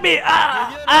 Help me!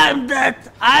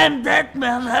 I'm dead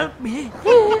man, help me!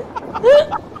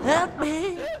 Help me!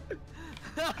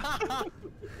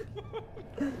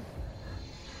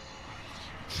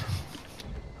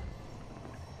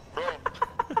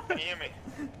 Can you hear me?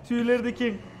 Tüyleri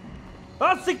diken.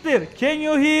 Lan siktir! Can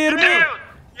you hear me?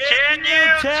 Can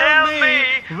you tell me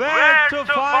where to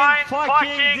find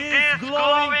fucking this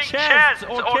glowing chest,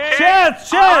 okay?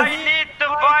 Chest! I need to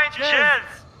find chest.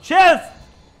 Chest!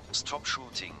 Stop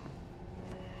shooting.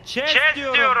 Chest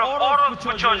diyorum,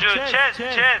 orospu çocuğu, chest.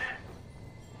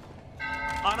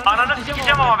 Ananı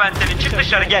sikeceğim ama ben senin, çık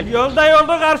dışarı gel.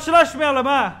 Yolda karşılaşmayalım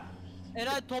ha.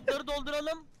 Eray topları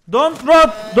dolduralım. Don't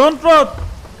rot!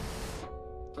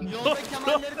 Yolda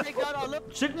kemalleri tekrar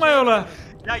alıp... Çıkma yola.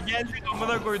 Ya geldik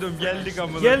amına koydum, geldik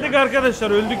amına. Geldik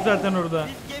arkadaşlar, öldük zaten orada.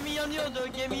 Biz gemi yanıyordu,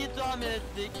 gemiyi tamir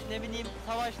ettik. Ne bileyim,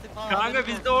 savaştık falan. Kanka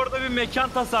biz de orada bir mekan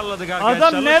tasarladık arkadaşlar.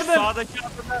 Adam nereden-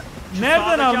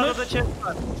 Nereden Sağdaki almış? adada chest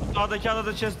var. Sağdaki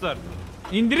adada chest var.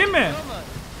 İndireyim mi?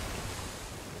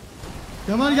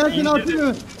 Kemal gel seni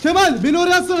atayım. Kemal beni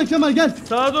oraya atsana Kemal gel.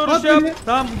 Sağa doğru At şey yap. beni.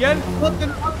 Tamam gel.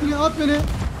 At beni.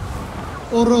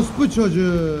 Orospu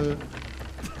çocuğu.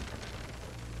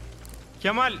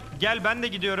 Kemal gel ben de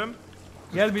gidiyorum.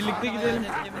 Gel birlikte gidelim.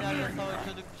 Gemilerle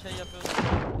savaşıyorduk, bir şey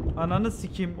yapıyorduk. Ananı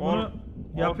sikeyim. Onu Oğlum,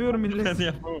 yapıyor millet.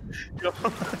 Yapamam.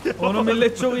 Onu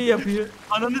millet çok iyi yapıyor.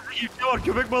 Ananı sikeyim ne var?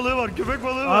 Köpek balığı var. Köpek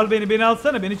balığı var. Al beni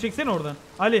alsana. Beni çeksene oradan.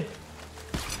 Ali.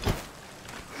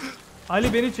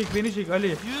 Ali beni çek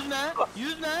Ali.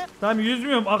 Yüzme. Tamam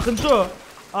yüzmüyorum. Akıntı o.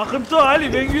 Akıntı o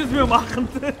Ali. Ben yüzmüyorum.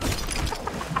 Akıntı.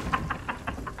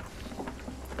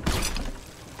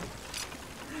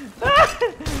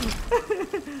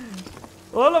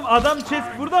 Oğlum adam chest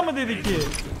burada mı dedi ki?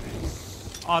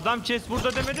 Adam chest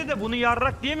burada demedi de bunu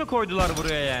yarrak diye mi koydular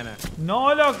buraya yani? Ne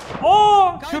alak?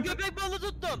 Oo! Kanka köpek balığı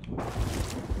tuttum.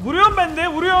 Vuruyorum ben de,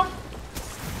 vuruyorum.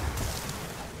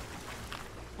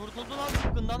 Kurtuldun abi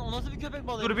zıpkından. O nasıl bir köpek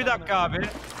balığı? Dur bir dakika abi.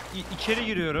 İçeri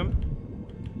giriyorum.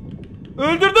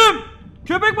 Öldürdüm.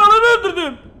 Köpek balığını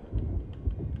öldürdüm.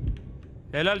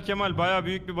 Helal Kemal, baya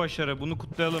büyük bir başarı. Bunu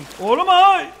kutlayalım. Oğlum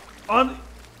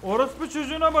orospu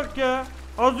çocuğuna bak ya.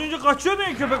 Az önce kaçıyordun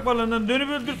ya köpek balığından. Dönüp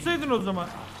öldürseydin o zaman.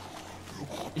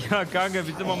 Ya kanka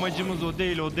bizim amacımız o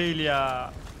değil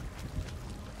ya.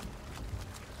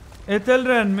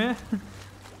 Etelren mi?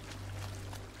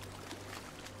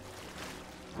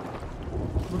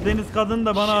 Bu deniz kadın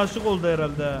da bana aşık oldu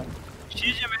herhalde.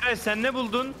 Eray sen ne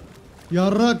buldun?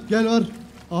 Yarrak gel var.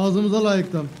 Ağzımıza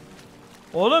layıktan.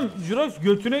 Oğlum Jrox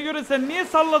götüne göre sen niye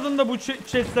salladın da bu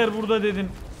chestler burada dedin?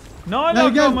 Ne alaka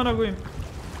gel. amına koyayım?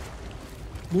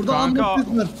 Burada Kanka-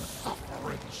 anlattık var.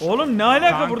 Oğlum ne alaka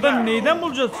Kanka. buradan neyden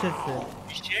bulacağız chest'i?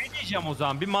 Bir şey diyeceğim o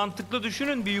zaman. Bir mantıklı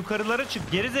düşünün, bir yukarılara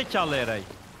çık. Geri zekalı Eray.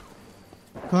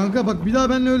 Kanka bak bir daha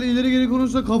benimle öyle ileri geri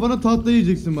konuşsa kafana tahta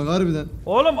yiyeceksin bak harbiden.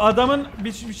 Oğlum adamın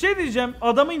bir şey diyeceğim.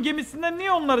 Adamın gemisinden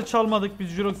niye onları çalmadık biz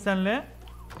Jrox senle?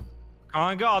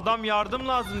 Kanka adam yardım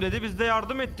lazım dedi. Biz de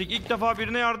yardım ettik. İlk defa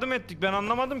birine yardım ettik. Ben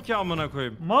anlamadım ki amına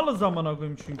koyayım. Malız amına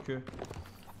koyayım çünkü.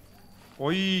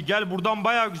 Oy gel, buradan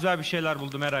baya güzel bir şeyler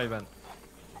buldum Eray ben.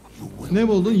 Ne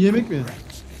buldun? Yemek mi?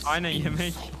 Aynen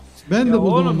yemek. Ben Ya de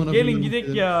buldum oğlum amına gelin koyayım.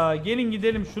 gidek ya. Gelin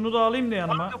gidelim şunu da alayım da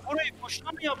yanıma. Kanka burayı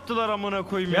boşuna mı yaptılar amına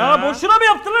koyayım ya? Ya boşuna mı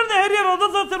yaptılar da her yer ada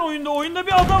zaten oyunda. Oyunda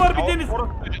bir ada var bir deniz.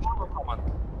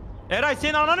 Eray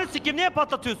senin ananı sikeyim, niye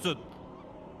patlatıyorsun?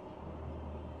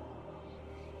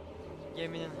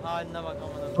 Geminin haline bak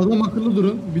amına. Adam akıllı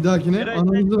durun bir dahakine. Eray,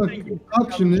 Ananızı bak.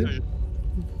 Kalk şimdi.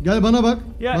 Gel bana bak.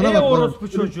 Ya bana bak, orospu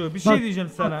bana. çocuğu bir şey Bak, diyeceğim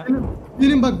sana.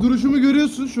 Benim bak duruşumu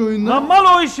görüyorsun şu oyunda. Lan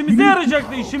mal o işimize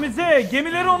yarayacaktı işimize.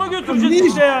 Gemileri ona götüreceğiz Ne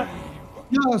işte ya.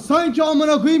 Ya sanki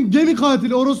amına koyayım gemi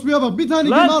katili orospuya bak. Bir tane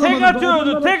gemi Lan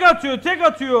alamadım. tek atıyordu tek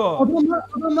atıyor.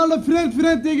 Adamlarla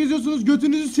friend diye geziyorsunuz.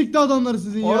 Götünüzü sikti adamları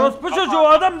sizin ya. Orospu çocuğu o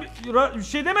adam bir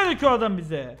şey demedi ki o adam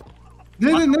bize. Ne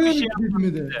bir şey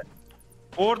demedi?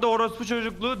 Orada orospu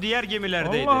çocukluğu diğer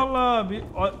gemilerdeydi. Allah Allah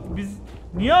biz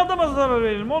niye adama zarar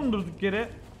verelim oğlum durduk yere.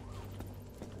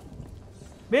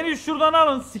 Beni şuradan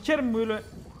alın sikerim böyle.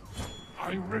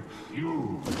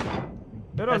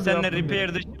 Ben seninle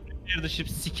repair the ship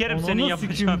sikerim senin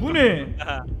yapacağın. Bu ne?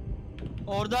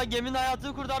 Orada geminin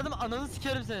hayatını kurtardım, ananı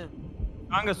sikerim senin.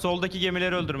 Kanka soldaki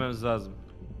gemileri öldürmemiz lazım.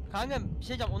 Kanka bir şey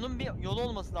diyeceğim, onun bir yolu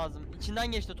olması lazım.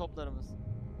 İçinden geçti toplarımız.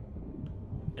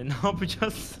 Ne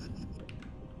yapacağız?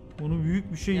 Onu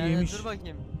büyük bir şey Yani yemiş. dur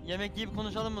bakayım. Yemek yiyip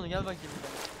konuşalım bunu, gel bakayım.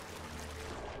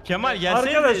 Kemal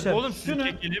gelsene Arkadaşlar, oğlum şunu- şunu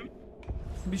çekelim.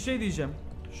 Bir şey diyeceğim.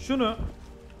 Şunu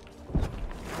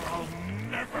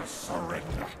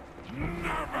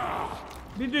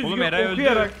bir düzgün Oğlum, Eray öldü.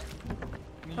 okuyarak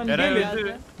hani Eray gelir,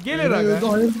 öldü. gelir Eray aga, öldü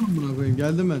hayırdır amına koyayım.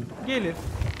 Geldim ben. gelir.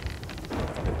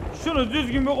 Şunu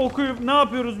düzgün bir okuyup ne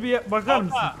yapıyoruz bir bakar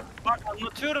mısın? Baba, bak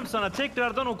anlatıyorum sana,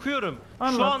 tekrardan okuyorum. Şu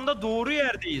Anlat. anda doğru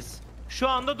yerdeyiz. Şu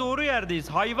anda doğru yerdeyiz.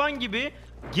 Hayvan gibi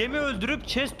gemi öldürüp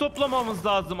chest toplamamız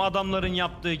lazım adamların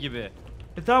yaptığı gibi.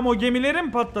 Tamam o gemileri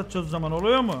mi patlatacağız o zaman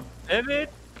oluyor mu? Evet.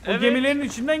 O gemilerin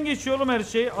içinden geçiyor oğlum her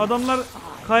şey. Adamlar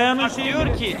kayanın Bak şeyi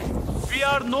diyor ki we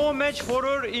are no match for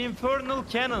our infernal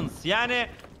cannons. Yani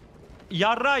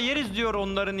yarra yeriz diyor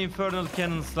onların infernal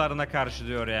cannons'larına karşı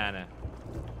diyor yani.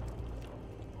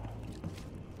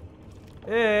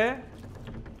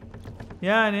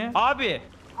 Yani Abi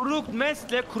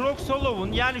Crookmess'le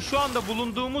Crooksolov'un yani şu anda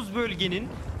bulunduğumuz bölgenin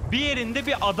bir yerinde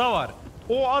bir ada var.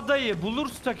 O adayı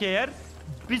bulursak eğer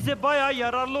bize bayağı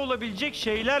yararlı olabilecek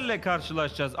şeylerle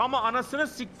karşılaşacağız. Ama anasını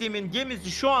siktiğimin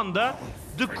gemisi şu anda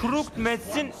The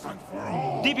Crookmess'in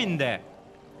dibinde.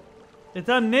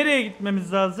 tamam nereye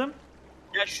gitmemiz lazım?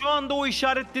 Ya şu anda o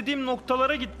işaretlediğim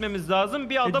noktalara gitmemiz lazım.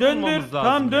 Bir ada bulmamız Döndür. lazım.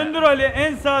 Tamam yani. döndür Ali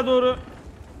en sağa doğru.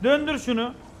 Döndür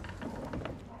şunu.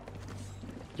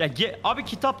 Ya abi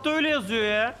kitapta öyle yazıyor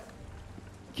ya.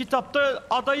 Kitapta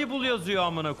adayı bul yazıyor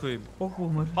amına koyayım. Ok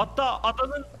bulmadı. Hatta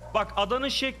adanın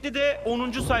şekli de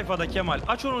 10. sayfada Kemal.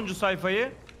 Aç 10.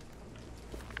 sayfayı.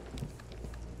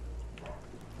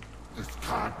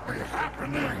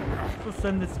 Sus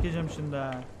sen de sikeceğim şimdi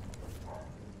ha.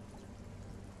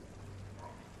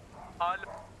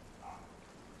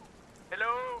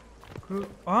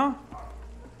 Aha.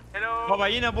 Baba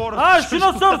yine bu orası. Ha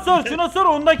şuna sor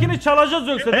ondakini çalacağız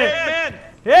yoksa. Hey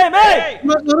Hey man! hey!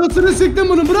 Bak arasını siktim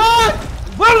bunu bırak!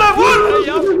 Vur lan vur! Vur o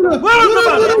zaman! Vur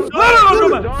o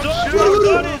zaman!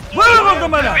 Vur o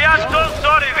zaman! We are so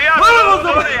sorry. We are Vur o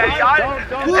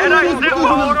Eray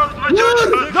zıpla orospu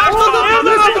çocuğu.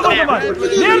 Nereden aldık o zaman?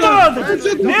 Nereden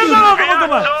aldık? Nereden aldık o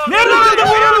zaman? Nereden aldık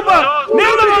vururum bak?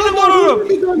 Nereden aldık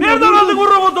vururum? Nereden aldık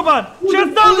vururum o zaman?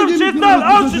 Chest aldım chest al.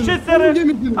 Al şu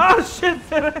chestleri. Al şu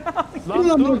chestleri.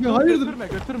 Lan dur, hayırdır?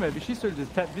 Götürme bir şey söyleyeceğiz.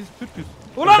 Biz Türk'üz.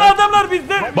 Ulan adamlar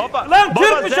bizde. Baba, Lan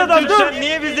Türkmüş adam dur. Sen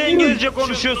niye bizde İngilizce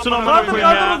konuşuyorsun amına Kaldır koyayım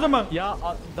kaldır o ya? zaman. Ya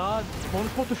daha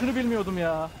konuşma tuşunu bilmiyordum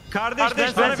ya. Kardeş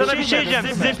ben sana bir şey diyeceğim.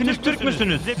 Siz hepiniz Türk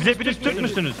müsünüz? Siz hepiniz Türk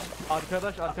müsünüz?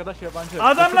 Arkadaş yabancı.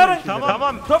 Adamların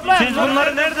Tamam. toplayın. Siz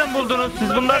bunları nereden buldunuz?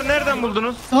 Siz bunları nereden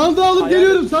buldunuz? Sandığı alıp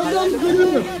geliyorum. Sandığı alıp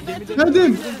geliyorum.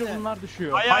 Geldim. Bunlar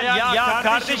düşüyor. Ya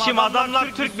kardeşim adamlar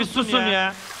Türk bir susun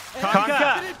ya.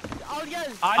 Kanka. Al gel.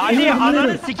 Ali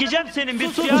ananı sikeceğim senin bir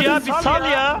sus ya bir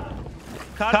sal ya.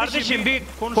 Kardeşim bir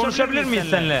konuşabilir miyiz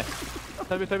seninle?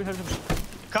 Tabii.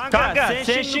 Kanka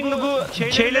sen şimdi bu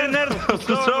şeyleri nerede?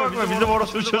 Kusura bakma bizim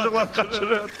orospu çocuklar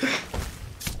kaçırıyor.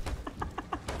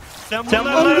 Sen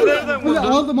bunları nereden Ali buldun?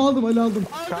 aldım Ali aldım.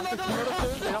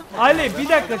 Ali bir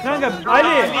dakika kanka.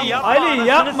 Ali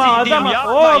yapma adama.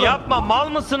 Yapma mal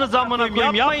mısınız amına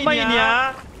koyayım yapmayın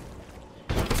ya.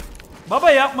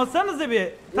 Baba yapmasanıza bir.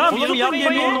 Tamam Oğlum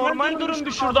yapmayın normal durun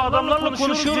bir şurada adamlarla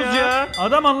konuşuyoruz ya.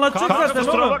 Adam anlatacak Kanka zaten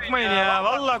kusura oğlum. bakmayın ya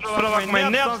vallahi kusura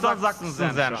bakmayın ne yapsanız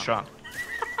haklısınız yani şu an.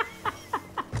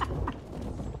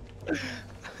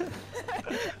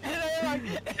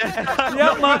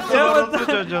 Yapma.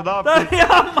 Çocuğu ne yaptın?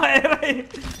 Yapma Eray.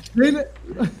 Beni...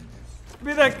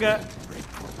 Bir dakika.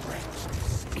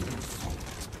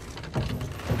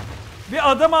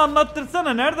 Bir adama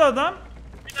anlattırsana. Nerede adam?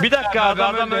 Bir dakika abi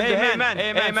adam öldü.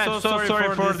 Hey man, so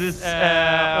sorry for this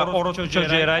orospu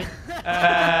çocuğu Eray.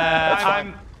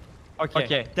 I'm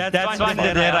okay. That's fine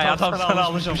dedi Eray. Adam sana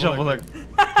alışmış amına. Baba bak.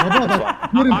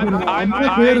 Yerim seni. Amına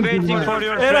I'm koyarım waiting seni. for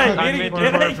your Eray friend. I'm geri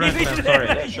waiting for Eray your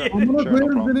friend. Sorry. Amına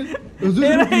koyarım seni. Özür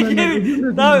Eray dilerim.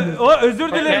 geri. Tamam o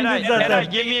özür dilerim Eray zaten.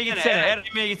 gemiye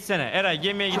gitsene. Eray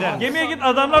gemiye gider. Gemiye git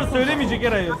adamlar söylemeyecek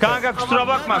Eray. Kanka kusura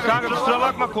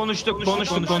bakma. Konuştuk.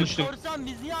 Korsan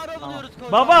biz niye ara buluyoruz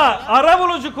korsan? Baba ara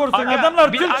bulucu korsan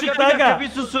adamlar Türk çıktı aga. Bir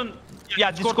susun.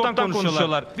 Ya Discord'dan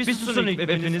konuşuyorlar. Bir susun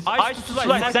hepiniz. Ay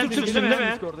Sulay sen Türksün değil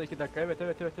mi? Discord'da 2 dakika.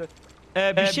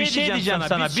 Evet. Bir şey diyeceğim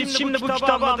sana. Biz şimdi bu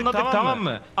kitabı anladık tamam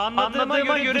mı? Anladığıma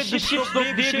göre Thieves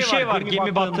diye bir şey var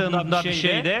gemi battığında bir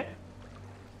şeyde.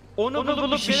 Onu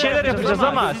bulup bir şeyler yapacağız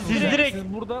ama siz direkt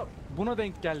Siz burada buna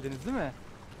denk geldiniz değil mi?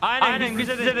 aynen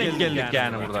bize denk geldik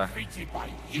yani burada.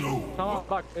 Tamam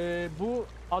bak bu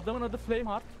adamın adı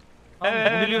Flameheart.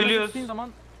 Evet biliyoruz. Gittiğin zaman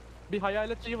bir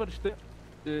hayalet şeyi var işte.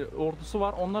 Ordusu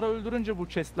var. Onları öldürünce bu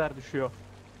chestler düşüyor.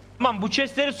 Tamam bu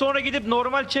chestleri sonra gidip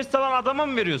normal chest alan adama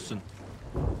mı veriyorsun?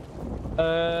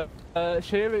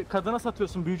 Kadına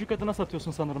satıyorsun. Büyücü kadına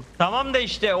satıyorsun sanırım. Tamam da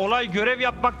işte olay görev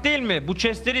yapmak değil mi? Bu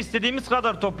chestleri istediğimiz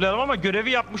kadar toplayalım ama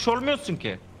görevi yapmış olmuyorsun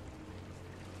ki.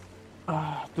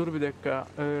 Dur bir dakika.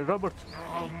 Robert.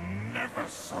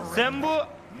 Sen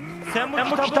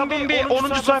bu kitabın bir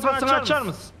 10. sayfasını açar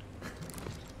mısın?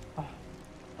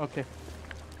 Okey.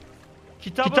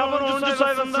 Kitabın 10.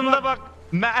 sayfasında bak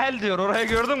meal diyor oraya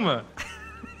gördün mü?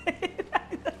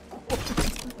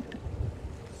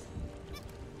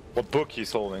 What book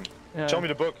he's holding? Yeah. Show me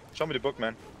the book,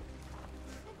 man.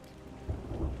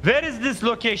 Where is this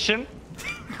location?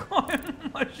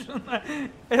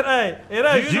 Eray Do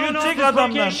you know çek this adamdan.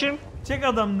 location? Çek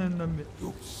adamın önünden bir.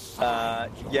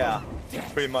 Yeah,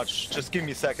 pretty much. Just give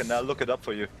me a second, I'll look it up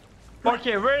for you.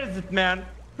 Okay, where is it, man?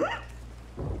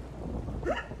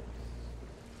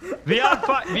 We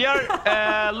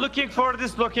are looking for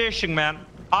this location, man.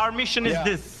 Our mission is Yeah.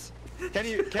 this.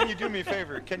 Can you do me a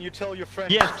favor? Can you tell your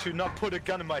friend Yes. to not put a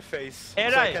gun in my face? so I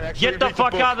Eray, can actually get the read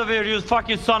fuck book? out of here, you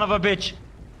fucking son of a bitch.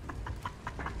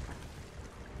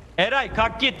 Eray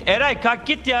kalk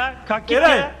git ya. Kalk git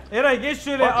ya. Eray geç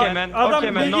şöyle. Okay, man. Adam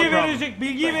Okay, man, no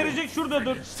bilgiyi verecek şurada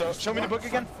dur. So, show me the book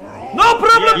again. No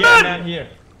problem Yeah, man. man, here.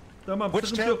 Tamam Which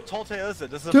sıkıntı yok. tall tale is it?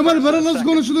 This is the Kemal first or bana the nasıl second?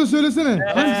 konuşuluyor söylesene.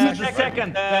 Hangisi?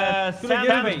 Second.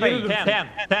 geri dur.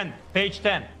 Page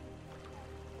 10.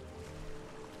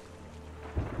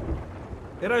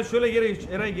 Eray şöyle geri geç.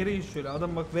 Eray geri geç şöyle.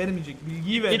 Adam bak vermeyecek.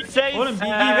 Bilgiyi ver. It says, Oğlum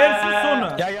bilgiyi versin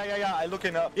sonra. Yeah. I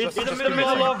looking up. It's Just in the give me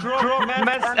a middle second. of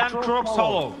Jrokez-Eray-Ali and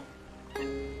Jrokez-Hollow.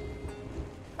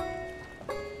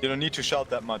 You don't need to shout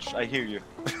that much. I hear you.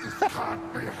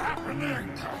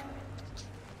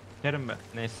 Yerim ben.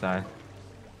 Neyse abi.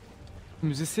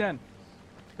 Müzisyen.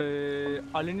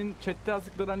 Ali'nin chatte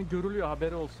yazdıkları hani görülüyor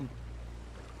haberi olsun.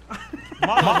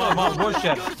 Mal boş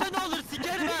yer. Görse ne olur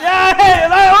sikerim ha. Ya hey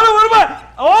lan oğlum vurma.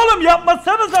 Oğlum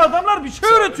yapmasanız adamlar bir şey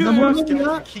öğretiyor Ben ya. bunu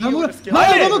ya. Ben bunu... Hadi.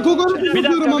 Lan adamı kokoreç Bir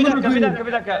yazıyorum dakika.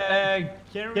 amına koyayım.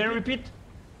 Can you repeat?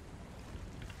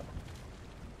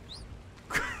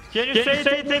 Can you say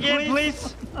it again,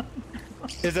 please?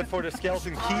 Is it for the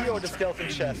skeleton key or the skeleton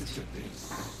chest?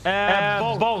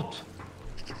 Both.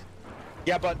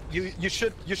 Yeah, but you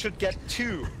should get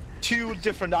two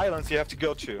different islands you have to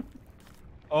go to.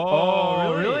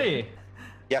 Oh, really?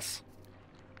 Yes.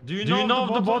 Do you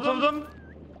know the both of them?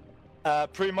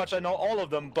 Pretty much I know all of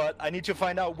them, but I need to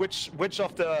find out which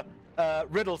of the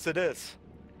riddles it is.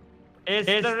 It's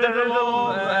the riddle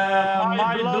of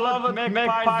my beloved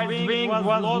magpie's wing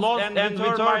was lost and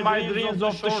returned my dreams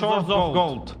of the shores of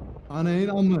gold. Anayın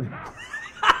amı. Benim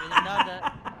nerede?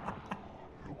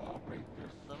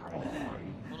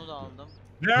 Bunu da aldım.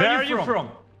 Where are you from?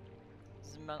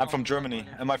 I'm from Germany,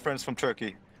 and my friend's from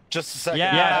Turkey. Just a second.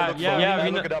 Yeah, I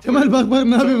look it up. Kemal bak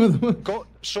ne yapayım adamı.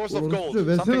 Shores of Oğlum, gold.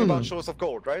 versene Something onu. about shores of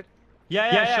gold, right?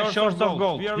 Yeah, shores of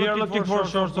gold. We are looking for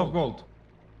shores of gold.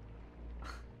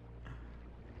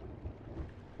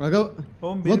 Aga,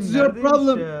 Oğlum benim what's your neredeymiş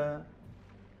problem? ya?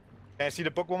 Can I see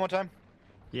the book one more time?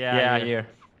 Yeah, here.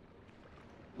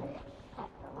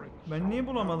 Ben niye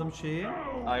bulamadım şeyi?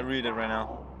 I read it right now.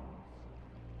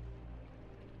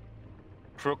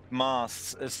 Crooked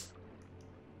masts is.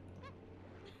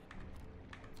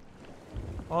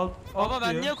 Alt Baba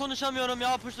ben diyor. niye konuşamıyorum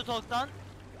ya push to talk'tan?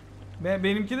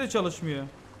 Benimki de çalışmıyor.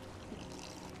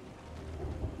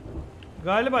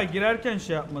 Galiba girerken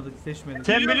şey yapmadık, seçmedik.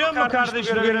 Sen biliyor musun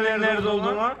kardeş bu görevlerin nerede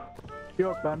olduğunu?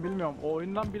 Yok ben bilmiyorum. O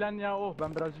oyundan bilen ya o.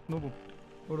 Ben birazcık noobum.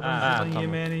 Buradan tamam.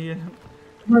 yemeğini yiyelim.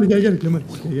 Kemal gel Kemal.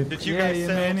 Gel. Did you Yeah, guys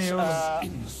yemeğini sail yiyorum.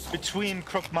 between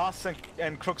Crooked Masts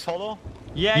and Crook's Hollow?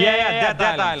 Yeah,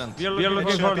 that island. We are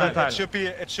looking for that island.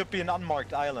 It should be an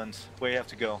unmarked island where you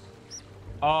have to go.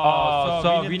 Oh,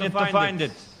 so we need to find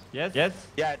it. Yes?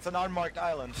 Yeah, it's an unmarked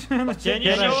island. Can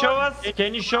you show us?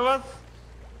 Can you show us?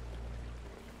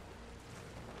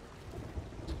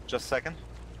 Just a second.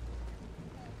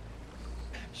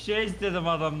 Şey istedim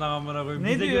adamdan amına koyayım. Ne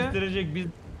Bize diyor? gösterecek biz.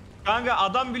 Kanka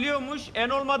adam biliyormuş. En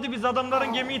olmadı biz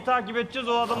adamların gemiyi takip edeceğiz.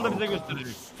 O adam da bize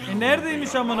gösterecek.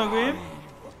 Neredeymiş amına koyayım?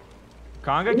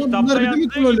 Kanka Oğlum kitapta bunlar bizi mi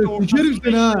yazdığı trollüyor? gibi Sikerim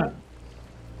seni ha.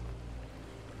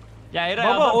 Ya Eray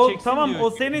Baba adam o çeksin tamam diyor. o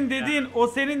senin dediğin o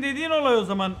senin dediğin olay o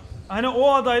zaman. Hani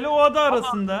o adayla o ada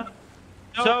arasında.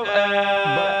 So,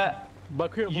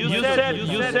 Bakıyor. you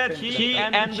said key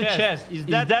and the chest. Is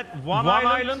that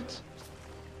one island?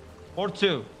 Or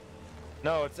two?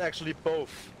 No, it's actually both.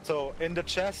 So in the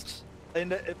chest,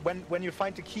 when you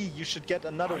find the key, you should get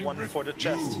another one for the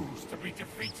chest.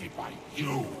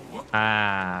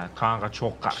 Kanka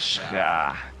çok karışık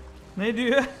ya. Ne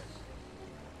diyor?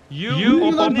 You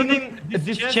opening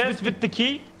this chest with the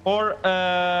key or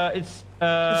it's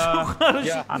Çok karışık.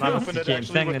 Yeah, you Ananı open it sikeyim actually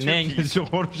sen de with ne two keys. İngilizce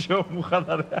konuşuyorsun bu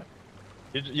kadar ya.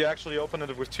 You actually open it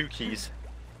with two keys.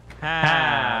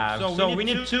 So we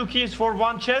need two keys for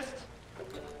one chest?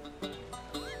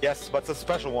 Yes, but it's a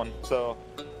special one. So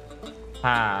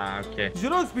Okay.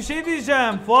 Jrox bir şey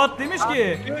diyeceğim. Fuat demiş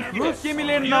ki Rus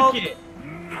gemilerinin Diyor al... ki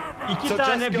iki So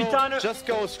tane bir tane just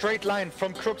go straight line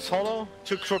from Crook's Hollow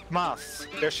to Crooked Masts.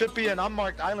 There should be an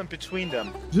unmarked island between them.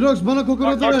 Jirox bana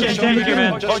kokonatı ver. Okay, thank you,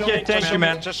 man. Just show Okay, me- thank just you,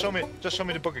 show me- man. Just show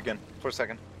me the book again for a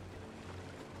second.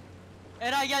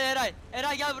 Eray gel Eray.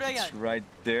 Eray gel buraya gel. It's right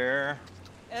there.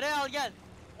 Eray al gel.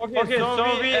 Okay,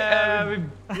 so we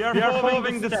are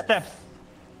following the steps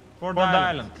for the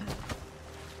island.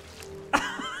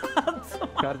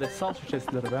 Kardeş sal şu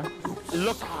chestleri be.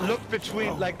 Look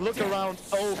between, look around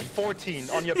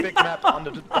O14 on your big map down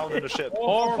in the ship.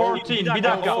 Or 14. Bir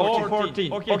dakika. Or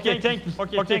 14. Okay,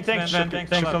 thanks man.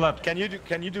 Thanks a lot.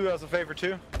 Can you do us a favor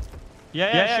too?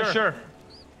 Yeah, sure.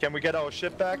 Can we get our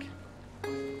ship back?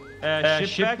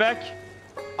 Ship back.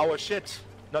 Our shit,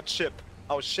 not ship.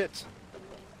 Our shit.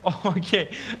 Okay.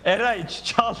 Eray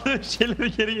çaldığın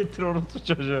şeyleri geri getir orası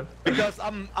çocuğu. Because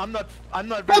I'm not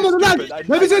very Çalmadım lan. stupid.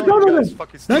 Ben bir şey know you çalmadım. guys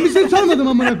fucking Ben bir stupid. şey çalmadım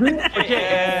amına koyayım.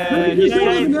 Okay, bir şey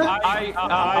sormadım ya.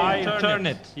 I turn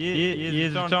it. He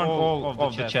returned all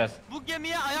of the chest. Bu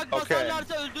gemiye ayak Okay.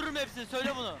 basarlarsa öldürürüm hepsini söyle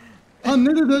bunu. Lan ne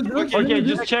dedi Jirox? Okay,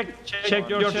 just check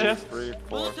your chest. 3,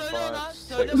 4, Bunu söyle 5, ona, 6.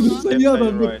 söyle Bunu buna. sen iyi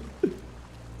adamdın. Right.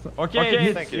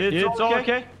 Okay, Thank you. it's all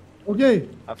okay. Okey. I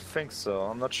think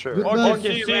so. I'm not sure.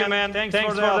 Okay, see you man. Thanks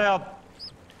for the help.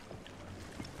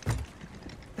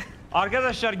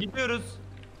 Arkadaşlar gidiyoruz.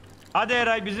 Hadi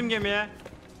Eray bizim gemiye.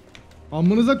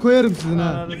 Amınıza koyarım sizin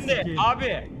ha. Şimdi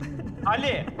abi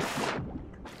Ali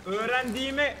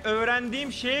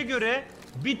öğrendiğim şeye göre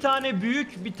bir tane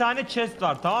büyük bir tane chest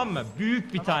var, tamam mı?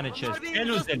 Büyük bir tane chest. Onlar bir En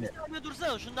uzasın, özeli. bir saniye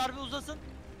dursana, şunlar bir uzasın.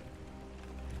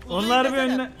 Onlar bir Uzayın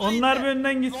önden, desene, onlar bir uzayın de.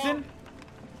 önden gitsin.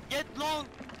 Get long,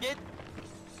 get.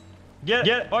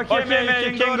 Okay man,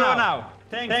 you can go now.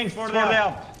 Thanks for the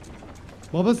help.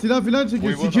 Baba silah filan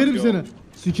çekiyor. We will Sikerim not seni. go.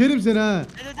 Sikerim seni ha.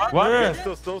 You Evet. guys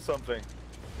still stole something.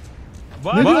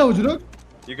 Ne diyor avucunuk?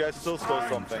 You guys still stole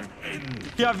something.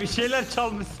 Ya bir şeyler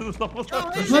çalmışsınız ama.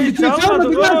 Lan bir şey çalmadık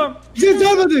çalmadık lan. oğlum. Bir şey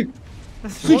çalmadık.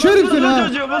 Sikerim seni ha.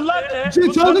 Çocuğu bunlar ne? Bir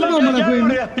şey çaldık mı amına koyayım?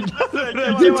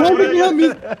 Bir şey çaldık mı lan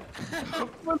biz?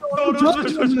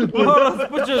 Çaldık mı?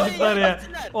 Orospu çocuklar ya.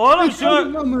 Oğlum şu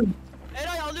Çaldık lan mı?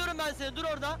 Eray alıyorum ben seni dur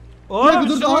orada. oğlum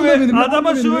dur, şunu alma ver. beni, Adama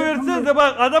alma şunu beni. versenize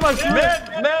bak adama şunu.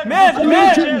 Man,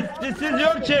 Man. This is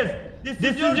your chest.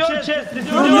 This is your chest. This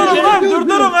is your Durdurun chest. lan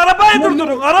durdurun arabayı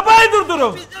durdurun arabayı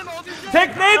durdurun. Bizim o bizim.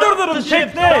 Tekneyi durdurun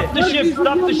tekneyi. Stop the ship.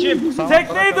 Stop the ship.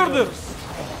 Tekneyi durdur.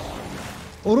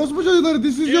 Orospu çocukları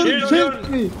this is your Here's şey. your-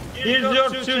 Here's your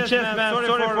two chest, man. Sorry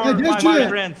for Ya geç my şuraya.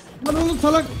 friends. Lan oğlum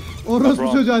salak.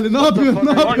 Orospu çocuğu Ali ne yapıyorsun?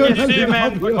 Ne Okay, yapıyorsun? see you, Ne man.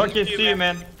 yapıyorsun? Okay, see you,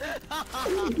 man.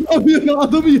 Ne yapıyorsun?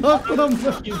 Adamı yaktın ama.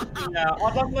 Ya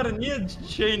adamların niye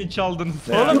şeyini çaldınız?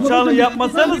 Oğlum çalı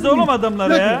yapmasanız oğlum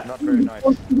adamlara ya. Not very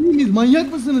nice. Değil miyiz?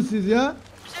 Manyak mısınız siz ya?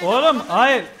 Oğlum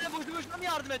hayır. Size boşu boşuna mı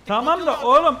yardım ettik? Tamam da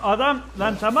oğlum adam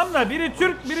lan tamam da biri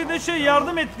Türk biri de şey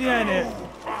yardım etti yani.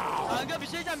 Kanka bir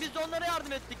şey diyeceğim biz de onlara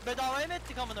yardım ettik. Bedavaya mı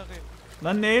ettik amına koyayım?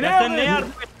 Lan neyine Ya sen yardım ne ettin?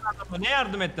 yardım ettin adama? Ne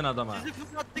yardım ettin adama? Bizi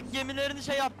fırlattık gemilerini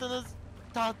şey yaptınız.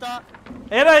 Tahta.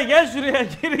 Eray gel şuraya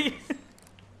geri gel.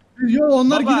 Yo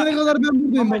onlar Baba. gidene kadar ben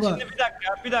buradayım Ama baba. şimdi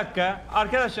bir dakika.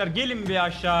 Arkadaşlar gelin bir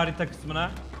aşağı harita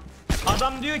kısmına.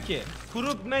 Adam diyor ki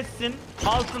Kuruk Mess'in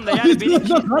altında yani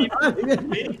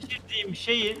benim çizdiğim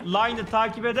şeyi line'ı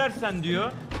takip edersen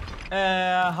diyor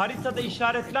haritada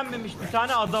işaretlenmemiş bir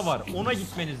tane ada var. Ona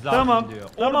gitmeniz lazım Tamam. diyor.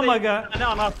 Tamam Orada aga. iki tane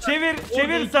anahtar. Çevir Orada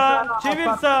çevir iki sağ tane çevir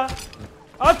anahtar.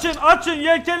 sağ. Açın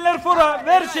yelkenler fora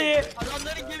ver şeyi.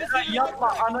 Adamların gemisi.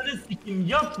 Yapma ananı sikim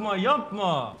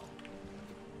yapma.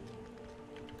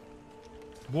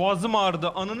 Boğazım ağrıdı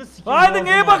ananı sikim. Haydi boğazım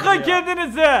iyi ağrıdı bakın ya.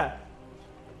 kendinize.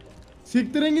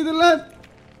 Siktirin gidin lan.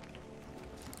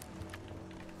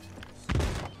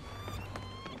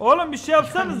 Oğlum bir şey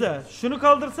yapsanıza. Şunu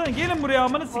kaldırsana. Gelin buraya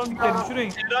amanı siktiklerim şuraya.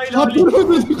 Kaptanı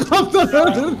öldürdüm kaptanı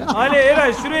öldürdüm. Ali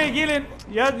Eray şuraya gelin.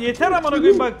 Ya yeter amına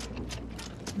koyayım bak.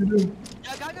 Ya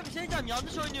kanka bir şey diyeceğim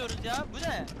yanlış oynuyoruz ya. Bu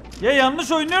ne? Ya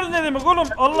yanlış oynuyoruz ne demek oğlum?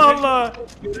 Allah Allah.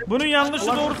 Bunun yanlışı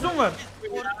doğrusu mu var?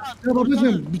 Ya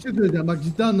babacım bir şey söyleyeceğim bak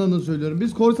ciddi anlamda söylüyorum.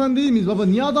 Biz korsan değil miyiz baba?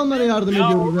 Niye adamlara yardım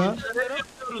ediyoruz ya?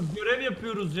 Görev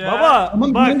yapıyoruz ya. Baba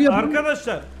Tamam, bak görev yapalım.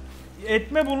 arkadaşlar.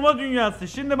 Etme bulma dünyası.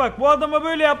 Şimdi bak bu adama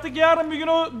böyle yaptık. Yarın bir gün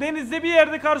o denizde bir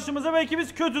yerde karşımıza belki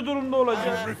biz kötü durumda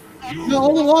olacağız. Ya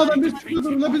oğlum o adam biz çıkıyor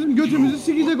durumda bizim götümüzü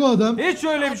sikecek o adam. Hiç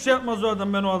öyle bir şey yapmaz o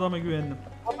adam. Ben o adama güvendim.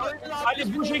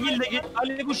 Ali bu şekilde git.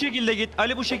 Ali bu şekilde git.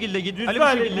 Ali bu şekilde git. Düzle Ali bu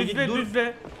Ali, şekilde git. düzle Dur.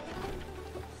 düzle.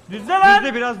 Düzle lan.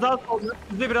 Bizde biraz daha sol yap.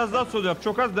 Bizde biraz daha sol yap.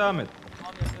 Çok az devam et.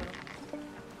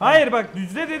 Hayır bak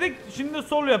düzle dedik. Şimdi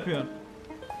sol yapıyorsun.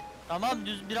 Tamam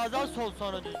düz biraz daha sol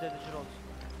sonra düz dedi Jrokez.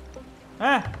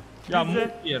 Heh. Ya Düzle.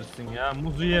 muz yersin ya.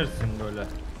 Muzu yersin böyle.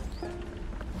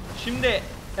 Şimdi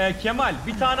Kemal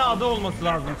bir tane ada olması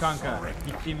lazım kanka.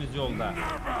 Gittiğimiz yolda.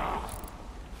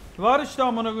 Var işte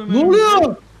amına koyayım. Ne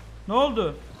oluyor? Ne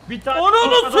oldu? Bir tane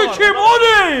Ananı ada var. sikeyim o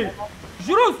ne?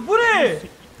 Jrokez bu ne?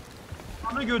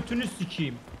 Ana götünü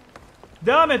sikeyim.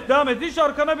 Devam et hiç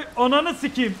arkana bir ananı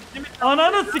sikeyim.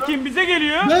 Ananı sikeyim bize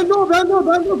geliyor. Ben de o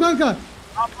kanka.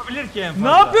 Ne yapabilir ki en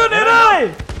fazla? Ne yapıyorsun Eray?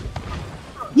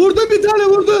 Vurdum bir tane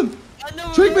vurdum. Ben de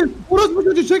vurdum. Çek beni. Orospu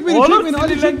çocuğu çek beni. Oğlum Çek beni.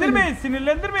 Ali çek beni.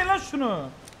 sinirlendirmeyin lan şunu.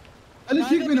 Ali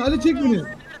çek beni. Ali çek beni.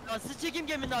 Nasıl çekeyim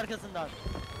geminin arkasından?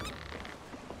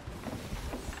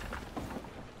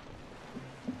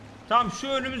 Tamam şu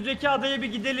önümüzdeki adaya bir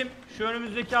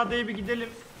gidelim.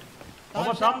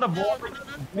 Ama tam da bu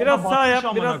Biraz sağ yap,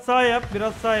 batmış biraz amına sağ yap,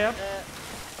 biraz sağ yap.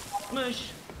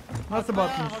 batmış. Nasıl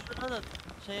batmış? Hazırlanın.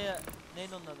 Şeye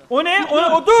neydi onun adı? O ne?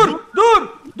 O dur.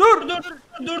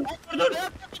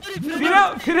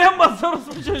 Fren basarız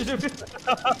bu çocuğu.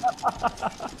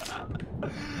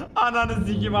 Ananı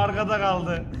sikim arkada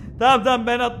kaldı. Tamam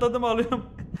ben atladım alıyorum.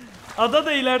 Ada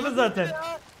da ileride zaten.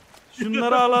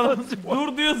 Şunları alalım.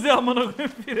 Dur diyoruz ya amına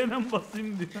koyayım frene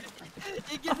basayım diyor.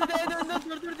 İkisi de en önde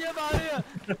durdur diye bağırıyor.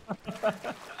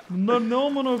 Bunlar ne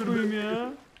amına koyayım ya?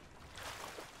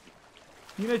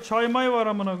 Yine çay may var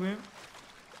amına koyayım.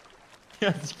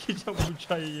 Ya sikeceğim bu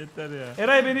çayı yeter ya.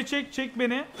 Eray beni çek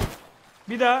beni.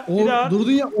 Bir daha.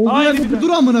 Durdun ya. Olduğu Aynı yerde bir bir dur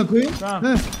amına koyayım. Tamam.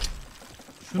 Heh.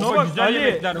 Şuna Baba bak güzel Ali.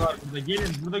 yemekler var burada. Gelin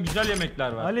burada güzel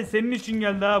yemekler var. Ali senin için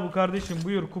geldi ha bu kardeşim.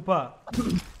 Buyur kupa.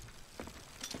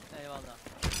 Eyvallah.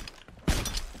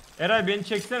 Eray beni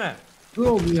çeksene. Dur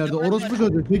olduğu yerde. Orospu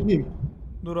çocuğu çekeyim.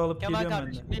 Dur alıp Kemal geliyorum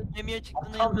ben de. kardeşim bir gemiye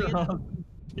çıktığında yanına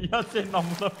gel. Ya senin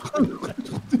amına.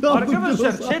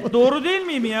 Arkadaşlar chat doğru değil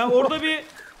miyim ya? Orada bir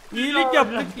İyilik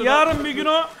yaptık. Yarın bir gün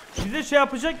o bize şey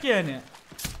yapacak yani.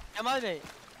 Kemal Bey,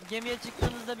 gemiye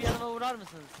çıktığınızda bir yanıma uğrar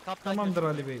mısınız? Kaptan Tamamdır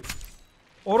Ali Bey.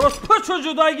 Orospu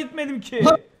çocuğu daha gitmedim ki.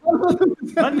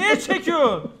 Lan niye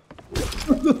çekiyorsun?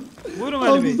 Buyurun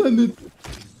Ali Bey.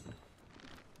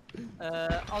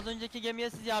 Az önceki gemiye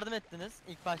siz yardım ettiniz.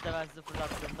 İlk başta ben sizi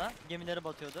fırlattığımda. Gemileri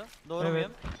batıyordu. Doğru Evet.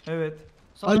 muyum? Evet.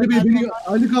 Sonra Ali Bey, geldi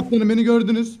Ali Kaptanım beni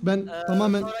gördünüz. Ben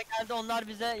tamamen... Sonra geldi onlar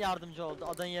bize yardımcı oldu.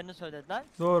 Adanın yerini söylediler.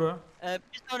 Doğru.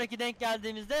 Bir sonraki denk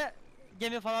geldiğimizde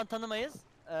gemi falan tanımayız.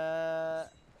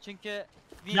 Çünkü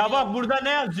Ya bak burada ne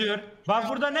yazıyor? Bak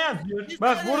burada ne yazıyor?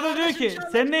 Bak burada diyor ki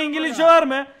seninle İngilizce var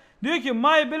mı? Diyor ki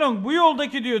my belong bu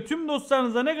yoldaki diyor tüm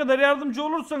dostlarınıza ne kadar yardımcı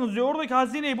olursanız diyor oradaki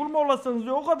hazineyi bulma olasılığınız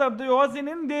diyor o kadar diyor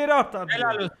hazinenin değeri artar diyor.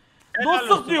 Helal olsun. Helal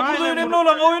Dostluk olsun. diyor burada Aynen önemli bunu.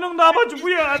 olan oyunun da amacı bu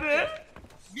yani.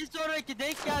 bir sonraki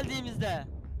denk geldiğimizde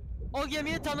o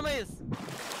gemiyi tanımayız.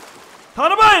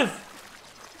 Tanımayız.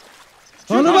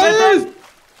 Tanımayız!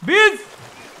 Biz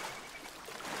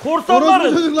Orospu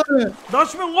korsanlarız. çocukları!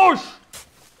 Daşmin koş.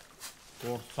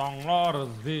 Korsanlarız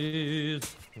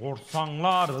biz.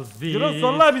 Korsanlarız biz. Jiros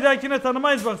vallahi bir dahakine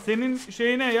tanımayız bak senin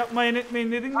şeyine yapmayın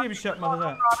etmeyin dedin diye bir şey yapmadık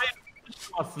ha.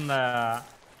 Aslında ya.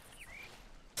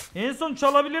 En son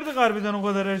çalabilirdik harbiden o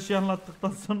kadar her şeyi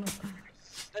anlattıktan sonra.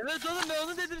 Evet oğlum ben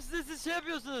onu dedim size siz şey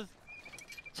yapıyorsunuz.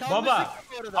 Baba Çalmıştık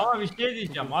bu arada. ama bir şey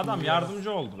diyeceğim. Adam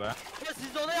yardımcı oldu be. Ya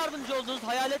siz de ona yardımcı oldunuz.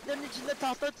 Hayaletlerin içinde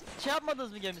tahta şey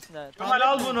yapmadınız mı gemisine? Kemal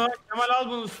al bunu. Kemal al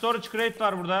bunu. Storage crate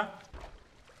var burada.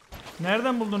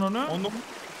 Nereden buldun onu?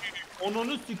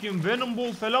 Onu sikeyim. Venom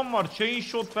Ball falan var. Chain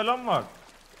Shot falan var.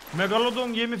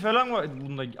 Megalodon gemi falan var.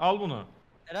 Bunda al bunu.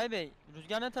 Eray Bey,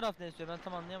 rüzgar ne tarafta esiyor ben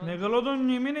tam anlayamadım. Megalodon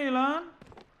yemin ne lan?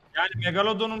 Yani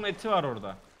Megalodon'un eti var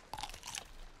orada.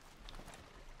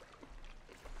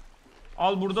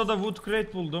 Al burada da wood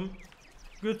crate buldum.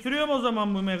 Götürüyorum o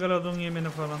zaman bu megalodon yemini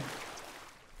falan.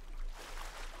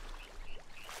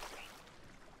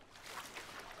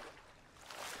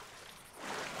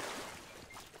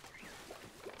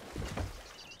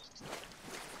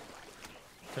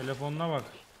 Telefonuna bak.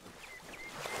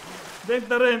 Dın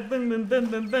dın dın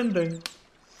dın dın dın dın.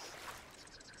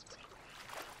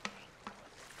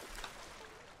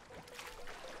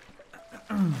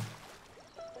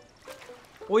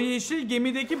 O yeşil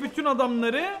gemideki bütün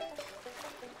adamları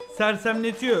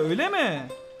sersemletiyor öyle mi?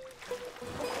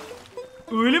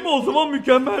 Öyle mi o zaman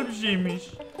mükemmel bir şeymiş.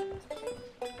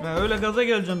 Ya öyle gaza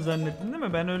geleceğim zannettin değil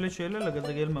mi? Ben öyle şeylerle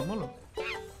gaza gelmem oğlum.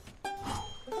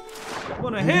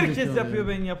 Bunu herkes yapıyor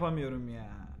ben yapamıyorum ya.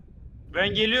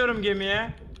 Ben geliyorum gemiye.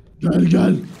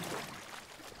 Gel.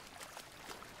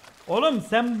 Oğlum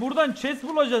sen buradan chest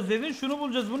bulacağız dedin, şunu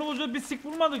bulacağız, bunu bulacağız. Bir sik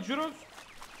bulmadık Jrokez.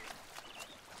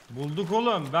 Bulduk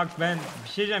oğlum. Bak ben bir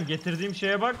şey diyeceğim. Getirdiğim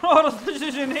şeye bak. Orası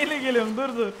çocuğu neyle geliyorsun?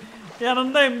 Dur.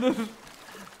 Yanındayım dur.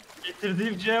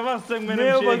 Getirdiğim şeye bak sen benim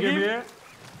Neye şeye bakayım? gemiye.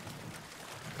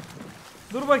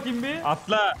 Dur bakayım bir.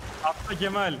 Atla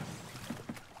Kemal.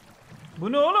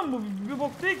 Bu ne oğlum? Bu bir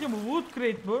bok değil ki bu. Wood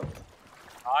crate bu.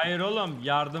 Hayır oğlum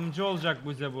yardımcı olacak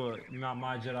bize bu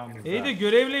maceramızda. İyi de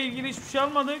görevle ilgili hiçbir şey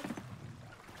almadık.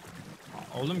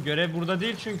 Oğlum görev burada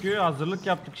değil çünkü hazırlık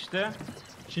yaptık işte.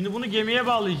 Şimdi bunu gemiye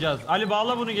bağlayacağız. Ali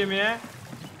bağla bunu gemiye.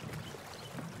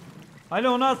 Ali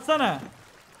onu atsana.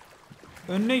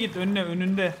 Önüne git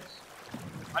önünde.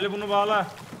 Ali bunu bağla.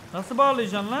 Nasıl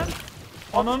bağlayacaksın lan?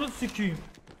 Ananı sikeyim.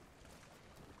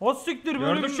 O siktir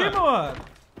böyle Gördün bir şey mü? mi var?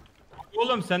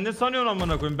 Oğlum sen ne sanıyorsun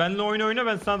amına koyayım? Benle oyna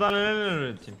ben sana daha neler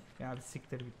öğreteyim. Ya bir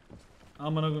siktir git.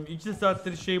 Amına koyayım 2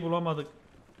 saattir şey bulamadık.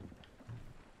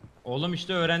 Oğlum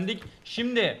işte öğrendik.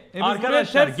 Şimdi Biz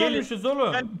arkadaşlar buraya ters gelin. dönmüşüz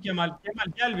oğlum. Gel bir Kemal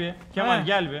gel bir. Kemal He.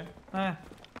 gel bir. Heh.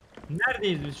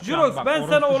 Neredeyiz biz şu an? Jrokez Bak, ben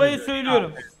orospu sana olayı çocuğu.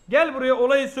 söylüyorum. Ya, Gel buraya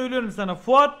olayı söylüyorum sana.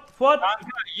 Fuat. kanka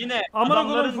yine Amına koyayım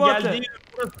adamların Fuat'ı. geldiği yer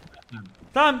burası.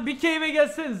 Tamam bir cave'e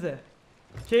gelsenize.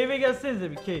 Cave'e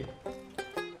gelsenize bir cave.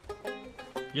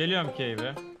 Geliyorum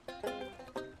cave'e.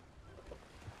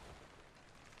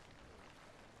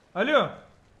 Alo.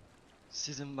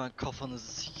 Sizin ben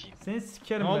kafanızı sikeyim. Seni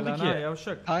sikerim Ne be oldu lan ki? ha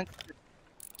yavşak. Kanka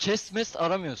chest mest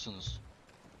aramıyorsunuz.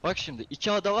 Bak şimdi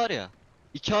iki ada var ya.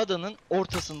 İki adanın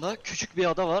ortasında küçük bir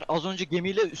ada var. Az önce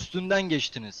gemiyle üstünden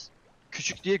geçtiniz.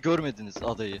 Küçük diye görmediniz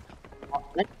adayı.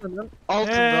 Adanın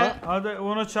altında Hadi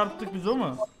ona çarptık biz o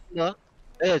mu?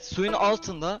 evet suyun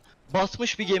altında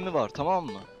batmış bir gemi var, tamam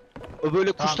mı? O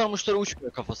böyle kuşlar muşlar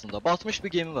uçmuyor kafasında. Batmış bir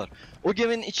gemi var. O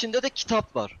geminin içinde de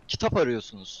kitap var. Kitap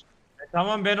arıyorsunuz.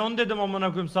 Tamam ben onu dedim amına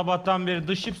koyayım sabahtan beri.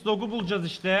 The Ship's Dog'u bulacağız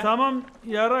işte. Tamam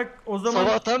yarak o zaman.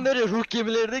 Sabahtan beri ruh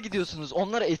gemilerine gidiyorsunuz.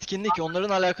 Onlar etkinlik, onların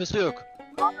alakası yok.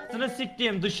 Anasını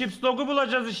siktiğim. The Ship's Dog'u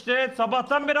bulacağız işte.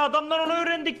 Sabahtan beri adamdan onu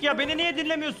öğrendik ya. Beni niye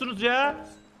dinlemiyorsunuz ya?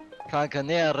 Kanka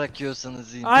ne yarrak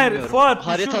yiyorsanız yiyin. Hayır, bilmiyorum. Fuat, bir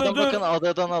Haritadan şurada dur. bakın,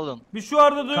 adadan alın. Bir şu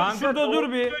arada dur, Kanka, şurada dur doğru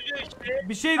bir. söylüyor işte.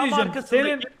 Bir şey Tam diyeceğim. arkasındaki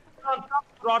Senin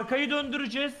arkayı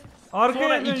döndüreceğiz. arkaya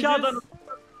Sonra döneceğiz. iki adanın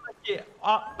arasındaki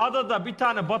adada bir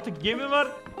tane batık gemi var.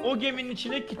 O geminin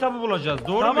içine kitabı bulacağız.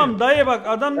 Doğru Tamam mu? dayı bak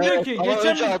adam diyor Evet, ki ama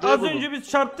geçen önce biz, adayı az bulun. önce biz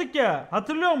çarptık ya.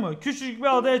 Hatırlıyor musun? Küçücük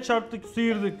bir adaya çarptık,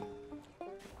 sıyırdık.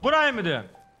 Buraya mı diyorsun?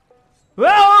 Ve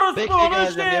orası Bekle onu geleceğim,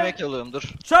 işte. yemek alıyorum dur.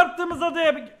 Çarptığımız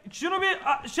adaya şunu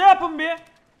bir şey yapın bir.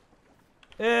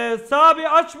 Sağa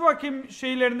bir aç bakayım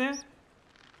şeylerini.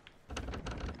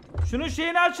 Şunun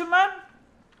şeyini açın lan.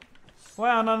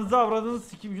 Vay ananızı avradınızı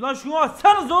sikeyim. Lan şunu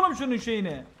açsanız oğlum şunun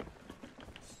şeyini.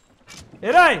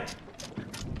 Eray.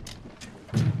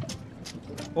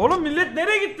 Oğlum millet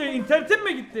nereye gitti? İnternetin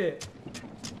mi gitti?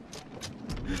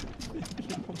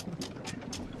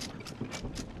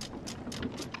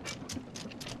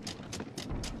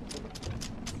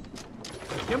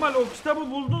 Kemal o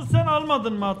kitabı buldun sen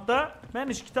almadın mı hatta? Ben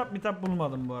hiç kitap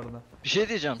bulmadım bu arada. Bir şey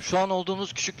diyeceğim. Şu an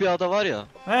olduğunuz küçük bir ada var ya.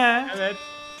 He.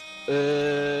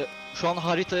 Evet. Şu an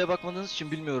haritaya bakmadığınız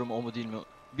için bilmiyorum o mu değil mi.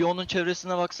 Bir onun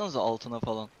çevresine baksanıza, altına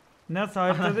falan. Nasıl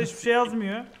haritada hiçbir şey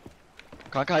yazmıyor.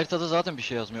 Kanka haritada zaten bir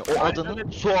şey yazmıyor. O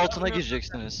adanın su altına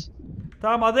gireceksiniz.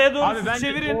 Tamam adaya doğru Abi siz bence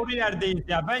çevirin. doğru yerdeyiz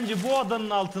ya. Bence bu adanın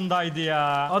altındaydı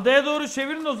ya. Adaya doğru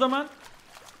çevirin o zaman.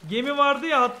 Gemi vardı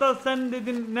ya, hatta sen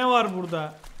dedin ne var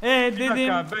burada? Bir Dedim.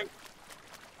 dakika,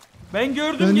 Ben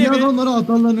gördüm Sen niye gemi. adamlara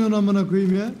atarlanıyorsun amına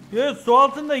koyayım ya? Evet, su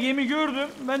altında gemi gördüm.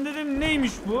 Ben dedim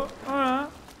neymiş bu? Ha.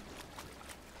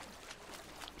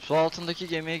 Su altındaki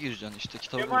gemiye gireceksin işte,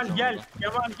 kitabı Kemal bulacaksın gel.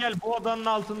 orada. Kemal gel. Bu adanın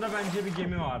altında bence bir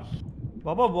gemi var.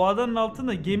 Baba bu adanın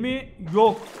altında gemi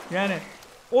yok. Yani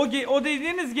o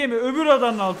dediğiniz gemi öbür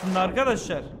adanın altında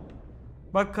arkadaşlar.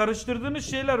 Bak karıştırdığınız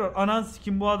şeyler var. Anan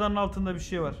sikim, bu adanın altında bir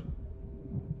şey var.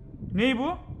 Ney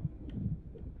bu?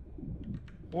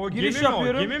 O Giriş gemi mi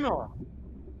yapıyorum. o? Gemi mi o?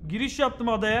 Giriş yaptım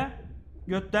adaya.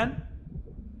 Götten.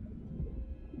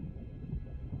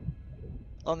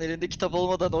 Lan elinde kitap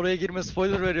olmadan oraya girme,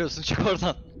 spoiler veriyorsun, çık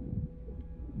oradan.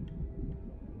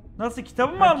 Nasıl,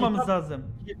 kitabı mı Ha, almamız kitap- lazım?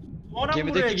 Sonra mı buraya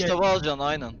Gemideki gel? kitabı alacaksın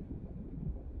aynen.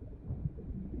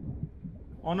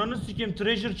 Ananı sikeyim,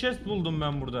 treasure chest buldum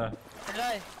ben burada.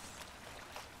 Eray,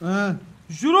 He.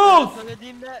 Juros!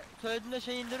 söylediğimde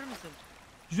şey indirir misin?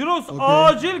 Juros Okey.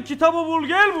 acil kitabı bul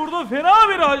gel, burada fena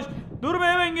bir aç. Dur be,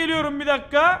 hemen geliyorum bir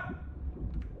dakika.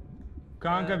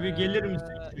 Kanka bir gelir misin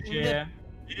şu indir. şeye?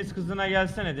 Deniz kızına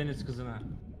gelsene, deniz kızına.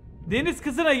 Deniz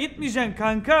kızına gitmeyeceksin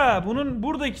kanka. Bunun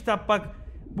burada kitap bak.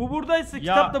 Bu buradaysa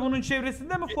kitap da bunun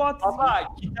çevresinde mi Fuat? Baba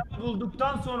kitabı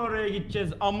bulduktan sonra oraya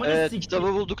gideceğiz. Amını Evet, sikeyim.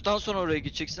 kitabı bulduktan sonra oraya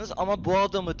gideceksiniz ama bu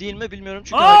adamı değil mi bilmiyorum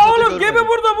çünkü Aa haritada oğlum görmedim.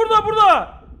 gemi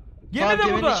burada. Gemi Tamam, de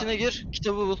geminin burada. içine gir,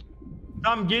 kitabı bul.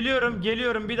 Tamam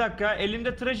geliyorum bir dakika.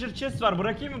 Elimde treasure chest var.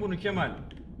 Bırakayım mı bunu Kemal?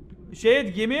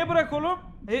 Gemiye bırak oğlum.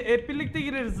 Hep birlikte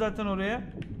gireriz zaten oraya.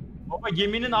 Baba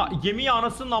gemiyi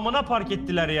anasının amına park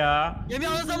ettiler ya. Gemi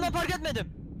anasını park etmedim.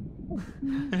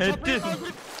 Etti.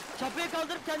 Çapayı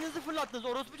kaldırıp kendinizi fırlattınız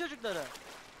orospu çocukları.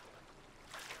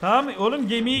 Tamam oğlum,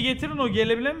 gemiyi getirin, o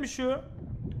gelebilen bir şey o.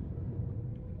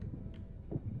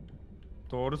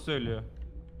 Doğru söylüyor.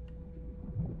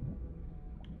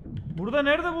 Burada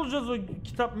nerede bulacağız o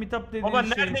kitap dediğin Baba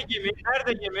şey? nerede gemi?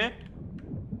 Nerede gemi?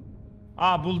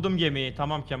 Aa buldum gemiyi.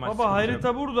 Tamam Kemal. Baba sıkıntı yok.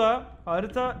 harita burada.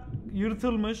 Harita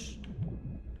yırtılmış.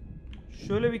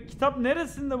 Şöyle bir kitap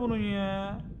neresinde bunun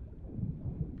ya?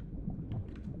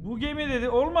 Bu gemi dedi,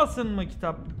 olmasın mı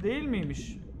kitap? Değil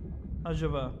miymiş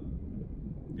acaba?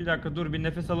 Bir dakika dur, bir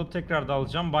nefes alıp tekrar da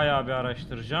alacağım. Bayağı bir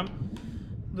araştıracağım.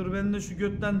 Dur ben de şu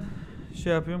götten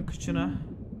şey yapıyorum, kıçına.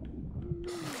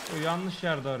 O yanlış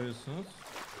yerde arıyorsunuz.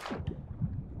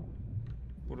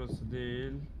 Burası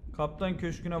değil. Kaptan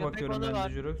köşküne bakıyorum ben de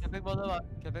Jrokez. Köpek balığı var.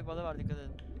 Köpek balığı var, dikkat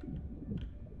edin.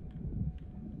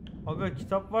 Aga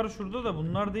kitap var şurada da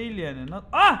bunlar değil yani.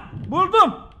 Ah!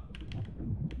 Buldum!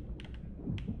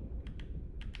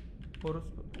 Orası.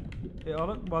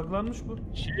 Baklanmış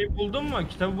bu. Şeyi buldun mu?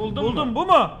 Kitabı buldun mu? Buldum, bu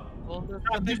mu? Oldu.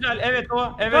 Ha, güzel, evet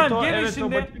o. Evet Tamam, o. gelin Evet şimdi.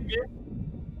 o. Bakayım bir.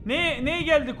 Neye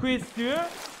geldi quest diyor?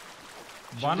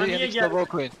 Bana Şimdi niye yeni kitabı geldi?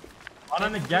 okuyun. Bana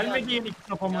ne gelmedi yeni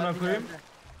kitap amına koyayım.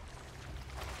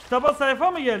 Kitaba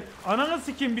sayfa mı gel? Ananı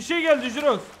sikeyim, bir şey geldi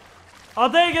Jrokez.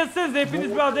 Adaya gelseniz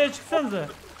hepiniz bir adaya çıksanıza.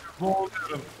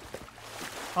 Boğuluyorum.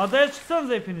 Adaya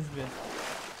çıksanıza hepiniz bir.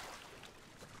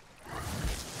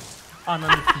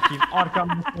 Ananı sikeyim.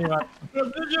 Arkamda şey var.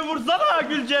 Özürce vursana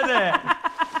Gülce'de.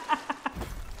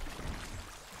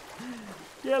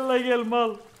 Gel la gel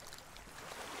mal.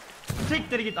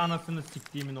 Siktir git anasını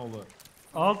siktiğimin oğlu.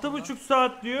 6,5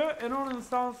 saat diyor. En onun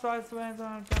sound size ve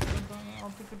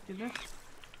 6:47.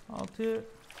 6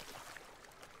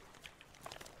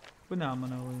 Bu ne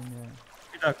amına koyayım ya.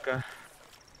 Bir dakika.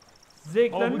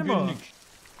 Zevklendi bu mi o? günlük.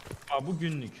 Bu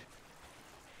günlük.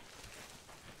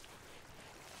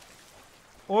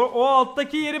 O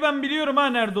alttaki yeri ben biliyorum ha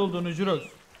nerede olduğunu Jrox.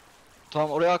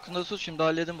 Tamam oraya hakkında tut şimdi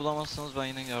halledin, bulamazsanız ben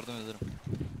yine yardım ederim.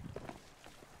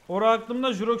 Ora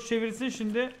aklımda, Jrox çevirsin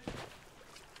şimdi.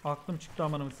 Aklım çıktı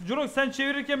amanım. Jrox sen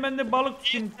çevirirken ben de balık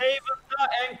tutayım. Thieves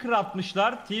Haven'da anchor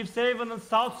atmışlar. Thieves Haven'ın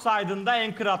south side'ında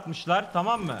anchor atmışlar,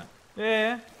 tamam mı?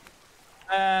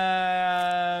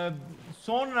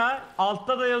 Sonra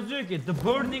altta da yazıyor ki The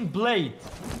Burning Blade.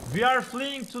 We are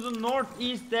fleeing to the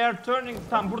northeast. They are turning.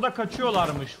 Tam burada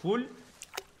kaçıyorlarmış full.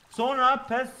 Sonra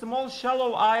pass small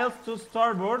shallow isles to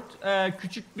starboard.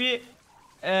 Küçük bir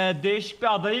değişik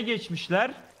bir adayı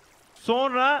geçmişler.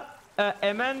 Sonra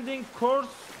amending course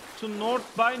to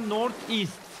north by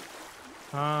northeast.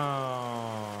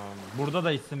 Burada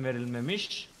da isim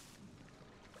verilmemiş.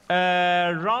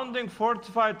 Rounding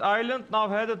fortified island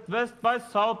now headed west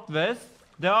by southwest.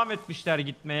 Devam etmişler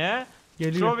gitmeye.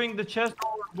 Throwing the chest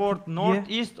overboard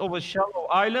northeast of a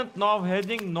shallow island now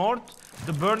heading north.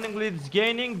 The burning lead is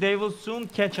gaining. They will soon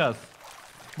catch us.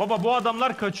 Baba bu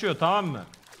adamlar kaçıyor, tamam mı?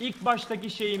 İlk baştaki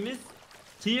şeyimiz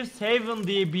Thieves Haven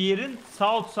diye bir yerin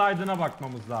south side'ına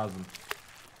bakmamız lazım.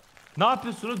 Ne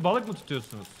yapıyorsunuz? Balık mı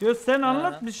tutuyorsunuz? Yo sen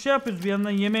anlat, biz şey yapıyoruz bir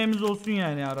yandan, yemeğimiz olsun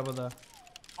yani arabada.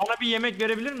 Bana bir yemek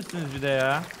verebilir misiniz bir de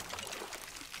ya?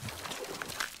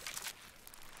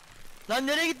 Lan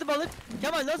nereye gitti balık?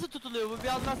 Kemal nasıl tutuluyor bu, bir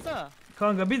anlatsana.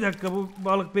 Kanka bir dakika, bu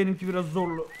balık benimki biraz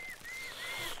zorlu.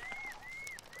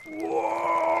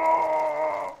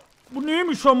 Bu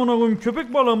neymiş amına koyayım,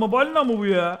 köpek balığı mı, balina mı bu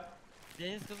ya?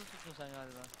 Deniz kızı tuttun sen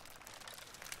galiba.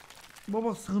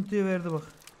 Baba sıkıntıya verdi bak.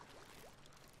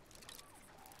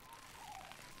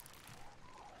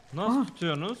 Nasıl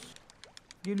tutuyorsunuz?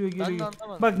 Geliyor.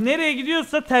 Bak nereye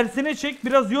gidiyorsa tersine çek,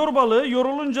 biraz yor balığı,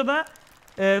 yorulunca da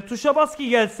tuşa bas ki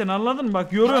gelsin, anladın mı?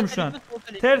 Bak yoruyorum şu an.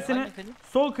 Tersine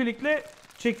sol klikle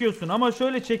çekiyorsun ama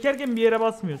şöyle çekerken bir yere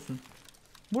basmıyorsun.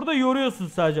 Burada yoruyorsun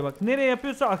sadece bak. Nereye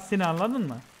yapıyorsa aksine, anladın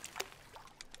mı?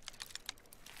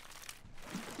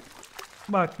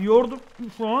 Bak yorduk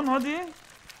şu an, hadi.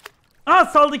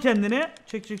 Saldı kendini.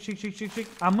 Çek.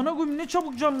 Amına koyayım ne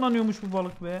çabuk canlanıyormuş bu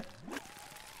balık be.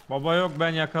 Baba yok, ben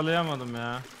yakalayamadım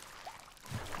ya.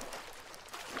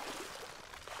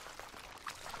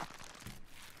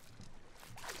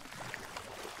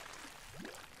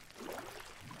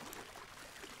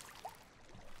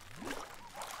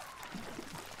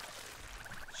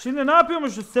 Şimdi ne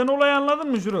yapıyormuşuz? Sen olayı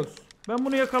anladın mı Jrokez? Ben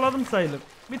bunu yakaladım sayılır.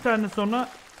 Bir tane sonra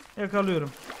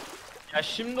yakalıyorum. Ya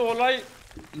şimdi olay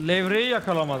levreyi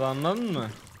yakalamadı, anladın mı?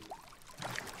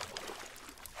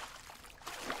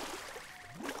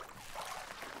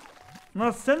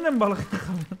 Nasıl, sen de mi balık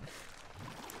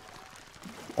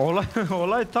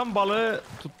olay tam balığı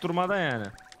tutturmada yani.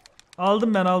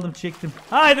 Aldım çektim.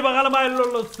 Haydi bakalım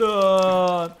hayırlı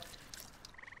olsun.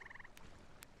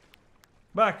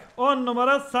 Bak 10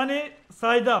 numara Sunny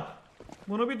Side Up.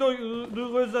 Bunu bir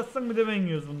duygu özletsin, bir de ben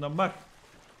yiyoruz bundan bak.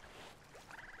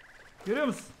 Görüyor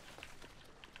musun?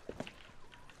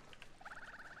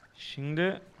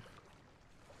 Şimdi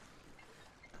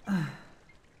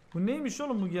bu neymiş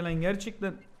oğlum bu gelen,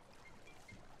 gerçekten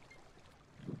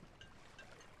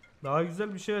daha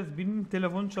güzel bir şey var. Birinin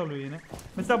telefonu çalıyor yine.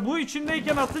 Mesela bu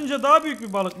içindeyken atınca daha büyük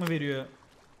bir balık mı veriyor?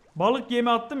 Balık yemi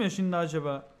attım ya şimdi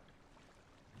acaba.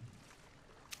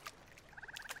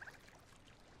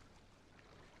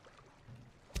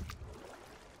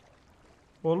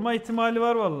 Olma ihtimali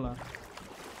var vallahi.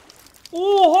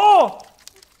 Oha!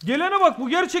 Gelene bak, bu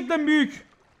gerçekten büyük.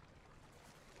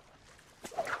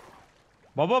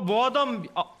 baba bu adam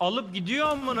alıp gidiyor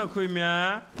amına koyayım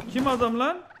ya. Kim adam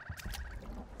lan?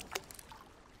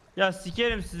 Ya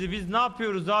sikerim sizi, biz ne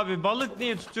yapıyoruz abi? Balık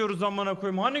niye tutuyoruz amına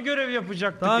koyayım? Hani görev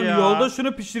yapacaktık tamam, ya. Yolda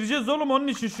şunu pişireceğiz oğlum, onun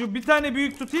için şu bir tane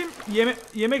büyük tutayım,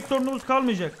 yemek sorunumuz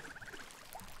kalmayacak.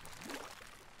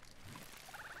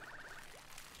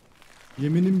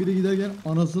 Geminin biri giderken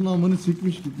anasının amını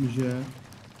sikmiş gitmiş ya.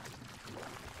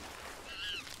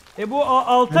 Bu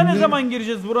alta ne zaman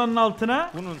gireceğiz buranın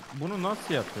altına? Bunu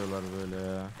nasıl yapıyorlar böyle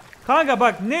ya? Kanka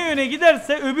bak, ne yöne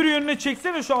giderse öbür yönüne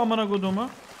çeksene şu amına kodumu.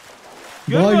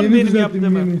 Görüyor musun benim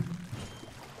yaptığımı?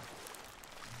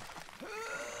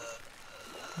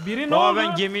 Biri ne oldu?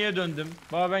 Ben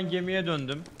gemiye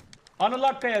döndüm. Anıl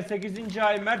Akkaya 8.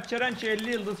 ay, Mert Çerençe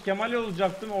 50 yıldız, Kemal'i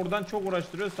olacaktım, oradan çok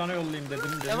uğraştırıyor, sana yollayayım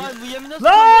dedim. Kemal bu yemi nasıl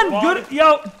lan gör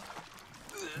ya.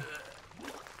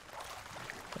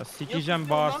 Ya sikeceğim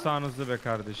bağırsağınızı be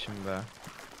kardeşim be.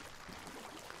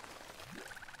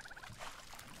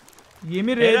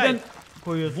 Yemi R'den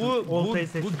koyuyorsun.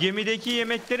 Bu gemideki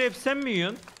yemekleri hep sen mi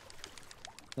yiyorsun?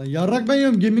 Lan yarrak ben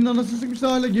yiyorum. Geminin anasını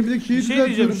sıkmışlar hala gemideki şeyi Bir şey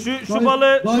diyeceğim. Şu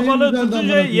balığı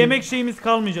tutunca yemek şeyimiz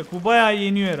kalmayacak. Bu bayağı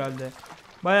yeniyor herhalde.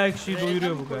 Bayağı kişiyi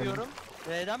doyuruyor bu galiba.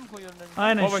 R'den mi koyuyorum dedim.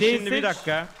 Aynen. Baba şey şimdi bir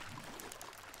dakika.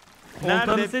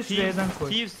 Oltanı Nerede? seç, R'den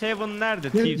koy. Thieves Heaven nerede?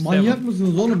 Ya, Thieves manyak Heaven.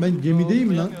 mısınız oğlum? Ben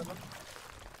gemideyim lan. Koyamıyorum.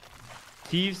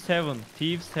 Thieves Heaven.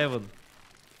 Thieves Heaven.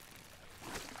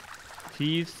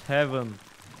 Thieves Heaven.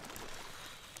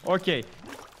 Okey.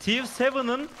 Thieves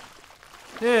Heaven'ın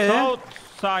South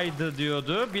Side'ı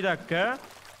diyordu. Bir dakika.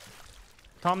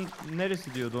 Tam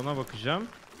neresi diyordu ona bakacağım.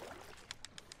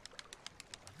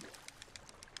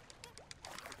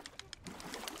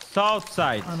 South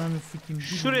Side. Ananı sikeyim.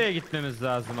 Şuraya gitmemiz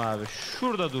lazım abi.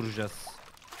 Şurada duracağız.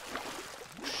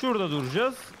 Şurada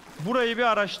duracağız. Burayı bir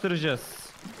araştıracağız.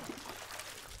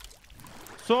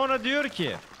 Sonra diyor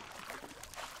ki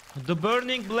The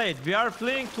Burning Blade. We are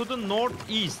fleeing to the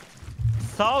northeast.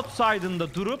 South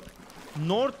side'ında durup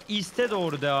northeast'e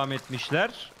doğru devam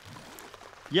etmişler.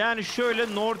 Yani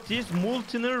şöyle northeast,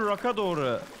 Multiner Rock'a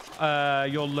doğru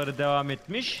yolları devam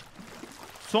etmiş.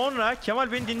 Sonra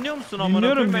Kemal beni dinliyor musun?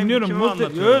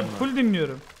 Dinliyorum. Full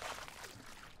dinliyorum.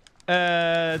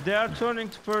 They are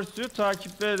turning to pursue.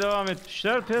 Takipleri devam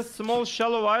etmişler. Past small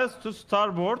shallow isles to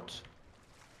starboard.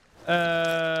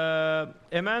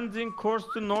 Amending course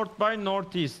to north by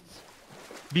northeast.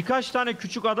 Birkaç tane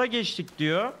küçük ada geçtik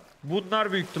diyor.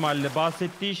 Bunlar büyük ihtimalle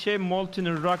bahsettiği şey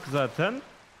Multiner Rock zaten.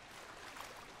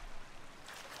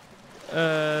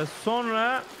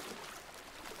 Sonra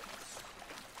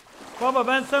Baba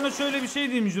ben sana şöyle bir şey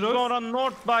diyeyim Jrokez. sonra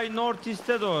north by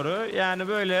northeast'e doğru, yani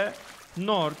böyle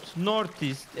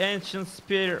northeast, Ancient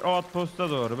Spear Outpost'a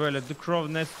doğru, böyle The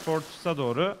Crow Nest Fortress'a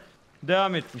doğru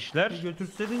devam etmişler.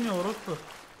 Götürseydin ya orospu.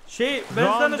 Ben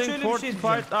sana şöyle bir şey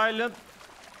diyeceğim.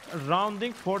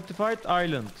 Rounding Fortified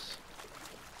Island.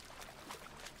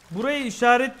 Burayı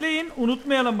işaretleyin.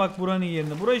 Unutmayalım bak buranın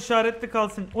yerini. Burayı işaretli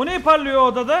kalsın. O ne parlıyor o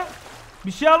odada?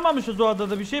 Bir şey almamışız o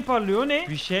adada. Bir şey parlıyor. O ne?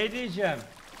 Bir şey diyeceğim.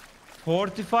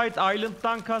 Fortified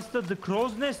Island'dan kastı The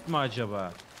Crow's Nest mi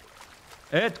acaba?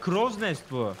 Evet, Crow's Nest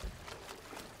bu.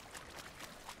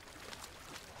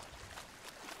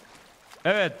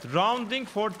 Evet, Rounding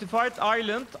Fortified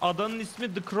Island, adanın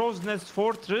ismi The Crow's Nest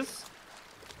Fortress.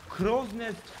 Crow's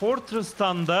Nest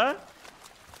Fortress'tan da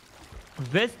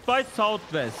West by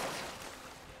Southwest.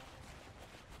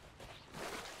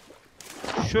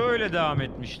 Şöyle devam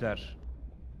etmişler.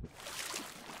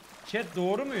 Chat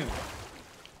doğru muyum?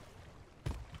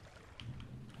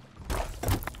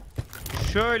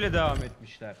 Şöyle devam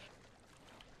etmişler.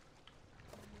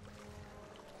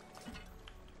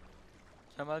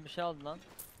 Kemal bir şey aldı lan.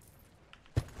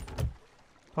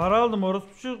 Para aldım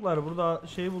orospu çocuklar. Burada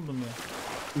şey buldum ya.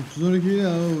 312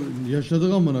 ya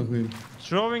yaşadık amına koyayım.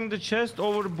 Throwing the chest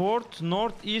overboard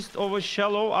northeast of a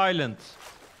shallow island.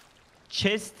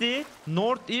 Chest'i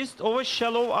northeast of a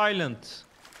shallow island.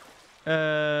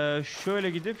 Şöyle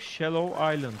gidip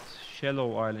shallow island.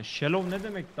 Shallow ne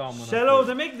demek daha amına? Shallow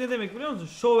demek ne demek biliyor musun?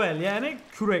 Shovel yani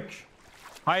kürek.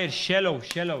 Hayır,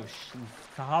 shallow.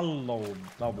 Hollow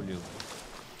W.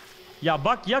 Ya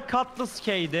bak, ya Cutlass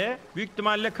K'de büyük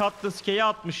ihtimalle Cutlass K'ye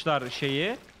atmışlar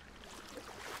şeyi.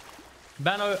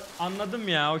 Ben anladım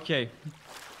ya, okey.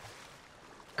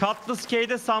 Cutlass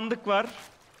K'de sandık var.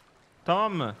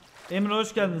 Tamam mı? Emre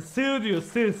hoş geldin. Sığ diyor.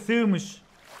 Sığmış.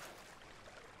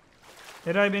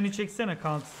 Eray beni çeksene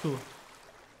kanka su.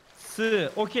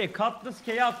 Sığ. Okey, Cutlass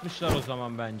K'ye atmışlar o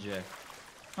zaman bence.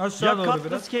 Aşağı Ya doğru Cutlass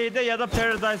biraz. K'de ya da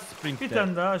Paradise Spring'de. Bir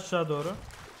tane daha aşağı doğru.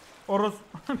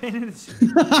 Beni de çek.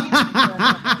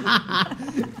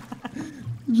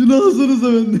 Şunu alsanıza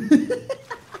bende.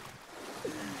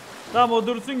 Tamam o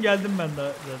dursun, geldim ben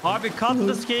de zaten. Abi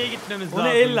Cutlass K'ye gitmemiz lazım. Onu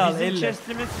elle al, Bizim elle.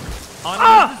 chest'imiz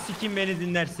ananızı sikin beni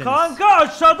dinlerseniz. Kanka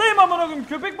aşağıdayım amına koyayım.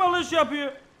 Köpek balığı şey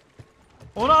yapıyor.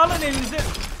 Onu alın elinize.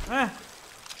 Heh.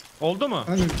 Oldu mu?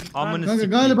 Amını Kanka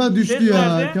sikeyim. galiba düştü Chest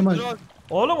ya nerede? Kemal.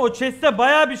 Oğlum o chest'te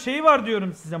bayağı bir şey var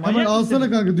diyorum size. Kemal Manyak alsana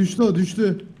mısın? kanka, düştü o,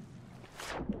 düştü.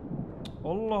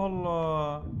 Allah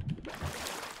Allah.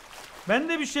 Ben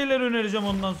de bir şeyler önereceğim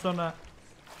ondan sonra.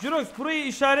 Jrokez burayı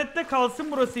işaretle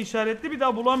kalsın, burası işaretli, bir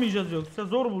daha bulamayacağız yoksa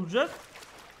zor bulacağız.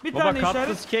 Bir Baba tane Cutlass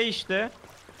işaret. K işte.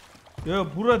 Yok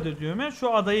burada diyorum ya,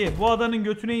 şu adayı. Bu adanın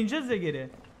götüne ineceğiz ya geri.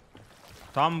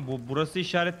 Tam burası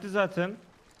işaretli zaten.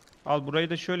 Al burayı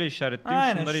da şöyle işaretleyeyim.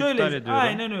 Aynen Şunları şöyle. iptal ediyorum.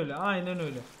 Aynen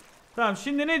öyle. Tamam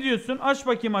şimdi ne diyorsun? Aç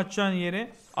bakayım açacağın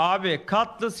yeri. Abi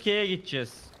Cutlass K'ye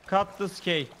gideceğiz. Cutlass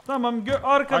K. Tamam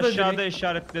arkada Aşağıda direkt.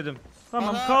 işaretledim.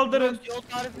 Tamam Bana kaldırın. yol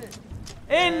tarifi.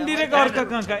 En direkt arka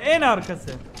kanka, en arkası.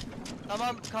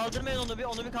 Tamam kaldırmayın onu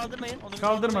bir kaldırmayın. Onu bir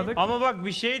Kaldırmadık. Ama bak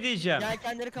bir şey diyeceğim.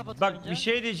 Yelkenleri kapatın Bak önce. bir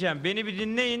şey diyeceğim. Beni bir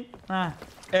dinleyin. Ha.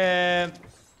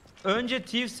 Önce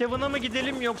Thieves 7'a mı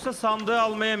gidelim yoksa sandığı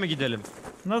almaya mı gidelim?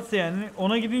 Nasıl yani?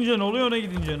 Ona gidince ne oluyor, ona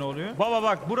gidince ne oluyor? Baba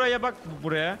bak buraya bak,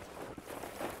 buraya.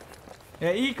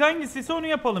 Ya ilk hangisiyse onu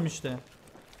yapalım işte.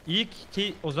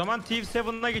 O zaman Thieves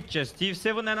 7'a gideceğiz. Thieves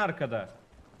 7 en arkada.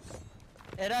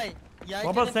 Eray.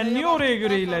 Baba sen niye oraya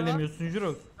göre ilerlemiyorsun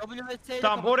Jrokez?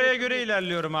 Tamam oraya göre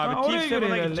ilerliyorum abi. Ha, oraya Thieves göre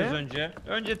 7'a ilerle. gideceğiz önce.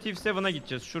 Önce Thieves 7'a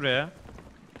gideceğiz şuraya.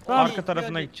 Tamam. Arka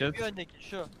tarafına gideceğiz. Bir öndeki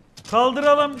şu.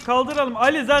 Kaldıralım.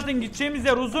 Ali zaten gideceğimiz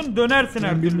yer uzun, dönersin her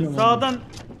türlü. bilmiyorum Sağdan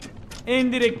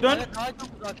en direkt dön. Evet, daha çok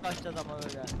uzaklaşacağız ama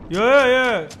öyle.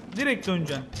 Yo. Direkt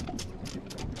döneceksin.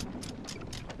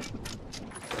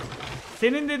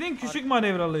 Senin dediğin küçük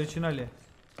manevralar için Ali.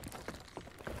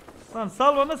 Tamam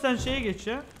sal bana, sen şeye geç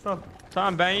ya. Sal.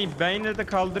 Tamam ben yine de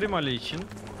kaldırayım Ali için.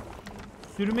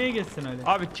 Sürmeye geçsin Ali.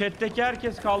 Abi chat'teki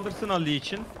herkes kaldırsın Ali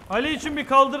için. Ali için bir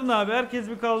kaldırın abi. Herkes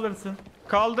bir kaldırsın.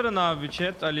 Kaldırın abi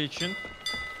chat Ali için.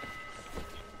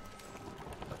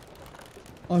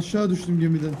 Aşağı düştüm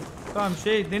gemiden. Tamam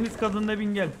deniz kadınına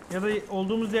bin gel. Ya da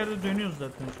olduğumuz yerde dönüyoruz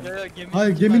zaten şu an. Yo, geminin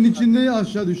Hayır geminin içinde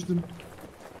aşağı düştüm.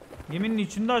 Geminin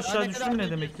içinde aşağı Ne düştüm kadar ne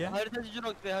önce- demek ya? Haritacı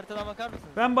Jrokez Bey, haritadan bakar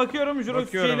mısınız? Ben bakıyorum, Jrokez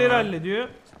Bakıyorum şeyleri abi. hallediyor.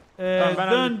 Tamam, ben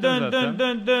hallettim Dön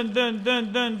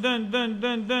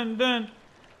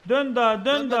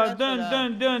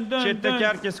zaten. dön. Chat'teki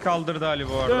herkes kaldırdı Ali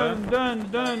bu arada.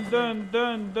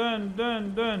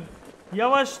 Dön.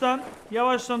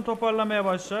 Yavaştan toparlamaya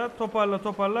başla.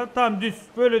 Toparla. Tamam düz.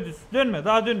 Böyle düz. Dönme,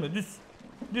 daha dönme.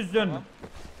 Düz dönme.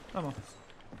 Tamam.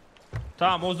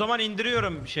 Tamam o zaman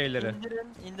indiriyorum şeyleri.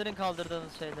 İndirin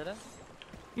kaldırdığınız şeyleri.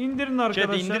 İndirin Chat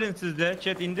arkadaşlar. indirin siz de.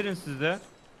 Chat indirin siz de.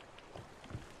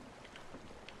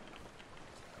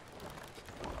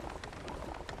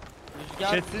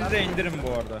 Rüzgar. Chat siz de indirin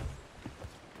bu arada.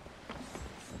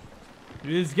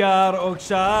 Rüzgar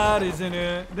okşar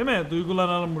yüzünü. Değil mi?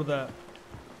 Duygulanalım burada.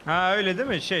 Ha öyle değil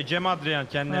mi? Cem Adrian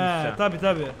kendine He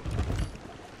tabi.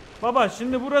 Baba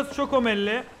şimdi burası çok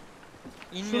omelli.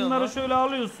 İnmiyor Şunları mu? şöyle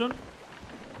alıyorsun.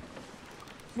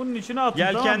 Bunun içine atın,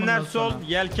 tamam mı Yelkenler bundan sol, sonra?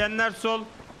 yelkenler sol.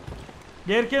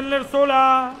 Yelkenler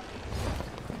sola.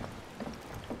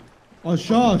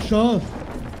 Aşağı.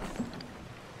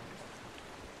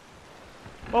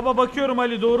 Baba bakıyorum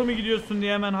Ali, doğru mu gidiyorsun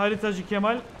diye hemen haritacı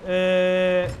Kemal.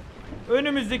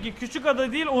 Önümüzdeki küçük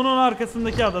ada değil, onun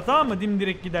arkasındaki ada, tamam mı?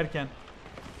 Dimdirek giderken.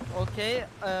 Okey.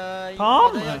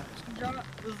 Tamam mı?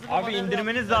 Abi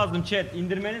indirmeniz lazım chat,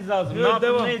 indirmeniz lazım. Evet, Ne yapın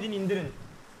devam. ne edin indirin.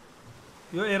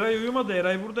 Yo Eray uyumadı,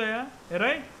 Eray burada ya.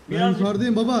 Eray Ben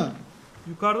yukarıdayım baba.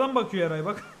 yukarıdan bakıyor Eray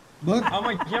bak. Bak.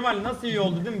 Ama Kemal nasıl iyi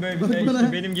oldu değil mi böyle bir şey? Bak bana.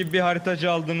 İşte benim gibi bir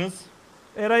haritacı aldınız.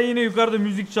 Eray yine yukarıda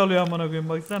müzik çalıyor amına koyayım,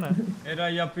 baksana.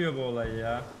 Eray yapıyor bu olayı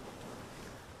ya.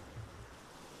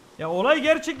 Ya olay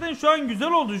gerçekten şu an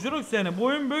güzel oldu Jrokez yani. Bu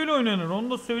oyun böyle oynanır, onu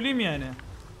da söyleyeyim yani.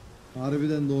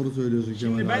 Harbiden doğru söylüyorsun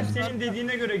Kemal Şimdi ben abi. senin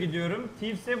dediğine göre gidiyorum.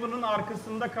 Thieves 7'ın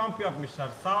arkasında kamp yapmışlar.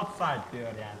 South Side diyor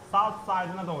yani. South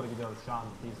Side'ına doğru gidiyoruz şu an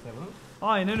Thieves 7'ın.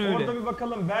 Aynen öyle. Orada bir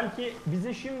bakalım, belki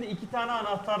bize şimdi 2 tane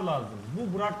anahtar lazım.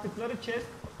 Bu bıraktıkları chest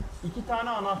 2 tane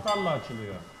anahtarla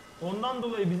açılıyor. Ondan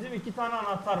dolayı bizim 2 tane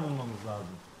anahtar bulmamız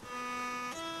lazım.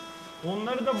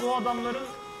 Onları da bu adamların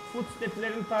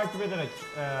footstep'lerini takip ederek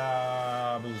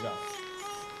bulacağız.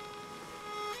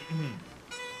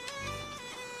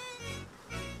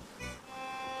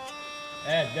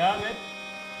 Evet devam et.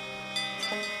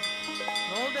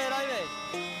 Ne oldu Eray Bey?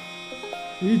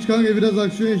 Hiç kanka biraz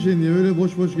aksiyon yaşayın diye öyle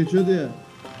boş geçiyordu ya.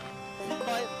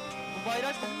 Bu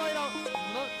bayrak bizim bayrağımız.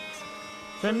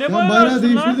 Sen ne Ben bayrağı bayrağı lan?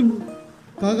 değiştirdim.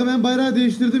 Kanka ben bayrağı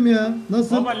değiştirdim ya.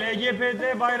 Nasıl? Baba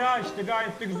LGPD bayrağı işte,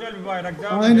 gayet de güzel bir bayrak.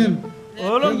 Devam Aynen. edelim.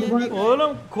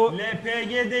 Oğlum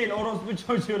LPG değil, orospu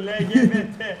çocuğu,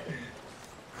 LGBT.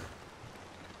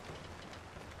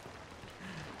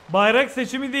 bayrak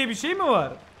seçimi diye bir şey mi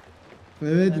var?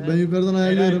 Evet ben yukarıdan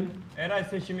ayarlıyorum. Eray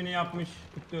seçimini yapmış,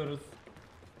 kutluyoruz.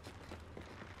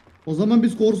 O zaman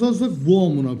biz korsansak bu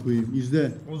amına koyayım.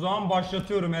 İzle. O zaman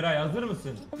başlatıyorum Eray, hazır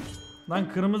mısın?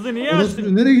 Lan kırmızı niye Orası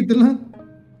açtın? nereye gittin lan?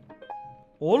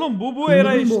 Oğlum bu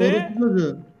Eray Kırmızı mı? işte. Orası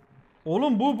çocuğu.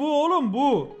 Oğlum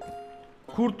bu.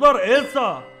 Kurtlar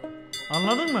Elsa.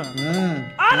 Anladın mı?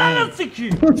 He. Ananı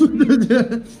sikeyim. Nasıl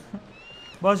çocuğu?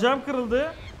 Bacağım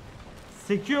kırıldı.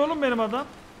 Sekiyor oğlum benim adam.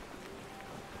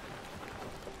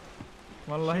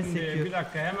 Vallahi Şimdi sekiyor. bir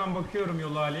dakika hemen bakıyorum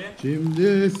yolu Ali.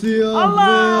 Şimdi siyah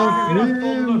Allah! Biraz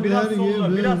sollu, filmler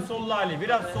gibi. biraz sollu Ali,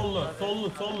 biraz sollu.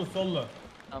 Sollu.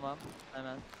 Tamam.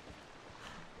 Hemen.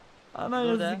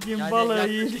 Ananı Burada. sikeyim Yani balığı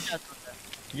yaklaşık yemiş.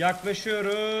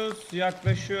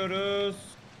 Yaklaşıyoruz.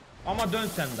 Ama dön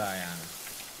sen daha yani.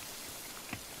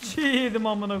 Çiğ yedim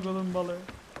amına koyayım balığı.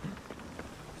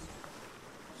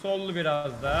 Sollu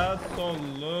biraz daha.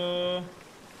 Sollu.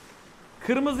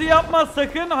 Kırmızı yapmaz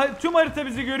sakın. Tüm harita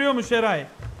bizi görüyormuş Eray.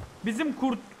 Bizim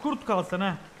kurt kalsın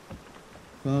ha.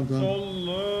 Tamam tamam.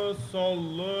 Sollu.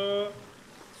 Sollu.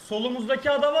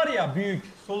 Solumuzdaki ada var ya, büyük.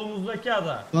 Solumuzdaki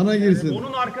ada. Bana girsin.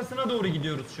 Onun arkasına doğru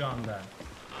gidiyoruz şu anda.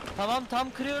 Tamam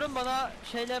tam kırıyorum, bana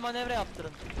şeyle manevra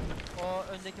yaptırın. O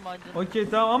öndeki mancınık. Okey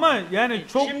tamam ama yani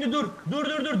çok... Şimdi dur. Dur.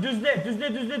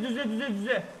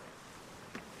 Düzle.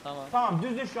 Tamam. Tamam,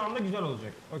 düzle, şu anda güzel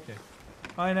olacak. Okey.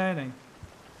 Aynen.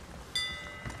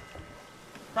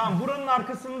 Tamam, buranın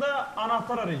arkasında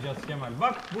anahtar arayacağız Kemal.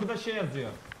 Bak burada şey yazıyor.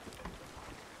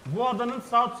 Bu adanın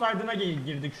south side'ına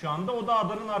girdik şu anda. O da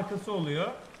adanın arkası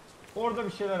oluyor. Orada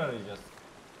bir şeyler arayacağız.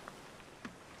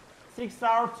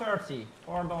 6:30.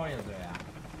 Orada o yazıyor ya.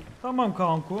 Tamam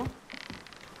kanku.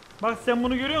 Bak sen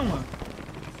bunu görüyor musun?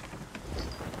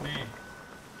 Ne?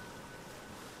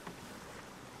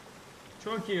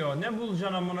 Çok iyi o. Ne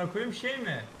bulacaksın amına koyayım, şey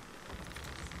mi?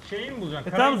 Şeyi mi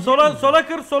bulacaksın? Tamam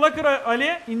sola kır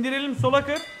Ali. İndirelim, sola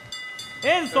kır.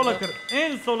 En sola kır.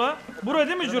 En sola. Bura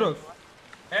değil mi Jrokez?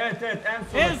 Evet en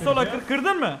sola En sola kır.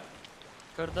 Kırdın mı?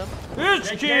 Kırdım.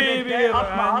 3 2 1.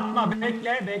 Atma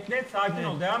bekle, sakin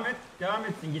ol, devam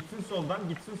etsin, gitsin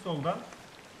soldan.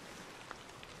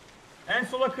 En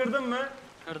sola kırdın mı?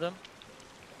 Kırdım.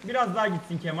 Biraz daha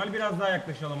gitsin Kemal, biraz daha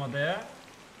yaklaşalım adaya.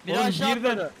 Bir Oğlum, aşağı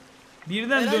atladı.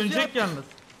 Birden Eray dönecek yalnız.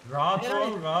 Rahat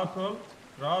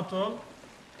ol.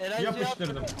 Eray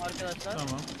Yapıştırdım. arkadaşlar.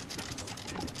 Tamam.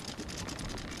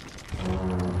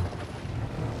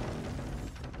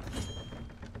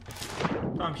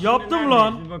 Tamam, şimdi Yaptım neredeyiz?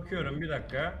 lan. Bir bakıyorum, bir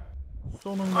dakika.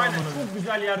 Sonunda Aynen, amına çok koyayım.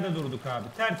 güzel yerde durduk abi,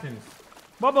 tertemiz.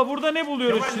 Baba burada ne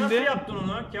buluyoruz Kemal şimdi? nasıl yaptın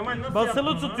onu?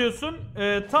 Basılı tutuyorsun.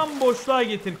 Tam boşluğa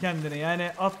getir kendini.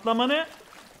 Yani atlamanı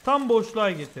tam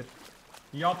boşluğa getir.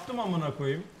 Yaptım amına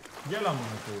koyayım. Gel amına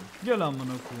koyayım. Gel amına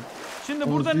koyayım. Şimdi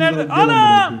Oğlum, burada siz nerede? gel amına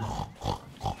Ana! koyayım.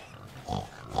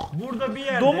 Burada bir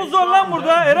yerde. Domuz şu var lan anda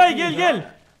burada. Eray gel burada-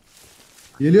 gel.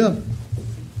 Geliyorum.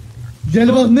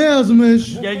 Gel bak ne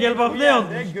yazmış. Bu Gel bak bir ne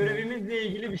yerde yazmış. Görevimizle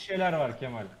ilgili bir şeyler var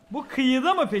Kemal. Bu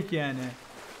kıyıda mı peki yani?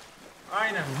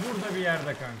 Aynen, burada bir yerde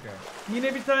kanka.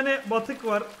 Yine bir tane batık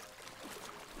var.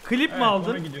 Klip mi Evet, ona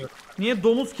aldın? gidiyorum. Niye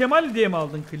Domuz Kemal diye mi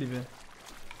aldın klibi?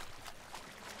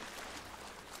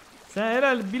 Sen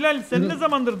herhalde Bilal sen ne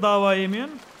zamandır dava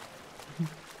yemiyorsun?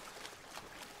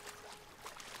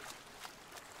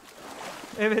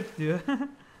 Evet diyor.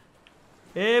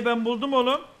 Ben buldum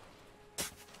oğlum.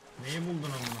 Neyi buldun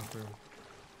amına koyayım?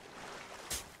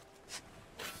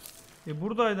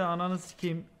 Buradaydı, ananı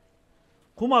sikeyim.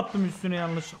 Kum attım üstüne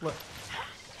yanlışlıkla.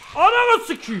 Ananı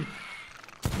sikeyim.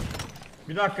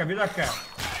 Bir dakika.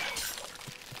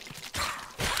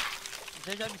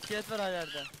 Güzel bir iskelet var her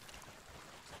yerde.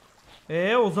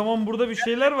 O zaman burada bir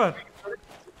şeyler var.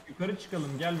 Yukarı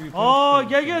çıkalım, gel bir yukarı Aa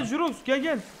çıkalım. gel Jrokez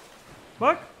gel.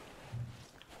 Bak.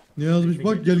 Ne yazmış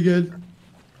bak gel.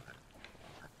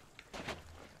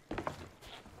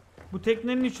 Bu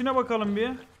teknenin içine bakalım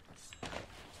bir.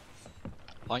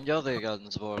 Hangi adaya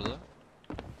geldiniz bu arada?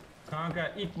 Kanka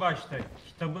ilk başta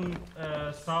kitabın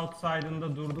south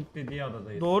side'ında durduk dediği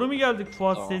adadayız. Doğru mu geldik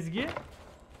Fuat Tamam. Sezgi?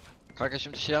 Kanka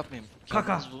şimdi şey yapmayayım. Kaka.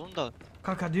 Kendiniz bulun da.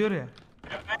 Kaka diyor ya.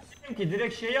 Ben dedim ki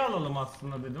direkt şeyi alalım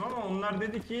aslında dedim ama onlar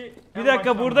dedi ki... Bir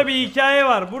dakika, burada bir hikaye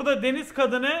var. Burada deniz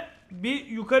kadını bir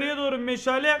yukarıya doğru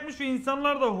meşale yakmış ve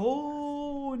insanlar da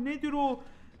ho nedir o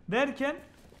derken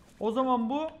o zaman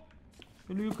bu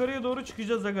böyle yukarıya doğru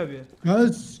çıkacağız aga bir.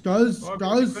 Gaz. Yukarı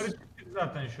çıktık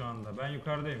zaten şu anda, ben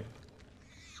yukarıdayım.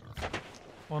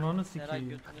 Ananı Eray sikeyim.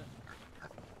 götünü.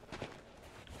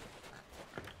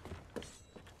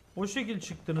 O şekil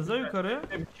çıktınız ha yukarı.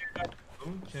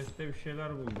 Chest'te bir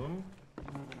şeyler buldum.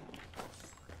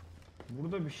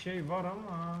 Burada bir şey var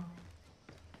ama...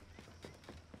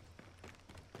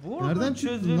 Burada Nereden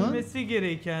çıktın lan? çözülmesi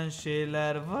gereken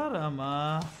şeyler var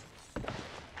ama.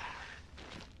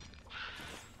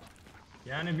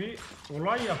 Yani bir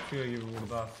olay yapıyor gibi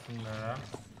burada aslında ya.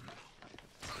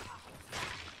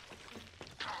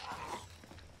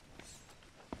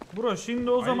 Bro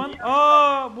şimdi o Ay zaman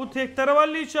ya. bu tek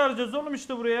taravalliyi çağıracağız oğlum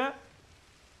işte buraya.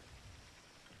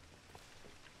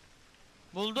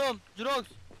 Buldum. Jrokez.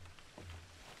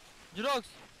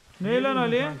 Ne lan buldun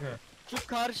Ali? kanka? Şu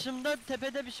karşımda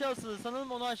tepede bir şey asılı.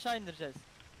 Sanırım onu aşağı indireceğiz.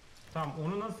 Tamam,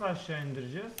 onu nasıl aşağı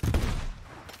indireceğiz?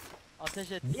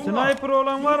 Ateş et. Sniper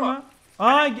olan var mı?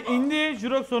 İndi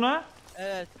Jrokez ona.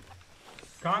 Evet.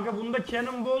 Kanka bunda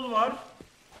cannonball var.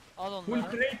 Al Full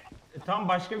onları. crate. Tam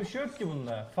başka bir şey yok ki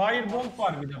bunda. Firebomb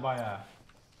var bir de bayağı.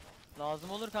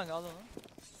 Lazım olur kanka, al onu.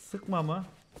 Sıkma mı?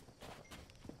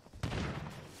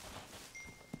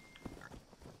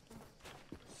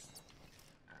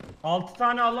 6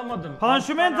 tane alamadım.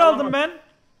 Panşüment 6 tane aldım ben.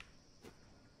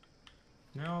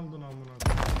 Ne aldın amına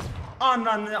koyayım?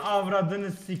 Ananı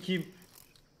avradını sikeyim.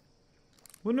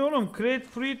 Bu ne oğlum? Create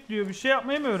fruit diyor. Bir şey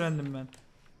yapmayı mı öğrendim ben?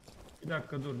 Bir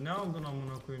dakika dur, ne aldın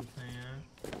amına koyayım sen ya?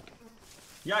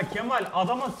 Ya Kemal,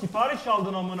 adama sipariş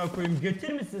aldın amına koyayım,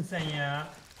 getir misin sen ya?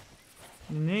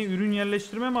 Ne, ürün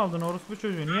yerleştirme mi aldın orospu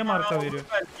çocuğu? Niye marka veriyor?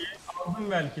 Aldım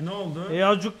belki, ne oldu?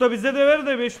 Azıcık da bize de ver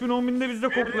de 5000 10.000 de biz de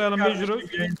koklayalım be Kardeşim,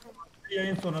 Jrokez.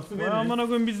 Yayın sonrası Vay veririz. amına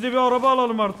koyayım, biz de bir araba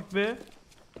alalım artık be.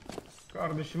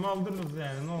 Kardeşim aldırırız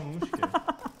yani, ne olmuş ki?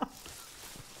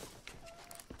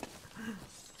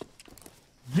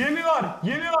 Gemi var,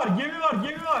 gemi var, gemi var,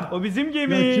 gemi var. O bizim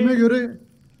gemi. Ya kime göre?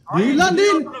 Hayır, Değil lan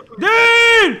değil.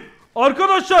 Değil!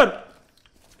 Arkadaşlar!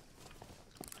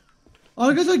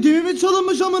 Arkadaşlar gemimi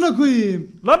çalınmış amına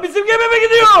koyayım. Lan bizim gemi mi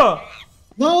gidiyor?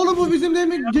 Lan oğlum bu bizim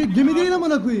gemi değil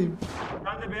amına koyayım.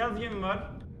 Bende beyaz gemi var.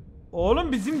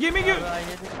 Oğlum bizim gemi Ben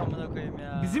yedik amına koyayım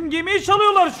ya. bizim gemiyi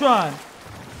çalıyorlar şu an.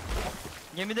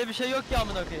 Gemide bir şey yok ki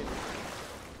amına koyayım.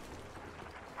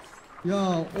 Ya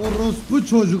orospu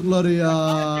çocukları ya.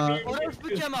 Orospu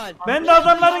Kemal. Ben de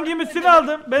adamların gemisini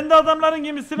aldım. Ben de adamların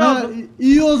gemisini Ya aldım.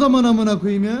 iyi o zaman amına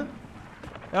koyayım ya.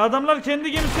 Adamlar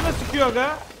kendi gemisine sıkıyor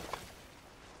aga.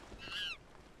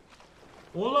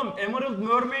 Oğlum Emerald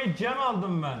Mermaid Gem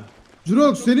aldım ben.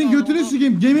 Jrokez senin götünü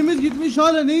sikeyim. Gemimiz gitmiş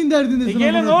hala neyin derdindesin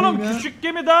Gelin amına oğlum, koyayım ya? küçük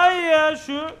gemi daha iyi ya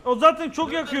şu. O zaten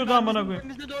çok yakıyordu amına koyayım.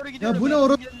 Gemimize doğru gidiyoruz. Ya bu ne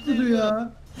orospu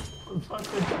ya? Zaten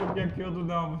çok yakıyordu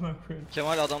ne amına koyayım.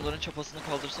 Kemal adamların çapasını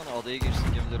kaldırsana, adaya girsin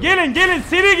gemileri. Gelin gelin,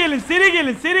 seri gelin, seri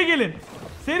gelin, seri gelin.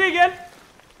 Seri gel.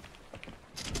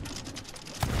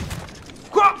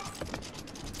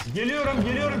 Geliyorum,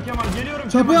 geliyorum Kemal, geliyorum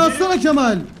Çapayı Kemal. atsana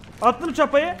Kemal. Attım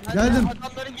çapayı. Geldim.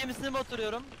 Adamların gemisine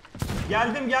batırıyorum.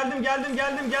 Geldim.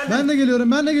 Ben de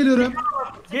geliyorum.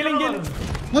 Gelin gelin.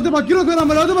 Hadi bak gir o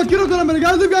karamel, hadi bak gir o karamel.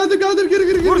 Geldim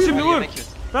gir. Vur şimdi vur. Yemek yiyor.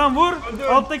 Tamam vur. Öldü.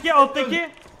 Alttaki.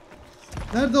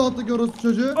 Nerede o alttaki orospu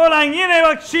çocuğu? Ulan yine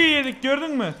bak şey yedik,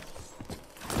 gördün mü?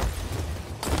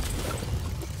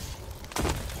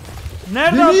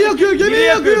 Nerede? Gemiyi alttaki? yakıyor,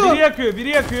 gemiyi yakıyor. Biri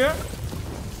yakıyor.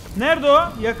 Nerede o?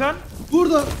 Yakan.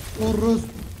 Burada. Orospu.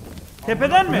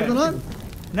 Tepeden mi? Nerede lan?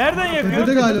 Nereden yakıyor?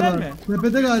 Tepede galiba. Tepeden mi?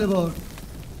 Tepede galiba o.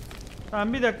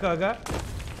 Tamam bir dakika aga.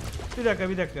 Bir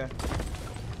dakika.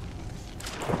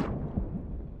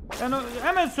 Yani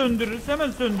hemen söndürürüz,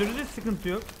 hiç sıkıntı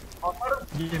yok. Atarım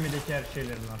gemideki her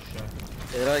şeylerin aşağı.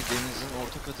 Eray geminizin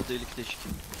orta katı delik deşik.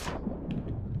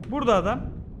 Burada adam.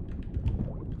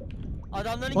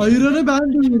 Adamların Ayırını ben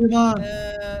de yerim ha.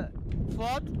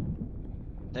 Fuat,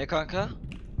 Ne kanka?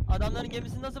 adamların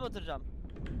gemisini nasıl batıracağım?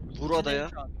 Vur adaya.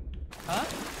 Şu an. Ha?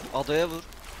 Adaya vur.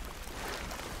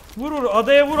 Vur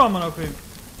adaya vur amına koyayım.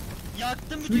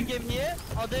 Yaktım bütün gemiyi,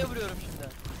 adaya vuruyorum şimdi.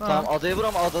 Tamam adaya vur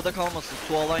ama adada kalmasın.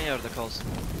 Su alan yerde kalsın.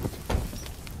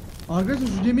 Arkadaşlar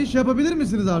şu gemiyi şey yapabilir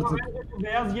misiniz artık? Bu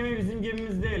beyaz gemi bizim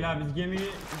gemimiz değil ha, biz gemiyi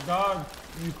daha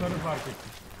yukarı fark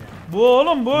ettik. Bu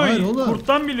oğlum bu. Hayır oğlum.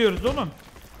 Kurttan biliyoruz oğlum.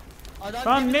 Adam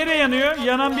Tamam gemisini nereye yanıyor? batırıyor,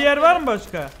 Yanan bir yer var mı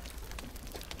başka?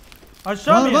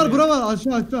 Aşağı mı Var yanıyor? bura var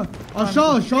aşağı. Tamam,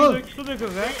 Aşağı. Su dök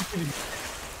aga.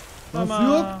 Nasıl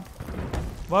Tamam. yok?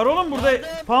 Var oğlum burada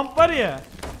Nerede? pump var ya.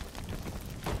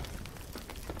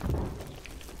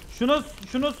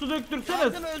 Şuna su döktürsene.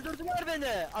 Yardım, öldürdüler beni.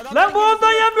 Adamların Lan bu gemisini-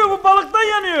 ondan yanmıyor, bu balıktan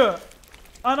yanıyor.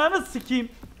 Ananı sikeyim.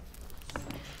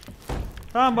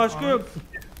 Tamam başka yok.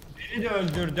 Beni de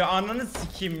öldürdü, ananı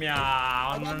sikeyim ya.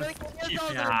 Ananı Adamların gemiye sikeyim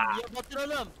saldırın, ya. ya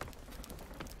batıralım.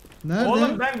 Nerede?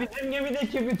 Oğlum ben bizim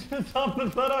gemideki bütün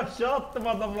sandıkları aşağı attım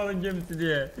adamların gemisi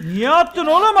diye. Niye attın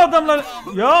oğlum adamlar?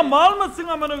 Ya mal mısın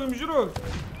amına koyayım Jrokez?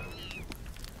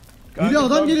 Geliyor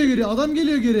adam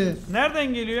geliyor geri.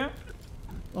 Nereden geliyor?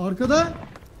 Arkada.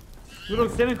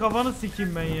 Jrokez senin kafanı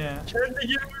sikeyim ben ya. Kendi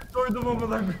gemimi koydum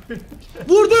amına koyayım.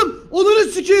 Vurdum. Onları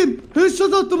sikeyim.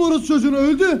 Headshot attım orospu çocuğuna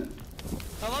öldü.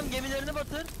 Tamam gemilerini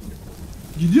batır.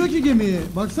 Gidiyor ki gemiye.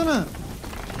 Baksana.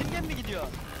 Bizim gemi mi gidiyor?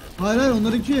 Hayır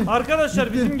onlarınki. Arkadaşlar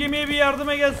Gitti. bizim gemiye bir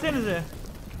yardıma gelsenize.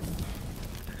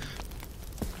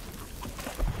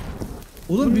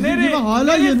 Oğlum bizim gemi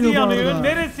hala yanıyor bu arada.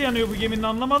 Neresi yanıyor bu geminin,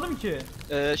 anlamadım ki.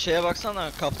 Şeye baksana,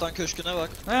 kaptan köşküne bak.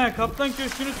 He, kaptan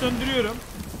köşkünü söndürüyorum.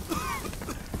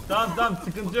 Tamam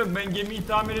sıkıntı yok, ben gemiyi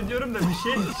tamir ediyorum da bir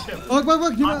şey diyeceğim.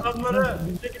 Bak yine. Adamlara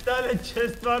bizde bir tane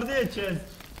chest vardı ya, chest.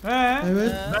 He.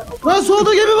 Evet. Lan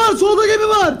solda gemi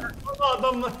var. Ama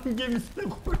adamların gemisine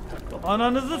koydum.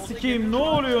 Ananızı sikeyim, ne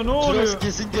oluyor? Jrokez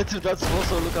kesin getirden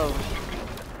sponsorluk almış.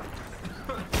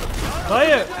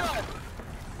 Dayı.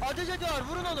 Ateş ediyorlar,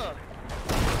 vurun onu.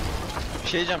 Bir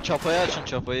şey diyeceğim, çapayı açın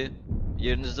çapayı.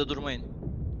 Yerinizde durmayın.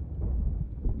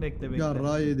 Bekle.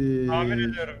 Yarra yedi. Tahmin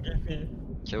ediyorum gemiyi.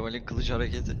 Kemal'in kılıç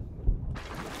hareketi.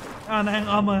 Anan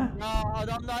ama. Ya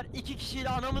adamlar 2 kişiyle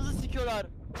anamızı sikiyorlar.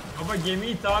 Baba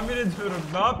gemiyi tamir ediyorum.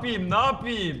 Ne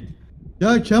yapayım?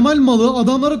 Ya Kemal malı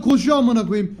adamlara koşuyor amına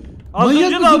koyayım. Az Manyak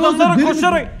önce de mısın oğlum? adamlara Benim-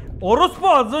 koşarak... Orospu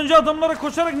az önce adamlara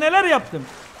koşarak neler yaptım?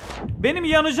 Benim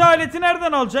yanıcı aleti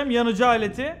nereden alacağım? Yanıcı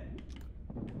aleti.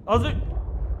 Az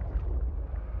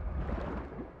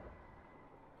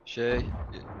önce...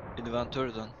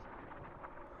 Inventörden.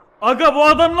 Aga bu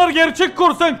adamlar gerçek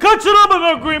korsan. Kaçın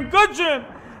amına koyayım, kaçın.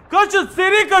 Kaçın,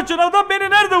 seri kaçın. Adam beni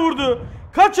nerede vurdu?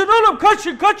 Kaçın oğlum,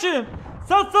 kaçın.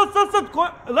 Sat.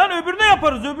 Lan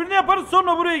öbürüne yaparız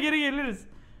sonra buraya geri geliriz.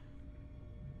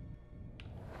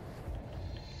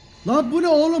 Lan bu ne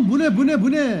oğlum, bu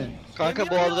ne? Kanka bu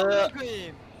Gemi arada amına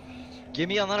koyayım.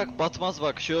 gemi yanarak batmaz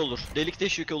bak şey olur. Delik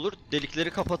deşik olur. Delikleri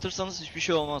kapatırsanız hiçbir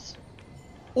şey olmaz.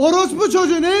 Orospu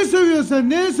çocuğu neye sövüyorsun sen?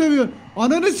 Neye sövüyorsun?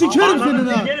 Ananı sikerim senin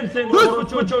ha. Sikerim seni. Dur.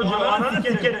 Orospu çocuğu. Ananı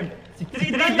sikerim. Siktir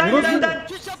git lan.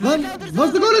 Lan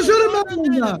nasıl konuşuyorum ben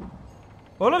bununla?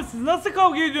 Oğlum siz nasıl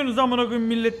kavga ediyorsunuz amına koyayım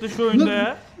milletle şu oyunda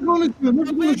ya?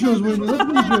 Nasıl konuşuyoruz bu oyunda? Nasıl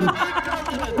konuşuyoruz?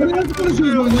 Hani nasıl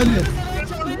konuşuyoruz bu oyunda hadi?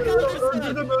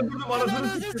 Öldürdüm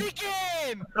anasını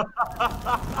Sikeyim.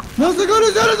 Nasıl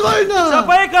konuşuyoruz bu oyunda?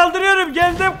 Çapayı kaldırıyorum,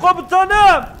 geldim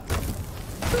komutanım.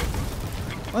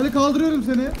 Ali kaldırıyorum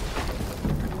seni.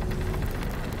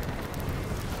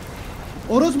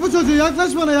 Orospu çocuğu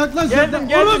yaklaş bana, yaklaş. Geldim.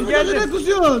 Orospu çocuğu ne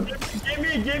kusuyorsun?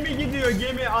 Gemi gidiyor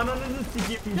gemi. Ananızı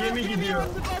sikeyim gemi gidiyor.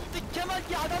 Kemal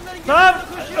ki adamların Tamam,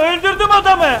 öldürdüm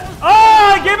adamı.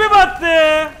 Aa, gemi battı.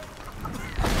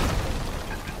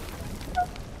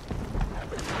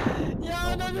 Ya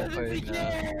ananı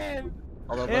sikeyim.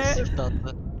 Adamlar sikti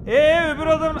attı. Öbür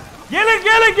adam.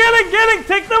 Gelin.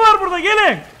 Tekne var burada,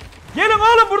 gelin. Gelin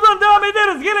oğlum, buradan devam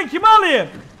ederiz. Gelin, kimi alayım?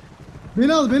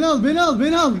 Beni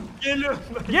al. Geliyorum.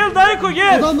 Gel Dayko,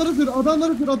 gel. Adamları sür.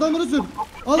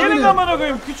 Al Gelin beni. amına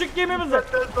koyayım, küçük gemimiz var.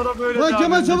 Sonra böyle Lan devam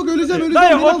Kemal edeceğiz. çabuk öleceğim.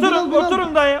 Dayı Beni al,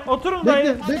 oturun dayı. Oturun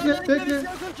dayı. Bekle.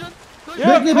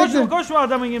 Yok, Bekle. koşma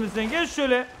adamın gemisinden. Gel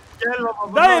şöyle. Gel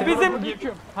baba. Dayı bizim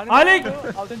Hani Alek-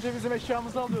 az önce bizim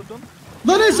eşyamızı alıyordun.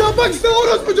 Lan eşya bak işte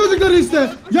orospu çocukları işte.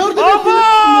 Yardım et. Abo!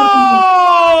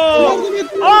 Yardım et.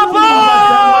 Abo!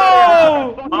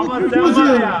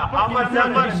 Ama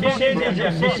sen var ya. Bir şey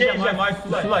diyeceğim.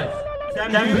 Aysulay.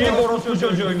 Sen büyük orospu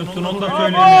çocuğuymuşsun, onu da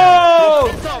söyleyeyim ya. Abo!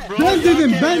 Ben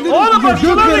dedim. Oğlum bak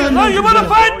Göt lan verenler you wanna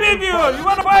size. fight me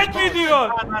diyor.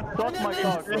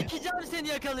 Ananı sikeceğim seni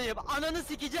yakalayıp. Ananı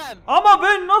sikeceğim. Ama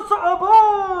ben nasıl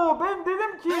ben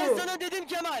dedim ki. Ben sana dedim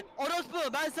Kemal. Orospu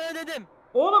ben sana dedim.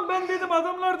 Oğlum ben dedim,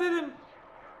 adamlar dedim.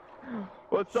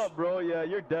 What's up, bro? Yeah,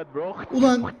 you're dead, bro.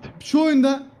 Ulan şu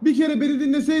oyunda bir kere beni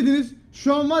dinleseydiniz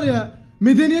şu an var ya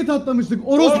medeniyet atlamıştık.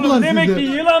 Orospular Oğlum demek ki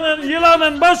sizde.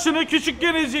 yılanın başını küçük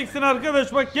geleceksin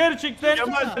arkadaş, bak gerçekten.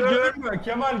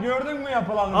 Kemal gördün mü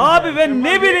yapılanları? Abi ben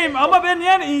ne bileyim ama ben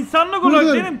yani insanlık olarak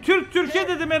Dur. dedim Türkiye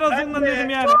dedim en azından dedim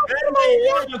yani.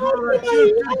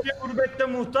 Türkiye gurbette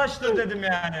muhtaçtır dedim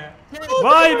yani.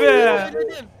 Vay be.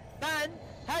 Söyledim. Ben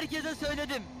herkese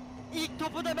söyledim. İlk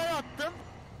topu da ben attım.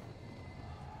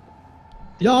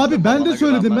 Ya abi ben de Bana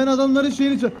söyledim. güvenmez. Ben adamların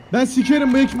şeyini ben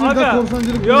sikerim bu ekibimden Aga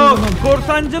korsancılık. yok,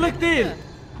 korsancılık değil.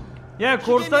 Ya Şu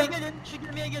korsan gemiye gelin, şu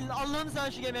gemiye gelin. Allah'ını sen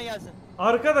şu gemiye gelsin.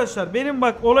 arkadaşlar, benim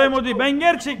bak olayım o değil. Ben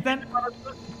gerçekten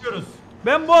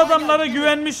bu adamlara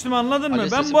güvenmiştim, anladın mı?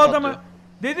 Ali Ben sesim bu adama patlıyor.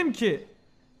 dedim ki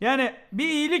yani bir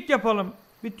iyilik yapalım.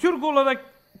 Bir Türk olarak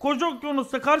koca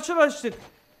okyanusta karşılaştık.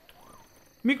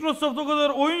 Microsoft o kadar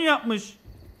oyun yapmış.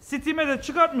 Steam'e de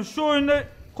çıkartmış. Şu oyunda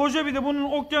koca bir de bunun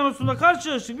okyanusunda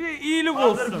karşılaştık. Bir iyilik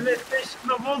Hazır olsun.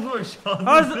 PlayStation'da bozmuş.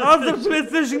 Hazır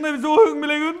PlayStation'da bize oyun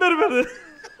bile göndermedi.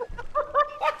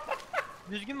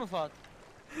 Düzgün mü Fuat?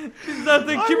 Biz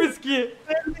zaten kimiz ki?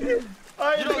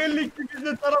 Ay belli ki biz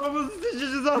de tarafımızı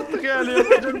seçeceğiz artık yani.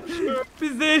 Yapacak bir şey yok.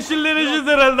 Biz de yeşilleneceğiz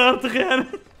herhalde artık yani.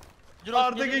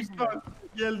 Artık ilk bak.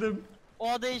 Geldim. O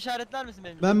adayı işaretler misin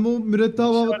benim? Ben bu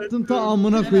mürettebatın ta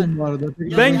amına koyayım bu arada.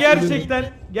 Ben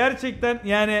gerçekten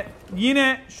yani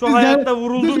yine şu hayatta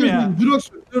vuruldum ya.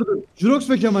 Jrox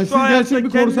ve Kemal siz Şu hayatta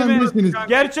gerçek bir korsan kendimi- değilsiniz.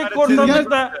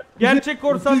 Gerçek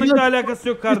korsanlıkla alakası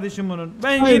yok kardeşim bunun.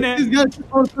 Ben Hayır yine siz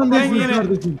gerçek korsan değilsiniz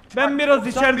kardeşim. ben biraz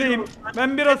içerideyim.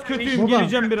 Ben biraz kötüyüm, Baba.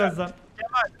 geleceğim birazdan.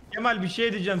 Kemal bir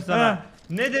şey diyeceğim sana. He.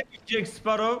 Ne demek Jack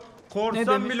Sparrow? Ne Korsan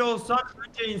demiş? bile olsan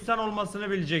önce insan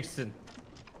olmasını bileceksin.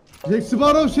 Jack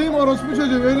Sparrow şey mi orospu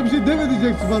çocuğu öyle bir şey demedi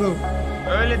Jack Sparrow.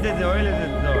 Öyle dedi o.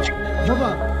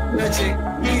 Baba.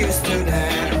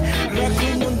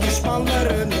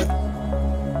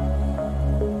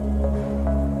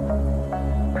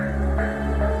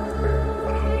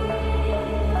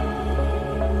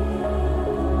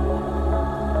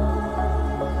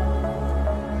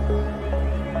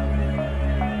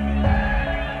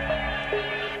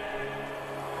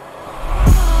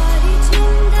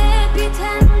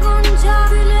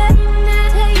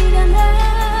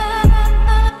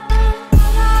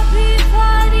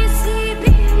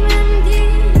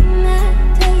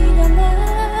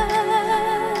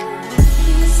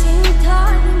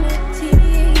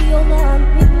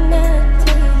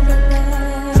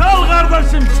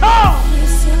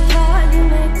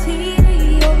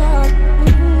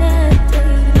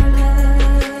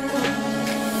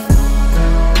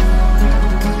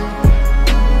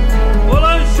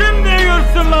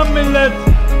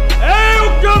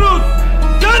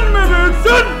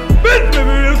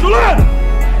 ulan?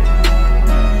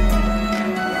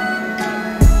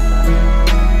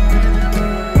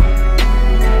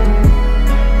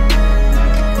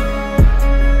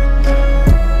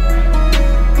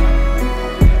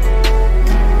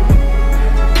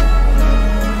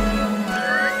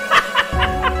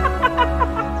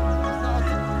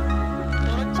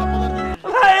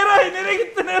 Eray nereye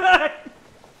gittin Eray?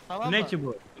 Tamam Ne mı? ki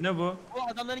bu? Ne bu? Bu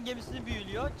adamların gemisini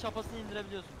büyülüyor, çapasını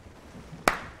indirebiliyorsun.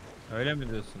 Öyle mi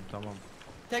diyorsun? Tamam.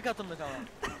 Tek atımlık ama.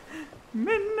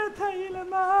 Minnet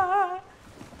eyleme.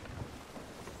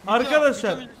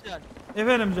 Arkadaşlar. Müzisyen.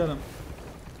 Efendim canım.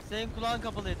 Senin kulağın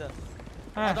kapalıydı.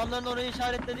 Adamların orayı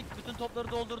işaretledik, bütün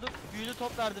topları doldurduk. Büyülü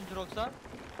top verdim Jrokes'a.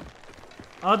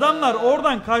 Adamlar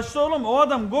oradan kaçtı oğlum. O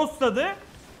adam ghostladı.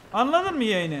 Anladın mı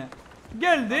yayını?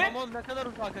 Geldi. Tamam oğlum, ne kadar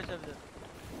uzağa kaçabilir?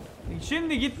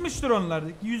 Şimdi gitmiştir onlar.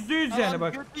 %100 yani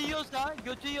bak.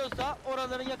 Götü yiyorsa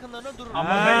oraların yakınlarına durur. Ama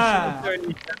ben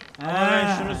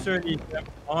şunu söyleyeceğim.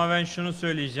 Ama ben şunu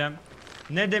söyleyeceğim.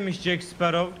 Ne demiş Jack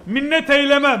Sparrow? Minnet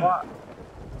eylemem.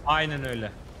 Aynen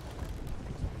öyle.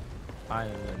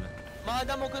 Aynen öyle.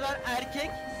 Madem o kadar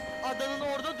erkek, adanın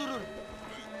orada durur.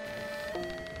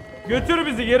 Götür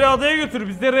bizi geri adaya götür.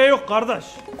 Bizde R yok kardeş.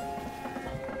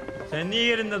 Sen niye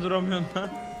yerinde duramıyorsun lan?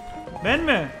 Ben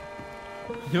mi?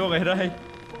 Yok Eray.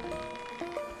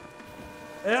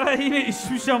 Eray yine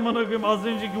içmiş amına koyayım az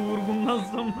önceki vurgundan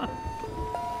sonra.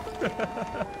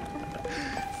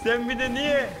 Sen bir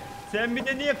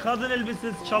de niye kadın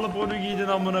elbisesi çalıp onu giydin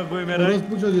amına koyayım Eray?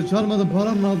 Orospu çocuğu çalmadım,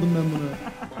 paramla aldım ben bunu.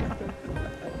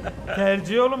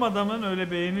 Tercih oğlum adamın,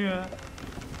 öyle beğeniyor.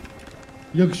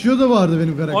 Yakışıyor da vardı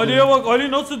benim karakterim. Ali'ye bak,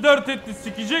 Ali nasıl dert etti,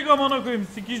 sikecek amına koyayım,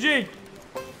 sikecek.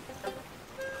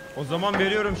 O zaman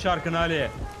veriyorum şarkını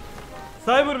Ali'ye.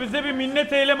 Cyber bize bir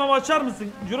minnet eylemem açar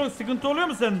mısın? Jrokez sıkıntı oluyor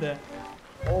mu sende?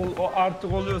 O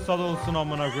artık oluyorsa da olsun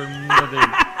amına koyayım, bunda değil.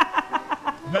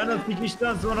 Ben o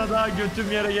sikişten sonra daha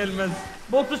götüm yere gelmez.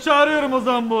 Botu çağırıyorum o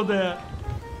zaman bu odaya.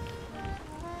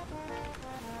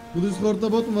 Bu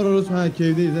Discord'da bot mu var orası? Ha,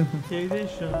 cave'deyiz değil mi?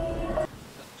 Cave'deyiz şu an.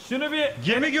 Şunu bir...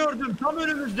 Gemi gördüm tam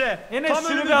önümüzde. Enes tam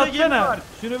şunu önümüzde bir gemi atsana. var.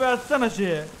 Şunu bir atsana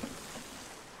şeye.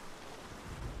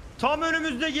 Tam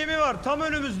önümüzde gemi var, tam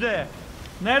önümüzde.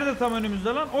 Nerede tam önümüzde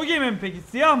lan? O gemi mi peki?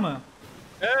 Siyah mı?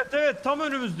 Evet tam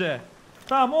önümüzde.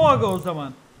 Tamam o aga o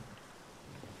zaman.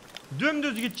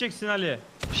 Dümdüz gideceksin Ali.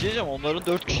 Bir şey diyeceğim, onların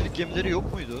 4 kişilik gemileri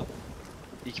yok muydu?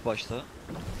 İlk başta.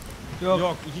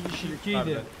 Yok 2 kişilik İkiydi.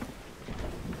 vardı.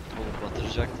 Oğlum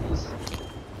batıracaktınız.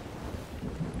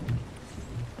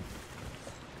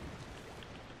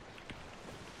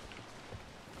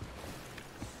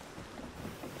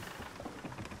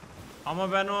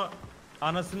 Ama ben o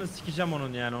anasını sikeceğim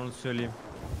onun, yani onu söyleyeyim.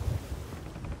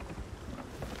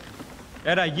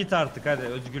 Eray git artık hadi,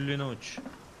 özgürlüğüne uç.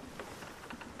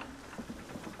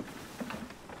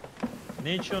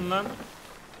 Ne içiyorsun lan?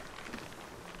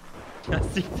 Ya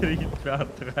siktir git be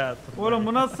artık hayatım. Oğlum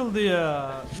bu nasıldı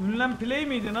ya? Ünlem play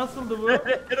miydi? Nasıldı bu?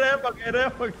 Eray'a bak,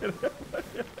 Eray'a bak.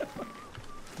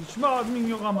 Hiç mi abimin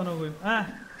yok amına koyayım? Heh.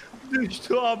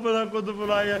 Düştü amına kodumun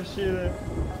ayaş şeyine.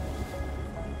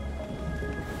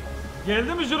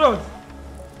 Geldi mi Jrokez?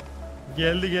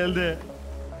 Geldi.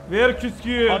 Ver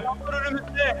küsküyü. Adamlar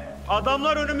önümüzde.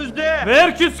 Adamlar önümüzde.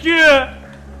 Ver küsküyü.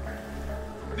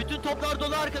 Bütün toplar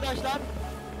dolu arkadaşlar.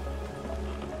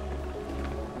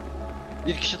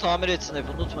 Bir kişi tamir etsin hep,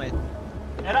 unutmayın.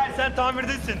 Eray sen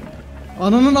tamirdesin.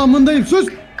 Ananın amındayım, sus!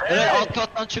 Eray alt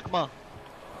kattan çıkma.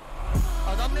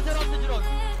 Adam ne tarafta Jrokez?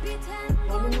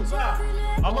 Solumuzda.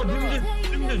 Ama dümdüz.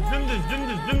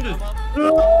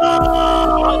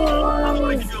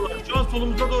 Doğru gidiyorlar. Şu an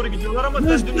solumuza doğru gidiyorlar ama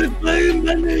sen dümdüz.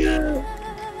 Beni ya!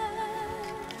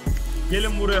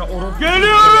 Gelin buraya orospu.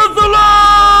 Geliyoruz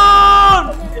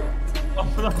ulan!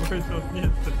 Amına koydum, niye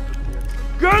sırtın?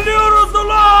 Geliyoruz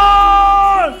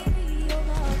ulan!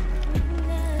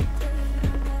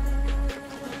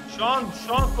 Şu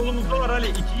an solumuzda var Ali.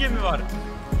 2 gemi var.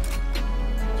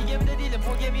 İki gemide değilim,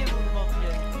 o gemiyi vurmak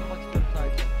istiyorum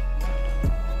sadece.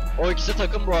 O ikisi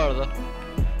takım bu arada.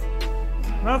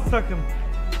 Nasıl takım?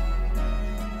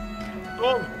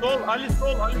 Sol, Ali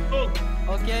sol.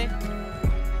 Okey.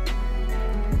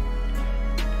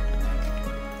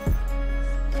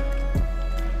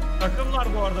 Takımlar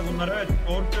bu arada bunlar, evet.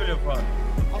 Doğru söylüyor Fuat.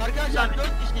 Arkadaşlar 4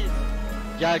 kişiyiz.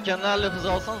 Yelkenlerle hız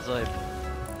alsanıza hep.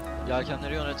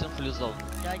 Yelkenleri yönetin, full hız alın.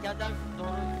 Gel doğru.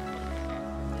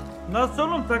 Nasıl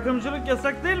oğlum, takımcılık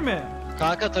yasak değil mi?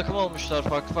 Kanka takım olmuşlar,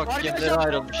 farklı gemilere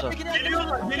ayrılmışlar.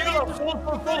 Geliyorlar.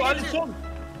 Sol, Ali sol.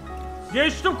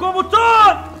 Geçtim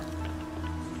komutan!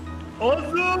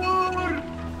 Hazır.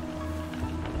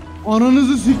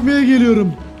 Ananızı sikmeye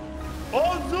geliyorum.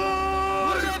 Hazır.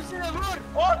 Vurun hepsini!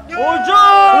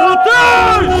 Hocam!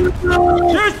 Ateş!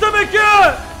 Geç demek ki!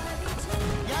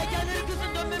 Yelkenleri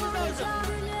kızın dönmemiz lazım.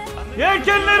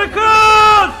 Yelkenleri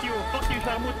kız!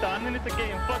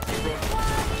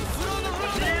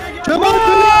 Kemal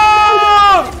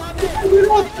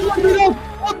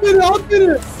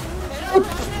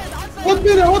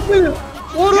at beni.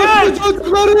 Orospu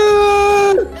çocukları.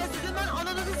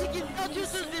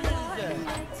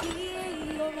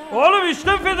 Oğlum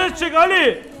işten fethedecek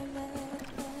Ali.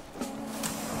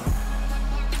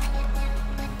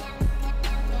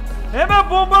 Hemen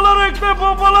bombalara ekle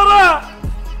bombalara.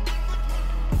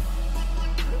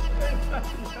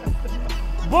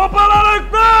 Bombalara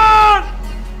ekle.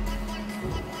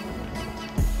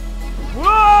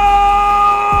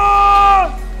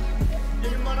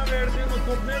 Senin bana verdiğin o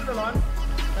top nerede lan?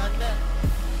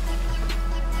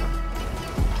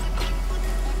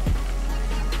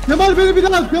 Kemal beni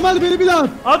bir daha at.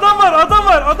 Adam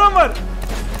var.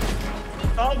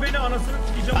 Al beni anasını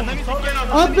sikeceğim.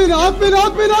 Sal beni At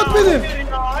beni.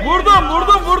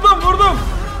 Vurdum.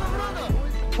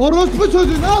 Orospu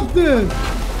çocuğu ne yaptın?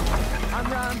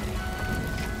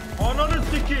 Ananı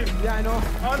sikeyim.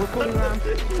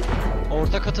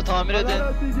 Orta katı tamir edin.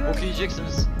 Bok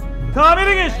yiyeceksiniz.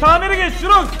 Tamiri geç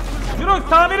Jrokez. Jrokez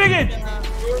tamiri geç.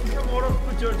 Öldüm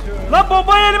orospu çocuğu. Lan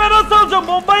bombayı elime nasıl alacağım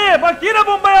bombayı? Bak yine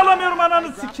bombayı alamıyorum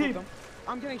ananı sikeyim.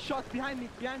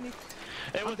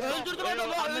 Öldürdüm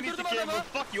adamı.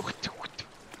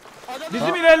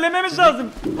 Bizim ilerlememiz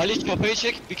lazım. Ali kafayı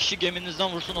çek, bir kişi geminizden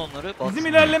vursun onları. Bizim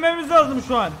ilerlememiz lazım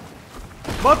şu an.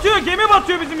 Batıyor, gemi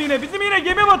batıyor bizim yine. Bizim yine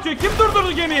gemi batıyor. Kim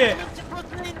durdurdu gemiyi?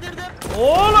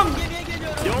 Oğlum.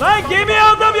 Lan gemiye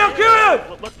adam yakıyor.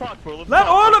 Lan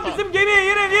oğlum bizim gemiyi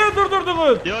yine niye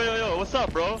durdurdunuz? Yo, what's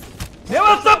up, bro? Ne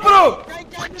WhatsApp bro?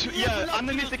 Yeah,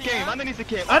 underneath the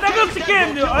cave. Ananı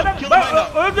sikeyim diyor. Bak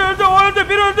öldü.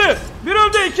 Bir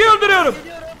öldü, iki öldürüyorum.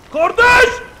 Kardeş!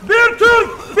 Bir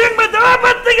Türk! Binmedi!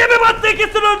 Gemi battı!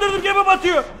 İkisini öldürdüm, gemi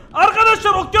batıyor.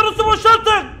 Arkadaşlar okyanusu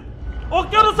boşaltın!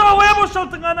 Okyanusu havaya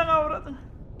boşaltın, ananı avradın.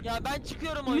 Ya ben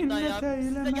çıkıyorum oyundan ya.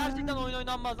 Sizde gerçekten oyun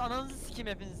oynanmaz. Ananızı sikeyim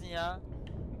hepinizin ya.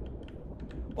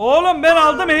 Oğlum ben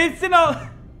aldım, hepsini al.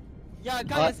 Ya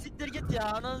kanka siktir git ya.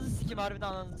 Ananızı sikeyim, harbiden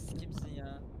ananızı sikeyimsin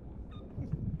ya.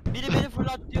 Biri beni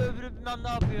fırlat diyor, öbürü bilmem ne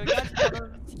yapıyor. Gerçekten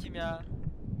ananızı sikeyim ya.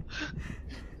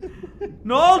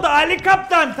 Ne oldu Ali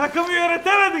Kaptan? Takımı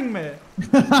yönetemedin mi?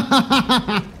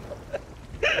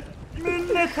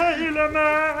 Minnet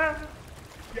eyleme.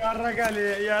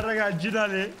 Yarragali,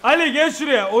 Cinali. Ali gel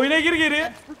şuraya, oyuna gir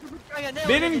geri.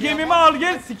 Benim gemimi al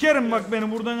gel, sikerim bak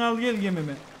beni, buradan al gel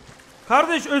gemimi.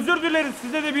 Kardeş özür dileriz,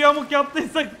 size de bir yamuk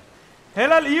yaptıysak.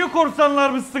 Helal, iyi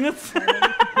korsanlarmışsınız.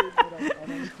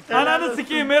 Ananı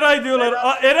sikeyim Eray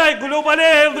diyorlar. Eray globale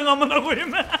yayıldın amına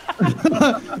koyayım.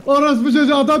 Orospu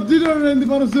çocuğu adam dil öğrendi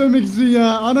bana söylemek için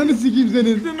ya. Ananı sikeyim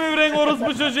senin. Tüm evren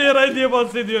orospu çocuğu Eray diye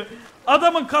bahsediyor.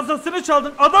 Adamın kasasını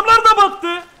çaldın.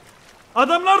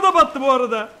 Adamlar da battı bu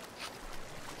arada.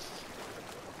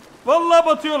 Vallahi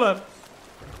batıyorlar.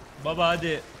 Baba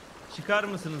hadi çıkar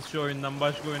mısınız şu oyundan,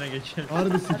 başka oyuna geçelim.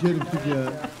 Harbi sikerim tük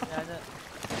ya.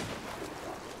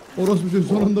 Orospu çocuğu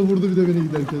son anda vurdu bir de beni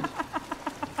giderken.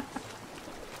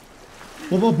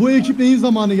 Baba bu ekip neyin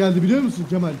zamanı geldi biliyor musun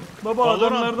Kemal? Baba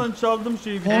adamlardan çaldım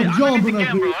şeyi. Harca amına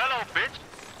koyayım.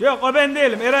 Yok o ben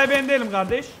değilim. Eray ben değilim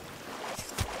kardeş.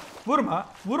 Vurma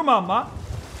ama.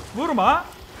 Vurma.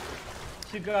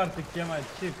 Çık artık Kemal,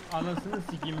 çık. Anasını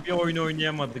sikeyim, bir oyun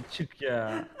oynayamadık, çık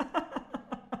ya.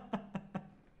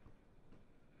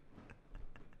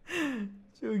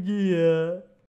 Çok iyi ya.